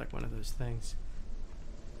that was like one of those things.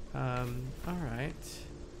 Alright.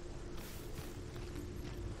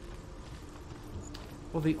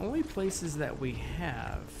 Well, the only places that we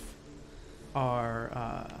have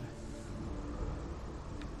are,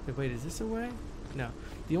 wait, is this a way? No.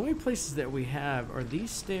 The only places that we have are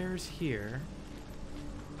these stairs here.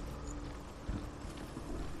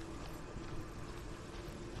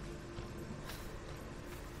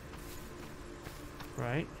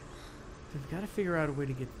 Right? We've got to figure out a way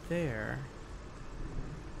to get there.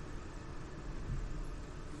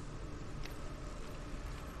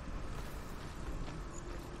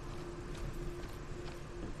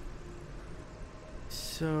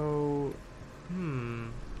 So,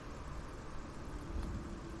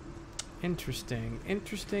 interesting,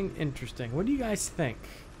 interesting, interesting. What do you guys think?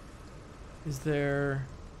 Is there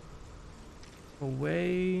a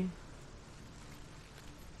way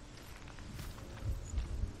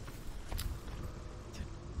to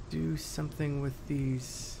do something with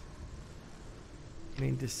these? I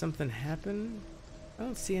mean, does something happen? I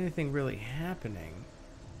don't see anything really happening.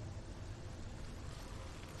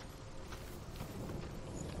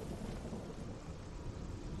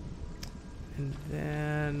 And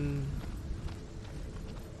then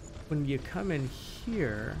when you come in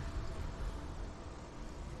here...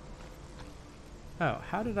 Oh,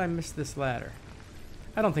 how did I miss this ladder?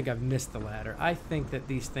 I don't think I've missed the ladder. I think that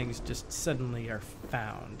these things just suddenly are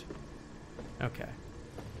found. Okay.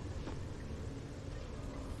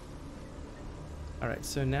 Alright,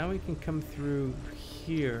 so now we can come through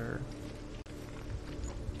here.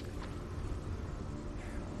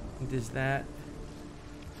 Does that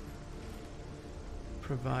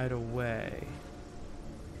provide a way?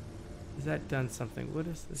 Has that done something? What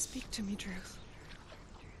is this? Speak to me, Druth.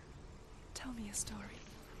 Tell me a story.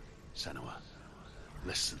 Senua,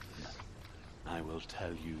 listen. I will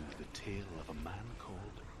tell you the tale of a man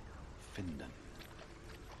called Findan.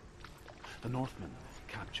 The Northmen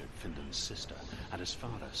captured Findan's sister, and his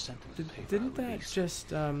father sent him to pay for her Didn't that release. just,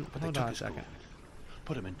 But they hold took on a his second. gold,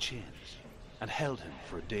 put him in chains, and held him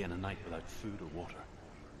for a day and a night without food or water.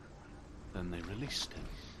 Then they released him.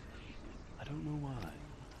 I don't know why.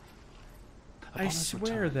 Upon I his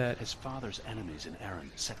swear return, that... his father's enemies in Erin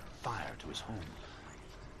set fire to his home.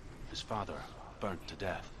 His father burnt to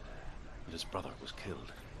death, and his brother was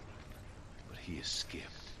killed. But he escaped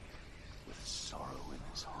with sorrow in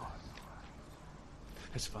his heart.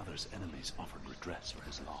 His father's enemies offered redress for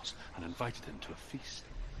his loss and invited him to a feast.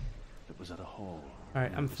 It was at a hall.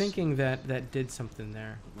 Alright, I'm thinking that that did something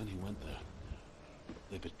there. But when he went there,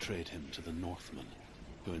 they betrayed him to the Northmen,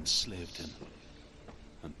 who enslaved him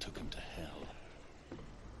and took him to hell.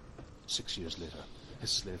 6 years later, his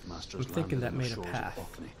slave masters I'm thinking landed that on the made a shores path. of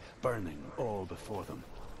Orkney, burning all before them.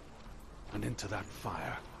 And into that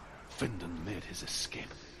fire, Findan made his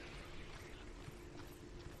escape.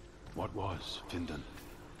 What was Findan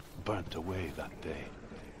burnt away that day.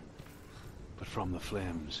 But from the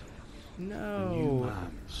flames, a new No.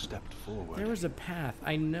 man stepped forward. There was a path.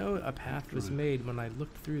 I know a path was made when I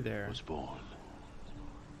looked through there. was born.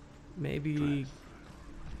 Maybe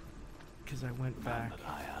because I went Man back. that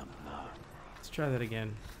I am now. Let's try that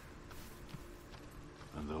again.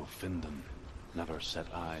 And though Findan never set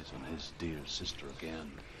eyes on his dear sister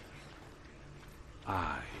again,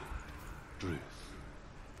 I, Druth,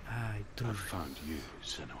 have found you,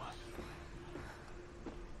 Senua.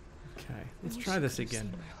 Okay, let's I wish try I this could have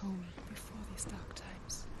again. seen my home before these dark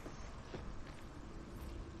times.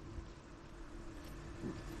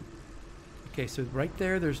 Okay, so right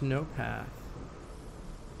there's no path.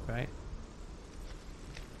 Right?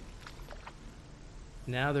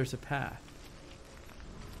 Now there's a path.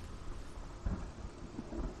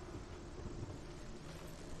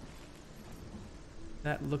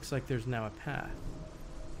 That looks like there's now a path.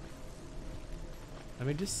 Let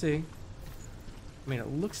me just see. I mean,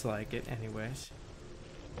 it looks like it anyways.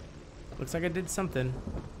 Looks like I did something.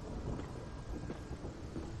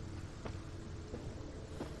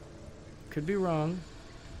 Could be wrong.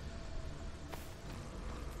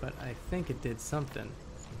 But I think it did something.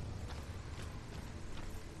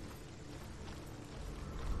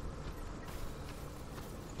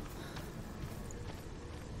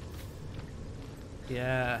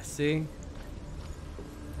 Yeah, see?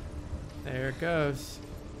 There it goes.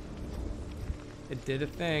 It did a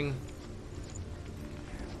thing.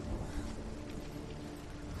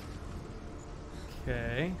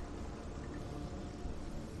 Okay.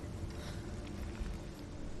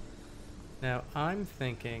 Now I'm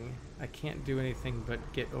thinking I can't do anything but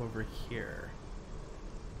get over here.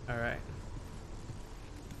 Alright.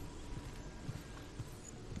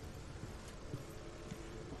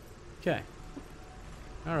 Okay.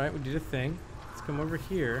 Alright, we did a thing. Let's come over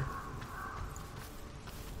here.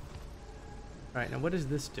 Alright, now what is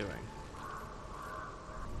this doing?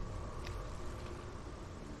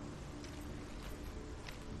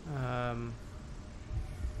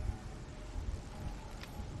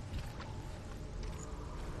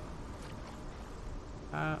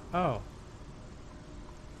 Oh.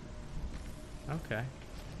 Okay.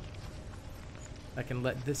 I can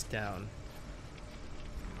let this down.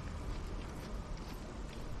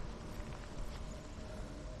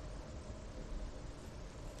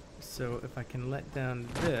 So if I can let down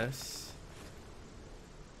this,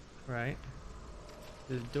 right,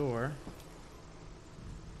 the door,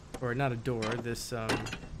 or not a door, this, okay.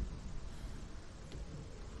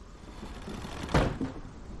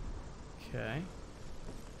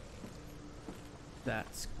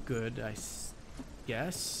 That's good, I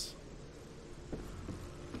guess.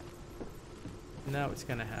 Now what's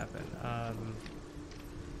gonna happen?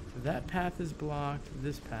 That path is blocked,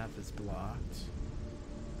 this path is blocked.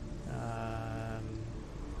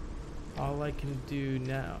 All I can do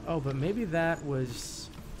now... Oh, but maybe that was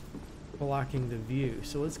blocking the view.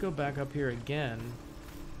 So let's go back up here again.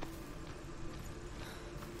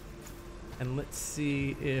 And let's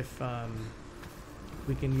see if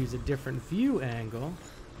we can use a different view angle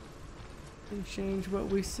and change what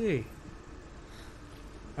we see.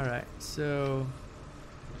 Alright, so...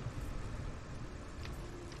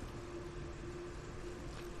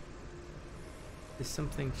 Is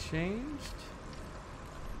something changed?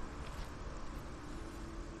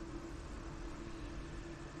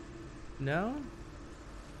 No?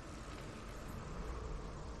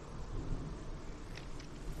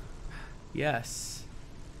 Yes.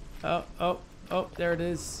 Oh, there it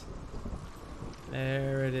is.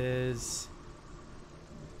 There it is.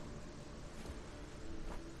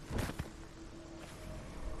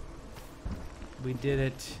 We did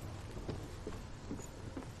it.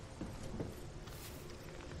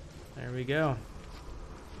 There we go.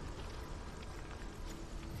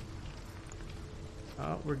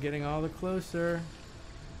 Oh, we're getting all the closer.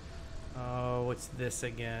 Oh, what's this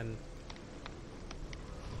again?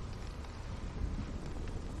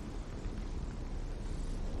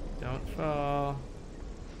 Don't fall.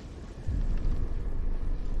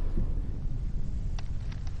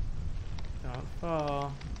 Don't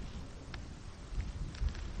fall.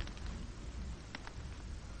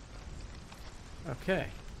 Okay.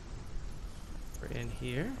 We're in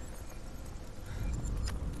here.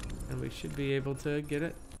 And we should be able to get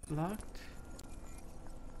it locked.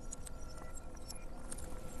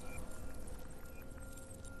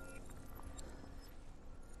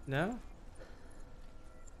 No?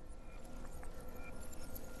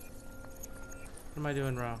 What am I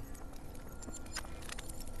doing wrong?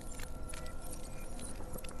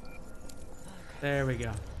 There we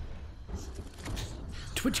go.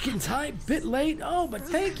 Twitch getting high, bit late. Oh, but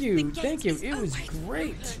thank you. Thank you. It was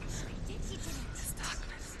great. This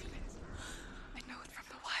darkness. I know it from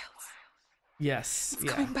the wilds. Yes.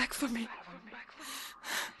 It's coming back for me.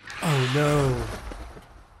 Oh no.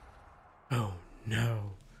 Oh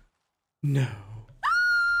no. No.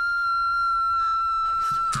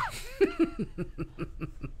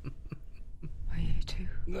 Are you too?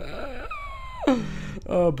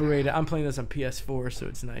 Oh, Beretta. I'm playing this on PS4, so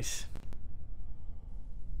it's nice.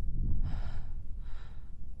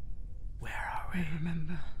 Where are we? I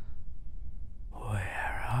remember.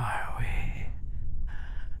 Where are we?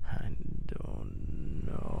 I don't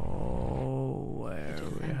know where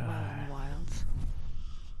we End well are. in the wilds.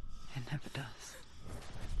 It never does.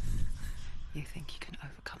 You think you can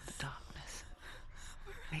overcome the darkness,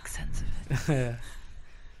 make sense of it,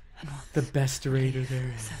 and once The best raider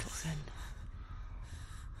there is. settles in,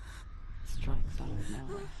 strikes out of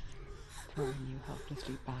nowhere, throwing you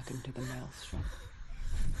helplessly back into the maelstrom,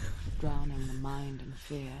 drowning the mind in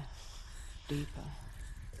fear, deeper,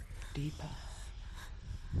 deeper,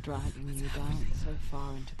 dragging you down so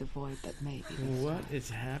far into the void that maybe this What time is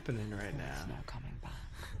happening right there's now? no coming back.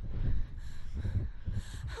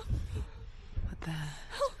 But there,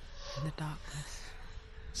 in the darkness,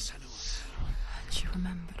 Senua, she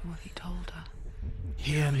remembered what he told her.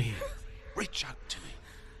 Hear me. reach out to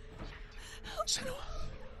me. Senua,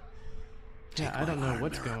 Yeah, I don't know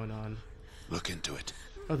what's going on. look into it,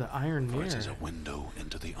 Oh, the iron for it is a mirror. window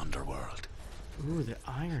into the underworld. Ooh, the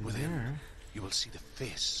iron Within mirror. you will see the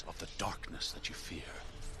face of the darkness that you fear.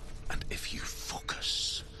 And if you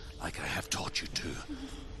focus, like I have taught you to,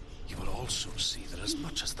 you will also see that as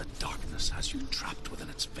much as the darkness has you trapped within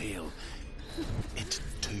its veil, it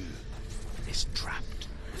too is trapped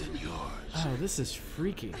within yours. Oh, this is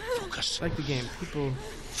freaky. Focus. Like the game, people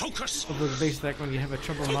Focus. over the base that when you have a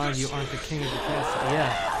troubled mind, you aren't the king of the castle.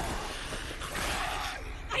 Yeah.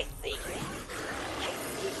 I see you.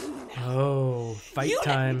 Oh, fight You led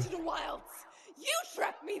time. me to the wilds. You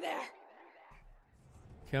trapped me there.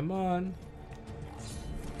 Come on.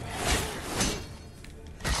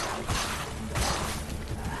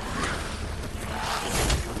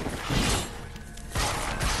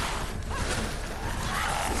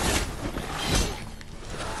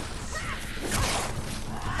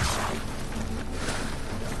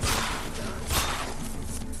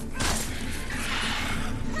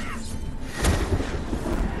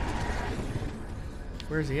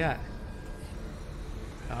 Where's he at?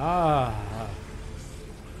 Ah.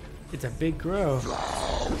 It's a big grove.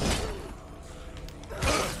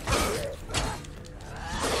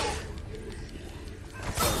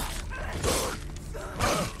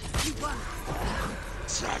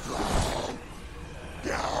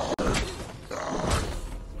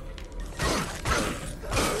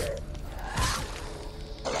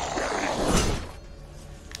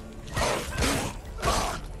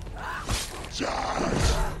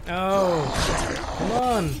 Oh, come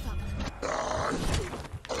on.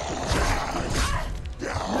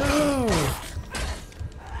 No.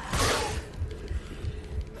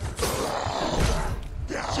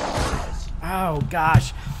 Oh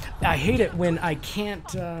gosh, I hate it when I can't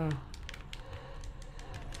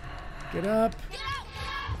get up.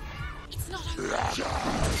 It's not over.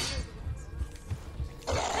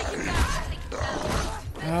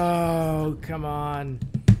 Oh, come on.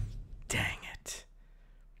 Dang it.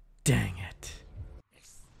 Dang it.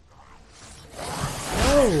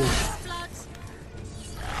 Oh. Blood.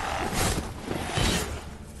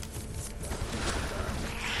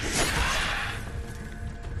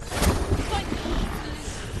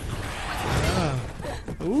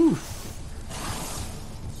 Ooh.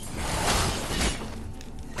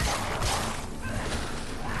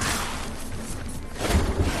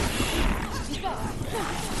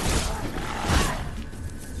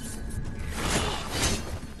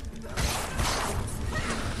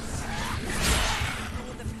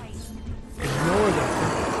 Ignore them.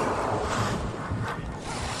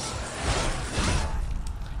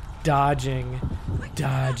 Dodging.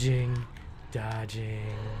 Dodging.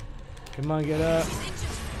 Dodging. Come on, get up. He's injured.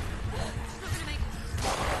 Not gonna make it.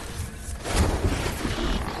 He's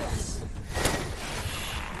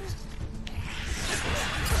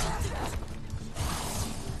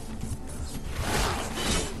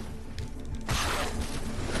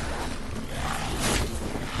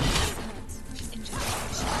injured.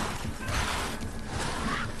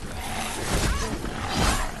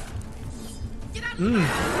 Get out of the way.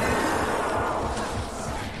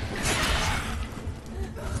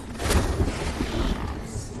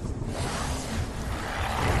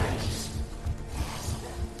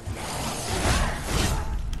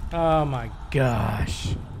 Oh my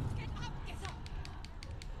gosh.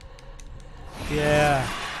 Yeah.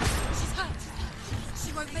 She's hurt.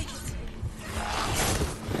 She won't make it.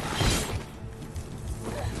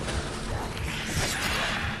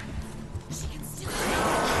 She can still.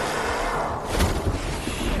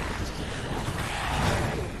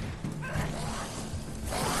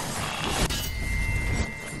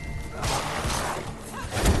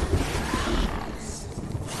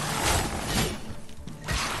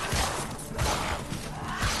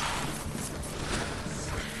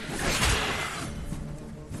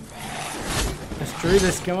 Let's do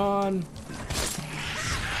this, come on.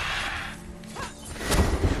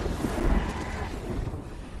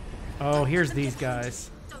 Oh, here's these guys.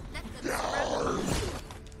 Don't let them surround.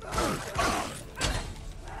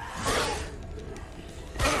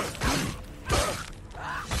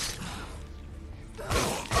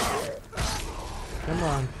 Come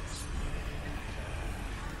on.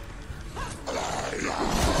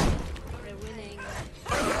 We're winning.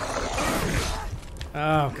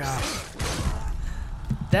 Oh gosh.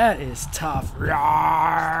 That is tough.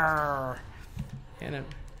 Rawr. And it.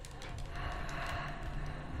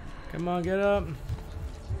 Come on, get up.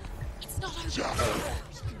 It's not over. You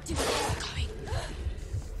can do it.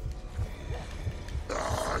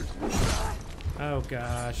 Going. Oh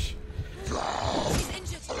gosh. She's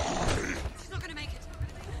injured. She's not gonna make it.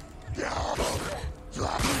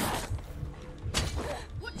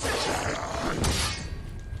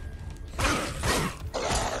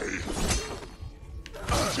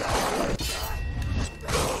 Watch out.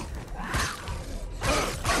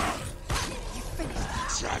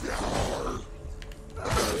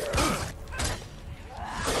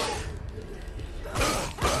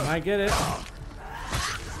 might get it.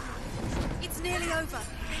 It's nearly over.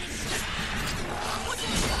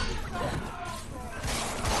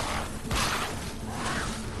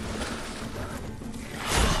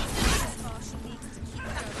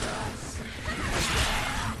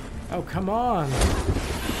 Oh, come on.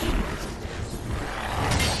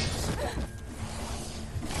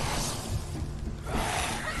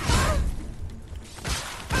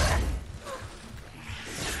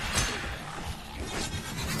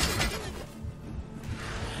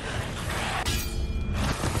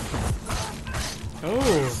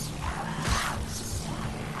 Oh.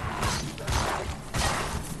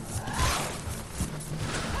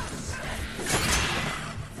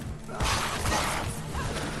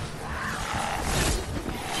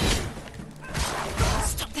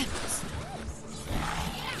 Stop them.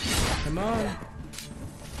 Come on.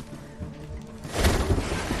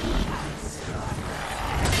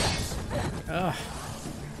 Ugh.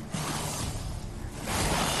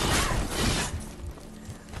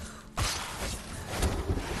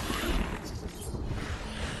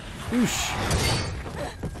 Oosh.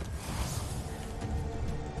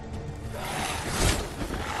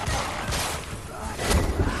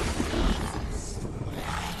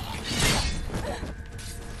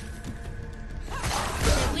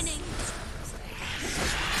 They're winning.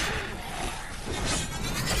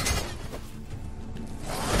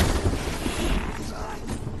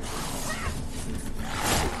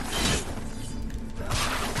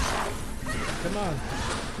 Come on.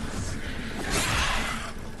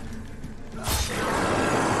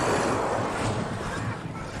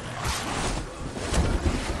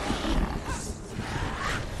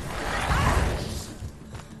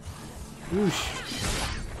 Whoosh.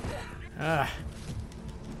 Ah.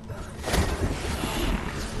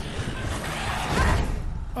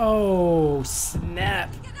 Oh, snap.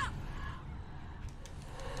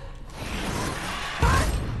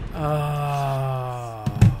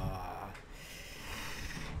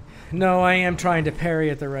 No, I am trying to parry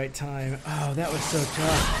at the right time. Oh, that was so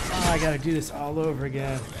tough. Oh, I gotta do this all over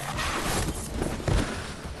again.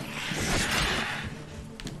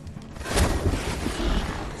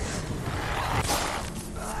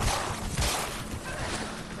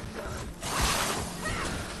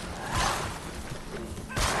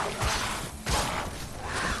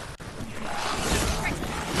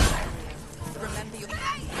 Remember your...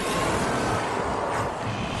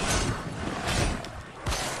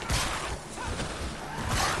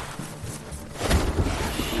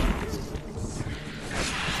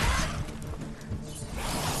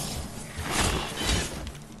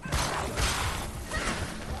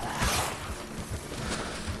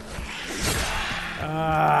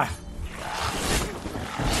 Ah.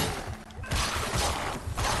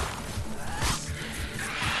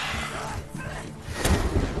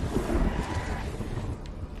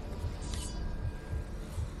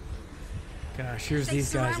 Gosh, here's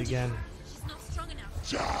these guys again. She's not strong enough.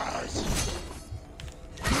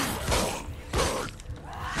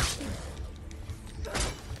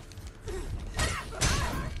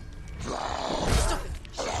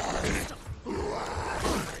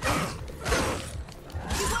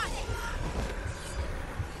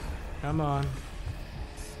 Come on.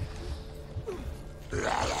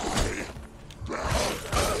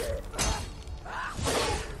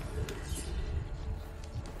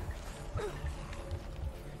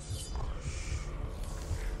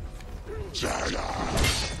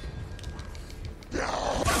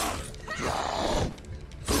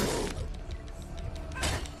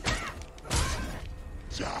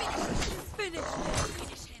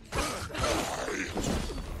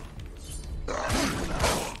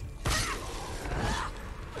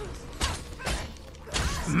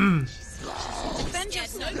 Avenge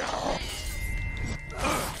yourself.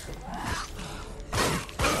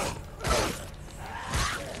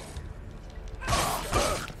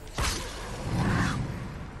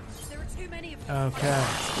 There are too many of them. Okay.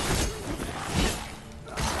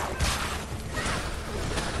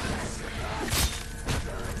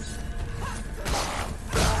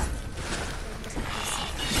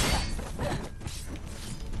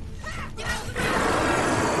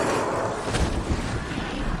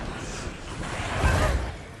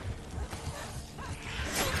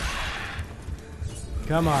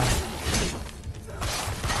 Come on.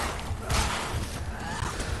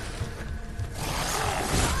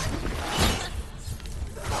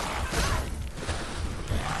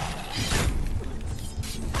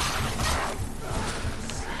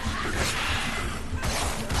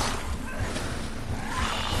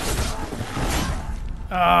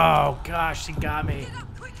 Oh gosh, she got me.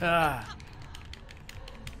 It's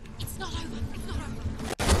not over. It's not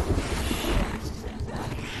over.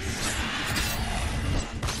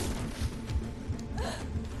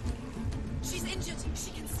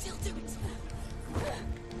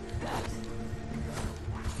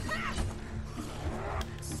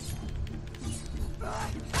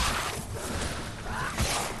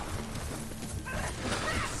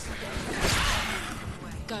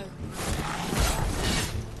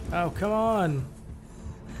 Oh, come on.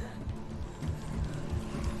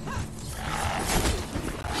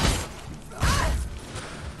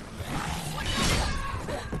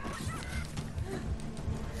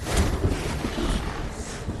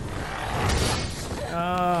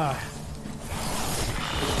 Ah.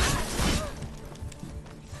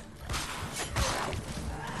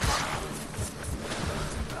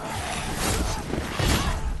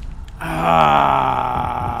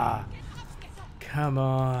 Ah. Come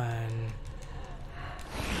on.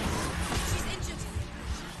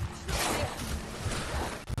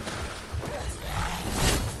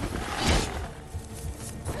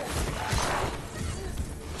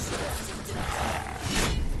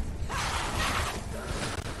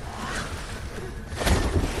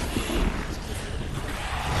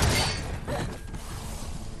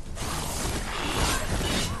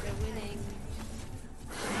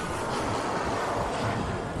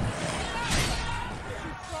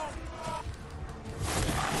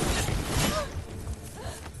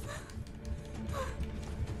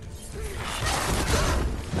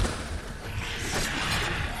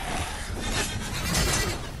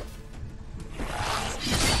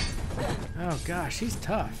 Oh gosh, he's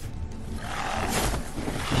tough.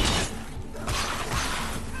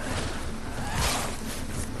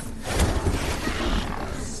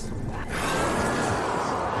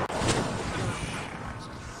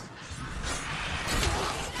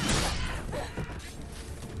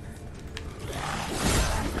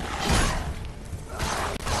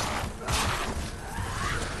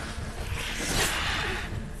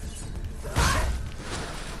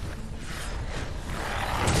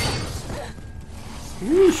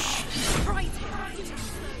 Whoosh!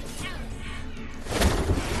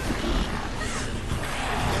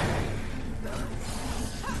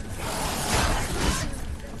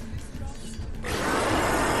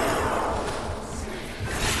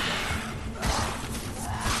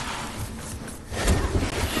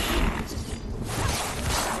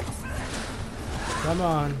 Come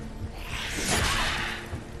on.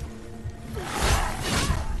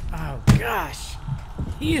 Oh gosh,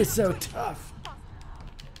 he is so tough.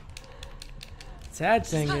 Sad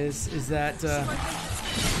thing is that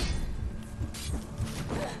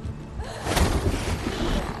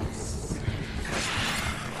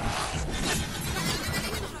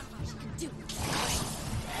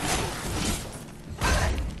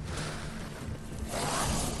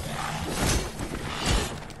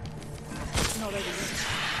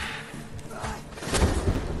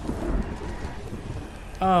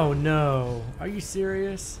oh no, are you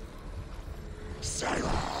serious?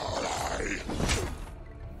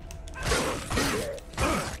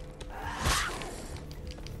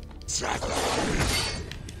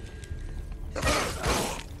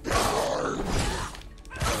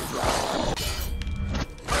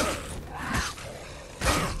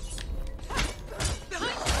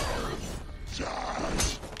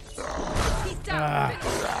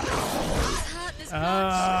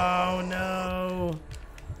 Oh no.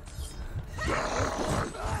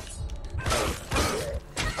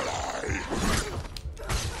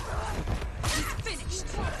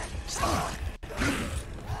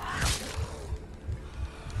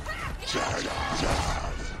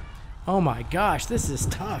 Oh my gosh, this is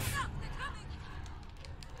tough.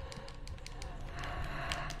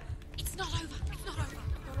 It's not over. It's not over.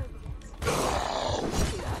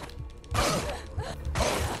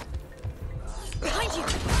 Behind you.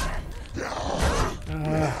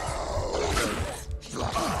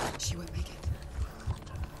 She won't make it.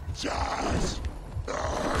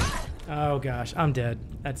 Oh gosh, I'm dead.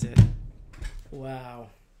 That's it. Wow.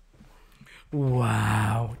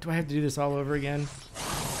 Wow. Do I have to do this all over again?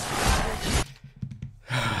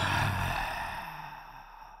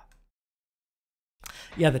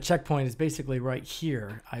 Yeah, the checkpoint is basically right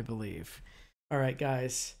here, I believe. All right,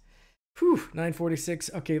 guys. Whew,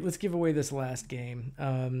 9:46. Okay, let's give away this last game.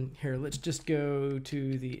 Here, let's just go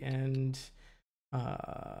to the end.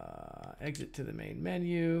 Exit to the main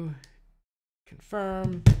menu.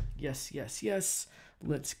 Confirm. Yes, yes, yes.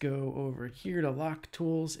 Let's go over here to lock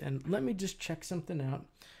tools and let me just check something out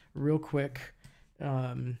real quick.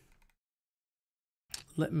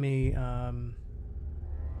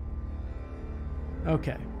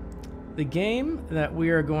 Okay. The game that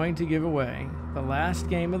we are going to give away, the last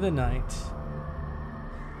game of the night,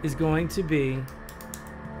 is going to be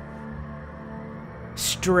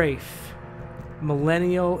Strafe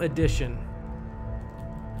Millennial Edition.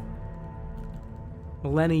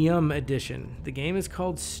 Millennium Edition. The game is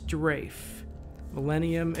called Strafe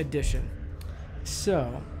Millennium Edition.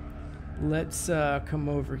 So let's come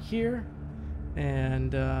over here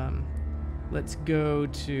and let's go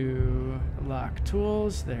to lock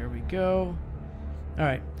tools. There we go. All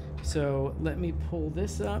right, so let me pull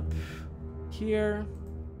this up here.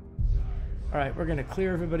 All right, we're gonna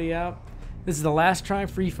clear everybody out. This is the last try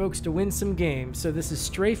for you folks to win some games. So this is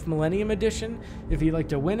Strafe Millennium Edition. If you'd like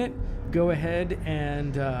to win it, go ahead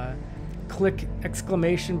and click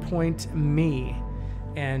 !me,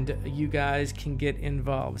 and you guys can get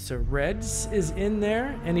involved. So Reds is in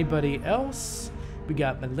there. Anybody else? We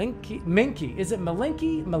got Minky. Is it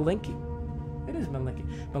Malinky? Malinky. It is Malinky.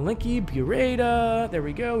 Malinky, Bureta. There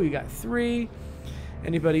we go. We got 3.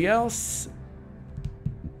 Anybody else?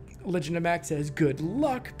 Legend of Max says good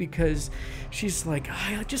luck, because she's like,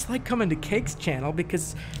 I just like coming to Cake's channel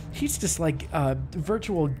because he's just like a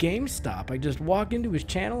virtual GameStop. I just walk into his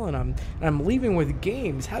channel and I'm leaving with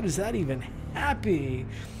games. How does that even happen?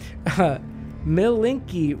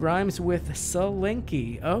 Malinky rhymes with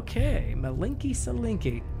Salinky. Okay, Malinky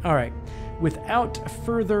Salinky. All right, without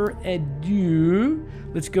further ado,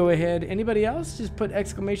 let's go ahead. Anybody else? Just put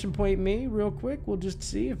 !me real quick. We'll just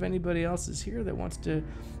see if anybody else is here that wants to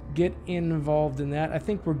get involved in that. I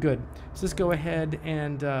think we're good. So let's go ahead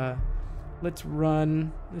and let's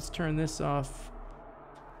turn this off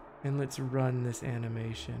and let's run this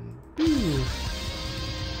animation. Ooh.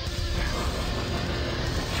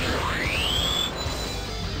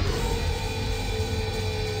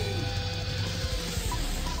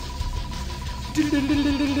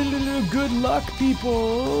 Good luck,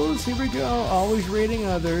 peoples. Here we go. Always rating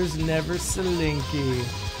others, never Salinky.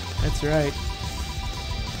 That's right.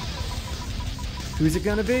 Who's it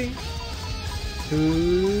gonna be?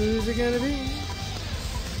 Who's it gonna be?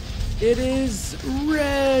 It is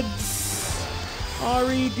Reds.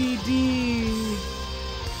 R-E-D-D.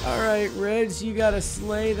 Alright, Reds, you gotta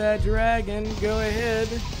slay that dragon. Go ahead.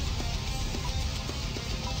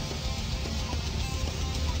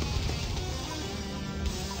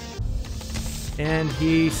 And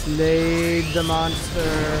he slayed the monster.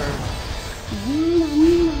 Woo,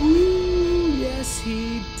 woo, woo. Yes,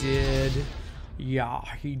 he did. Yeah,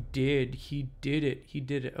 he did. He did it. He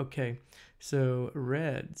did it. Okay, so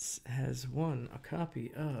Reds has won a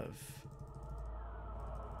copy of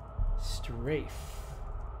Strafe.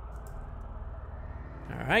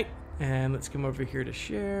 All right, and let's come over here to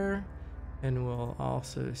share, and we'll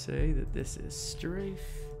also say that this is Strafe.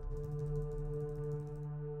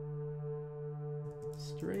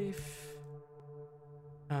 Strafe.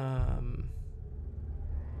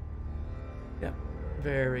 Yep,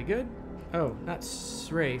 very good. Oh, not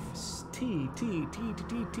Strafe. T.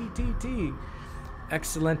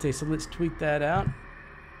 Excellente. So let's tweet that out.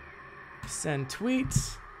 Send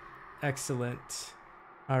tweets. Excellent.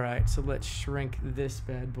 All right, so let's shrink this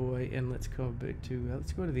bad boy and let's go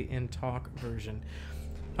to the in talk version.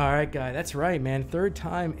 All right, guy, that's right, man. Third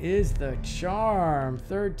time is the charm.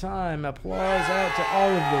 Third time. Applause out to all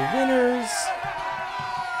of the winners.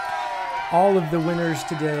 All of the winners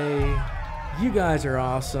today. You guys are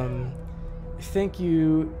awesome. Thank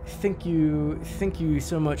you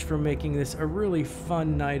so much for making this a really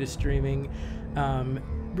fun night of streaming.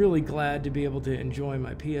 Really glad to be able to enjoy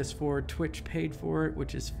my PS4. Twitch paid for it,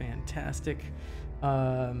 which is fantastic.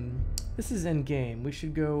 This is in game. We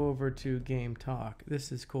should go over to game talk.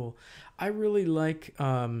 This is cool. I really like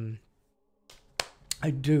I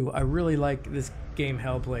really like this game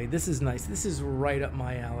Hellblade. This is nice. This is right up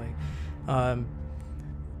my alley.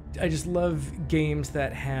 I just love games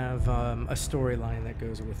that have a storyline that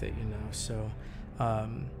goes with it, you know. So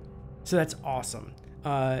that's awesome.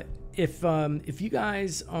 If you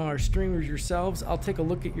guys are streamers yourselves, I'll take a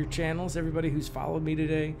look at your channels. Everybody who's followed me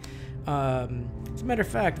today. As a matter of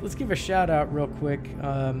fact, let's give a shout out real quick.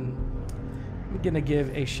 I'm gonna give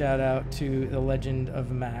a shout out to the Legend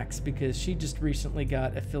of Max because she just recently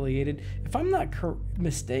got affiliated. If I'm not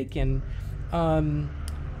mistaken,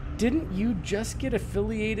 didn't you just get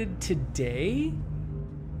affiliated today?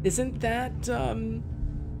 Isn't that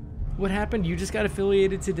what happened? You just got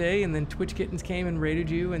affiliated today, and then Twitch Kittens came and raided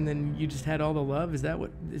you, and then you just had all the love. Is that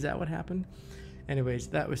what happened? Anyways,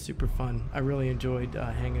 that was super fun. I really enjoyed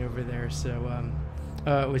hanging over there. So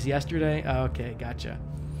it was yesterday. Oh, okay, gotcha.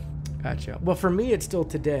 Well, for me, it's still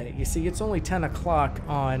today. You see, it's only 10 o'clock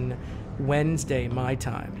on Wednesday my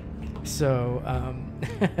time. So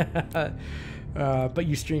but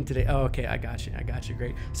you streamed today. Oh, okay, I got you.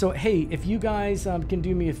 Great. So hey, if you guys can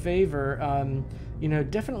do me a favor,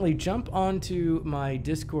 definitely jump onto my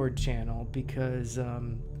Discord channel because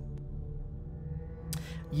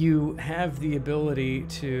you have the ability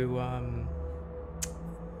to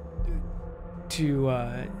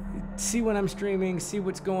see when I'm streaming, see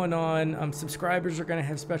what's going on. Subscribers are going to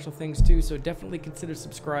have special things too, so definitely consider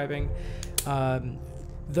subscribing.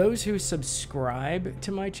 Those who subscribe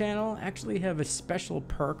to my channel actually have a special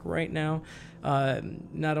perk right now.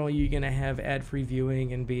 Not only are you going to have ad-free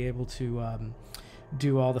viewing and be able to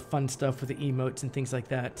do all the fun stuff with the emotes and things like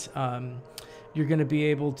that, you're going to be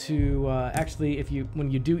able to actually, when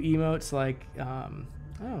you do emotes, like,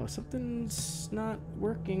 oh, something's not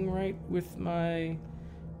working right with my...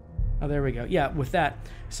 Oh, there we go. Yeah, with that.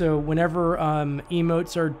 So whenever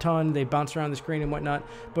emotes are done, they bounce around the screen and whatnot.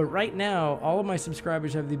 But right now, all of my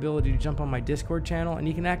subscribers have the ability to jump on my Discord channel, and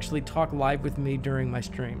you can actually talk live with me during my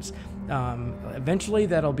streams. Eventually,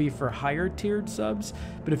 that'll be for higher tiered subs.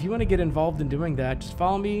 But if you want to get involved in doing that, just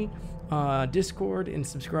follow me Discord and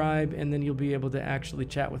subscribe, and then you'll be able to actually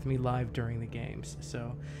chat with me live during the games.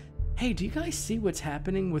 So, hey, do you guys see what's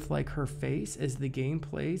happening with like her face as the game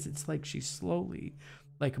plays? It's like she's slowly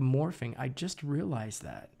like morphing. I just realized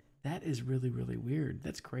that. That is really, really weird.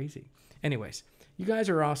 That's crazy. Anyways, you guys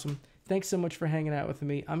are awesome. Thanks so much for hanging out with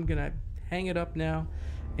me. I'm gonna hang it up now,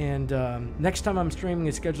 and next time I'm streaming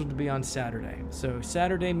is scheduled to be on Saturday. So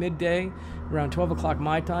Saturday midday around 12 o'clock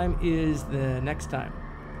my time is the next time.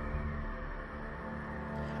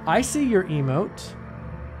 I see your emote.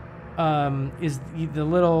 Is the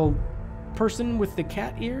little person with the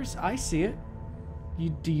cat ears? I see it.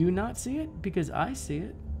 Do you not see it? Because I see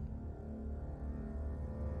it.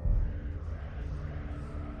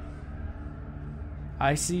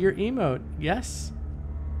 I see your emote. Yes.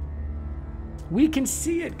 We can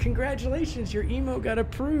see it. Congratulations. Your emote got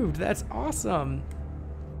approved. That's awesome.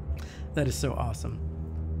 That is so awesome.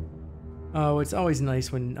 Oh, it's always nice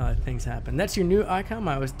when things happen. That's your new icon.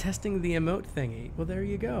 I was testing the emote thingy. Well, there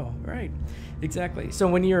you go. Right. Exactly. So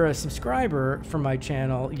when you're a subscriber for my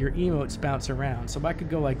channel, your emotes bounce around. So I could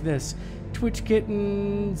go like this. Twitch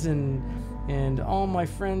kittens and all my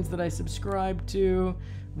friends that I subscribe to.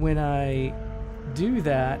 When I do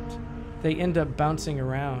that, they end up bouncing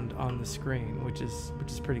around on the screen, which is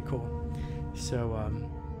pretty cool. So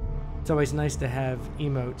it's always nice to have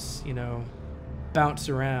emotes, you know, bounce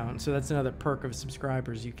around. So that's another perk of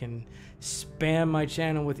subscribers. You can spam my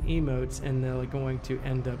channel with emotes and they're going to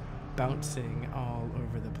end up bouncing all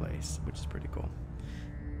over the place, which is pretty cool.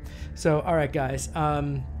 So all right guys,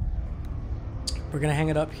 we're gonna hang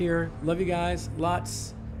it up here. Love you guys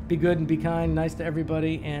lots. Be good and be kind, nice to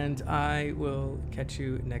everybody, and I will catch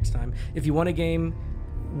you next time. If you want a game,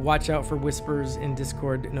 watch out for whispers in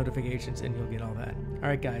Discord notifications and you'll get all that. All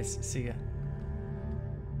right guys, see ya.